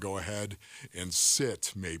you want to go ahead and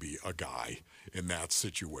sit maybe a guy in that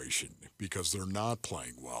situation because they're not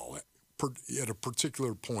playing well at a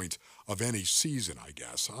particular point of any season, I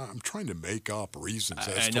guess. I'm trying to make up reasons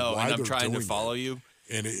as to why and I'm they're trying to doing follow it. you.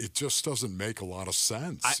 And it just doesn't make a lot of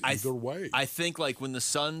sense either way. I think like when the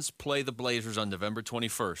Suns play the Blazers on November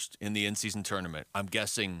 21st in the in-season tournament, I'm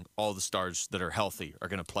guessing all the stars that are healthy are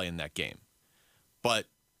going to play in that game. But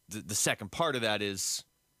the second part of that is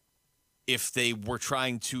if they were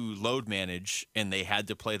trying to load manage and they had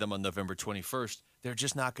to play them on November 21st, they're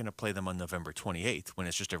just not going to play them on November 28th when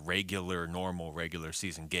it's just a normal regular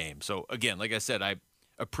season game. So, again, like I said, I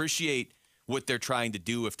appreciate what they're trying to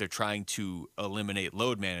do if they're trying to eliminate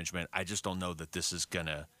load management. I just don't know that this is going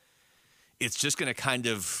to – it's just going to kind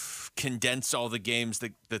of condense all the games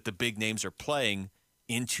that the big names are playing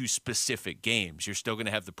into specific games. You're still going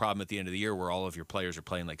to have the problem at the end of the year where all of your players are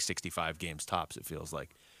playing like 65 games tops, it feels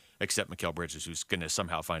like, except Mikal Bridges, who's going to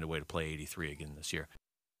somehow find a way to play 83 again this year.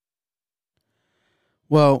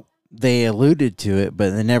 Well, they alluded to it, but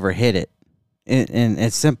they never hit it. And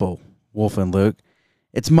it's simple, Wolf and Luke.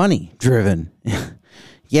 It's money driven.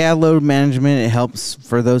 Yeah, load management, it helps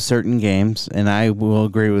for those certain games, and I will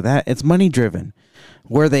agree with that. It's money driven.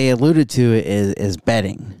 Where they alluded to it is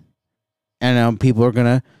betting. And people are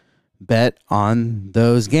going to bet on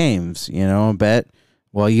those games, they're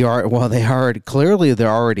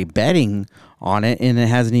already betting on it, and it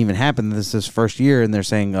hasn't even happened. This is first year, and they're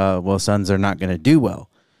saying, Suns are not going to do well.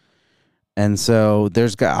 And so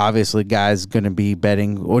there's obviously guys going to be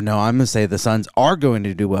betting, I'm going to say the Suns are going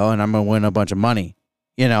to do well, and I'm going to win a bunch of money.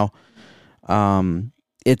 It's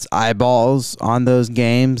eyeballs on those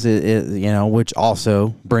games, which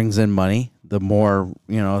also brings in money. The more,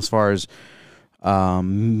 as far as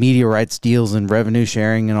media rights deals and revenue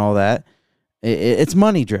sharing and all that, it's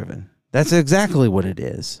money driven. That's exactly what it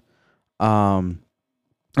is. And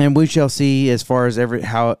we shall see as far as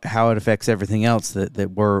how it affects everything else that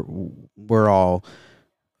we're all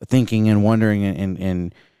thinking and wondering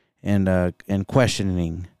and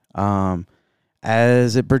questioning.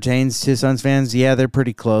 As it pertains to Suns fans, yeah, they're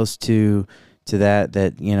pretty close to that.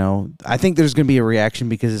 I think there's going to be a reaction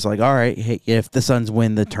because it's like, all right, hey, if the Suns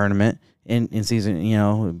win the tournament in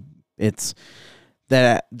season, it's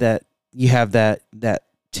that you have that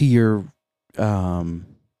to your,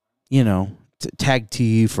 tagged to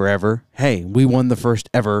you forever. Hey, we won the first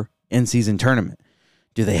ever in-season tournament.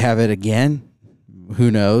 Do they have it again?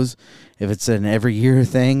 Who knows? If it's an every year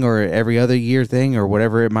thing or every other year thing or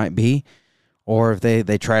whatever it might be, or if they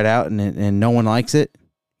try it out and no one likes it,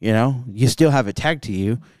 you still have it tagged to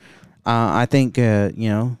you. I think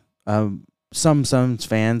some Suns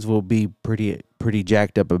fans will be pretty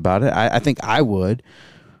jacked up about it. I think I would.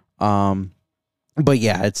 But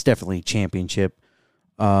yeah, it's definitely championship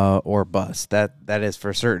or bust. That is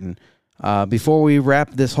for certain. Before we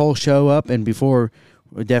wrap this whole show up, and before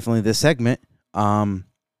definitely this segment, DeAndre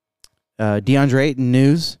Ayton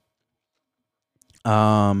news.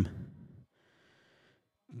 DeAndre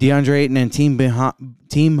Ayton and Team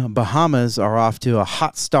Bahamas are off to a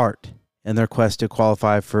hot start in their quest to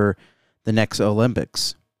qualify for the next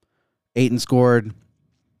Olympics. Ayton scored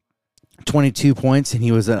 22 points, and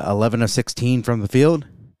he was 11 of 16 from the field.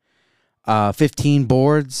 15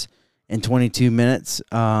 boards in 22 minutes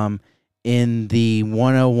in the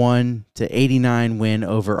 101-89 win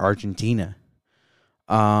over Argentina.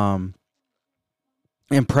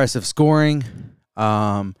 Impressive scoring.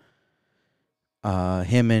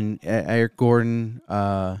 Him and Eric Gordon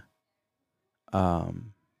are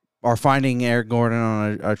finding Eric Gordon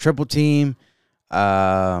on a triple team.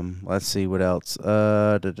 Let's see what else.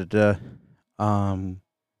 I didn't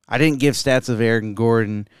give stats of Eric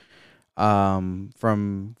Gordon from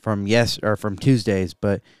Tuesdays,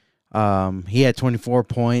 but he had 24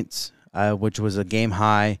 points, which was a game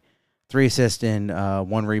high, 3 assists and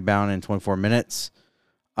 1 rebound in 24 minutes.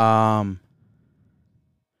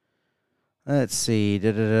 Let's see.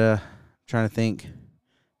 Trying to think. I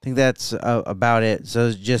think that's about it. So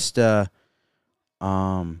it's just a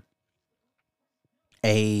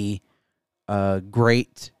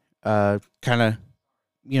great kind of,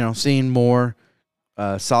 seeing more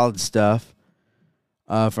solid stuff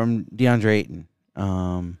from DeAndre Ayton.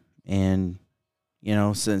 And,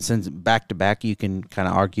 since back-to-back, you can kind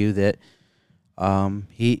of argue that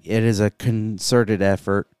it is a concerted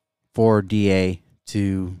effort for DA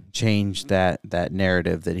to change that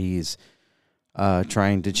narrative that he's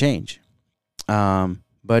trying to change.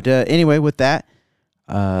 But anyway, with that,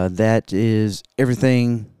 that is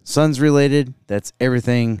everything Suns related. That's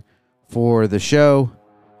everything for the show.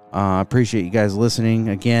 I appreciate you guys listening.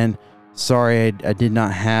 Again, sorry I did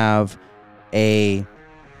not have a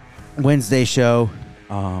Wednesday show,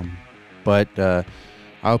 but I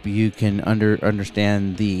hope you can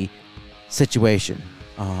understand the situation.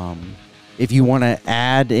 If you want to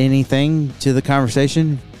add anything to the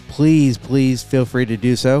conversation, please feel free to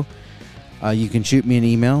do so. You can shoot me an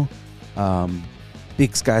email,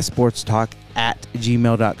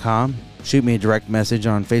 bigskysportstalk@gmail.com. Shoot me a direct message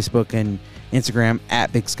on Facebook and Instagram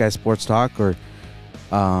 @bigskysportstalk, or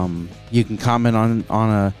you can comment on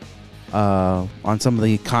some of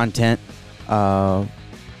the content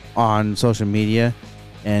on social media,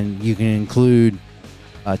 and you can include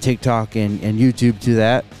TikTok and YouTube to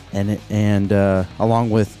that, and along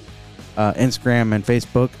with Instagram and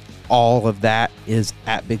Facebook. All of that is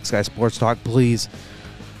Big Sky Sports Talk. Please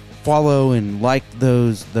follow and like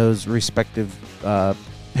those respective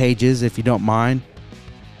pages if you don't mind.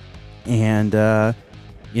 And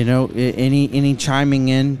any chiming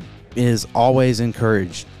in is always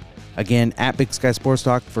encouraged. Again, Big Sky Sports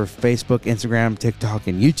Talk for Facebook, Instagram, TikTok,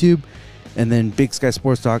 and YouTube, and then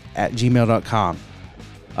bigskysportstalk@gmail.com.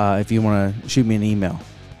 If you want to shoot me an email,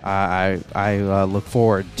 I look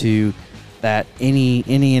forward to that any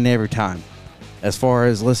and every time. As far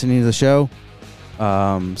as listening to the show,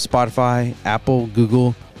 Spotify, Apple,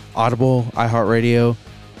 Google, Audible, iHeartRadio,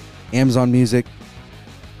 Amazon Music,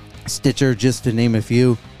 Stitcher, just to name a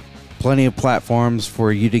few. Plenty of platforms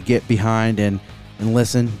for you to get behind and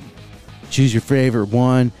listen. Choose your favorite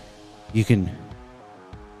one. You can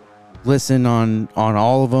listen on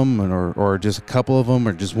all of them, or just a couple of them,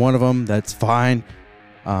 or just one of them. That's fine.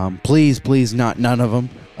 Please not none of them.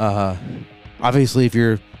 Obviously, if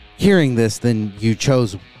you're hearing this, then you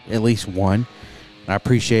chose at least one. I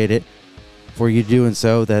appreciate it for you doing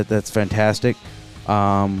so. That's fantastic.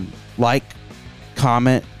 Like,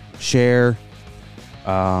 comment, share,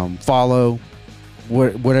 follow,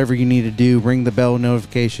 whatever you need to do. Ring the bell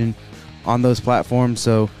notification on those platforms,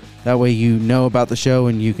 so that way you know about the show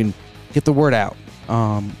and you can get the word out.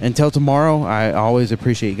 Until tomorrow, I always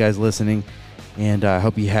appreciate you guys listening, and I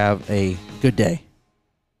hope you have a good day.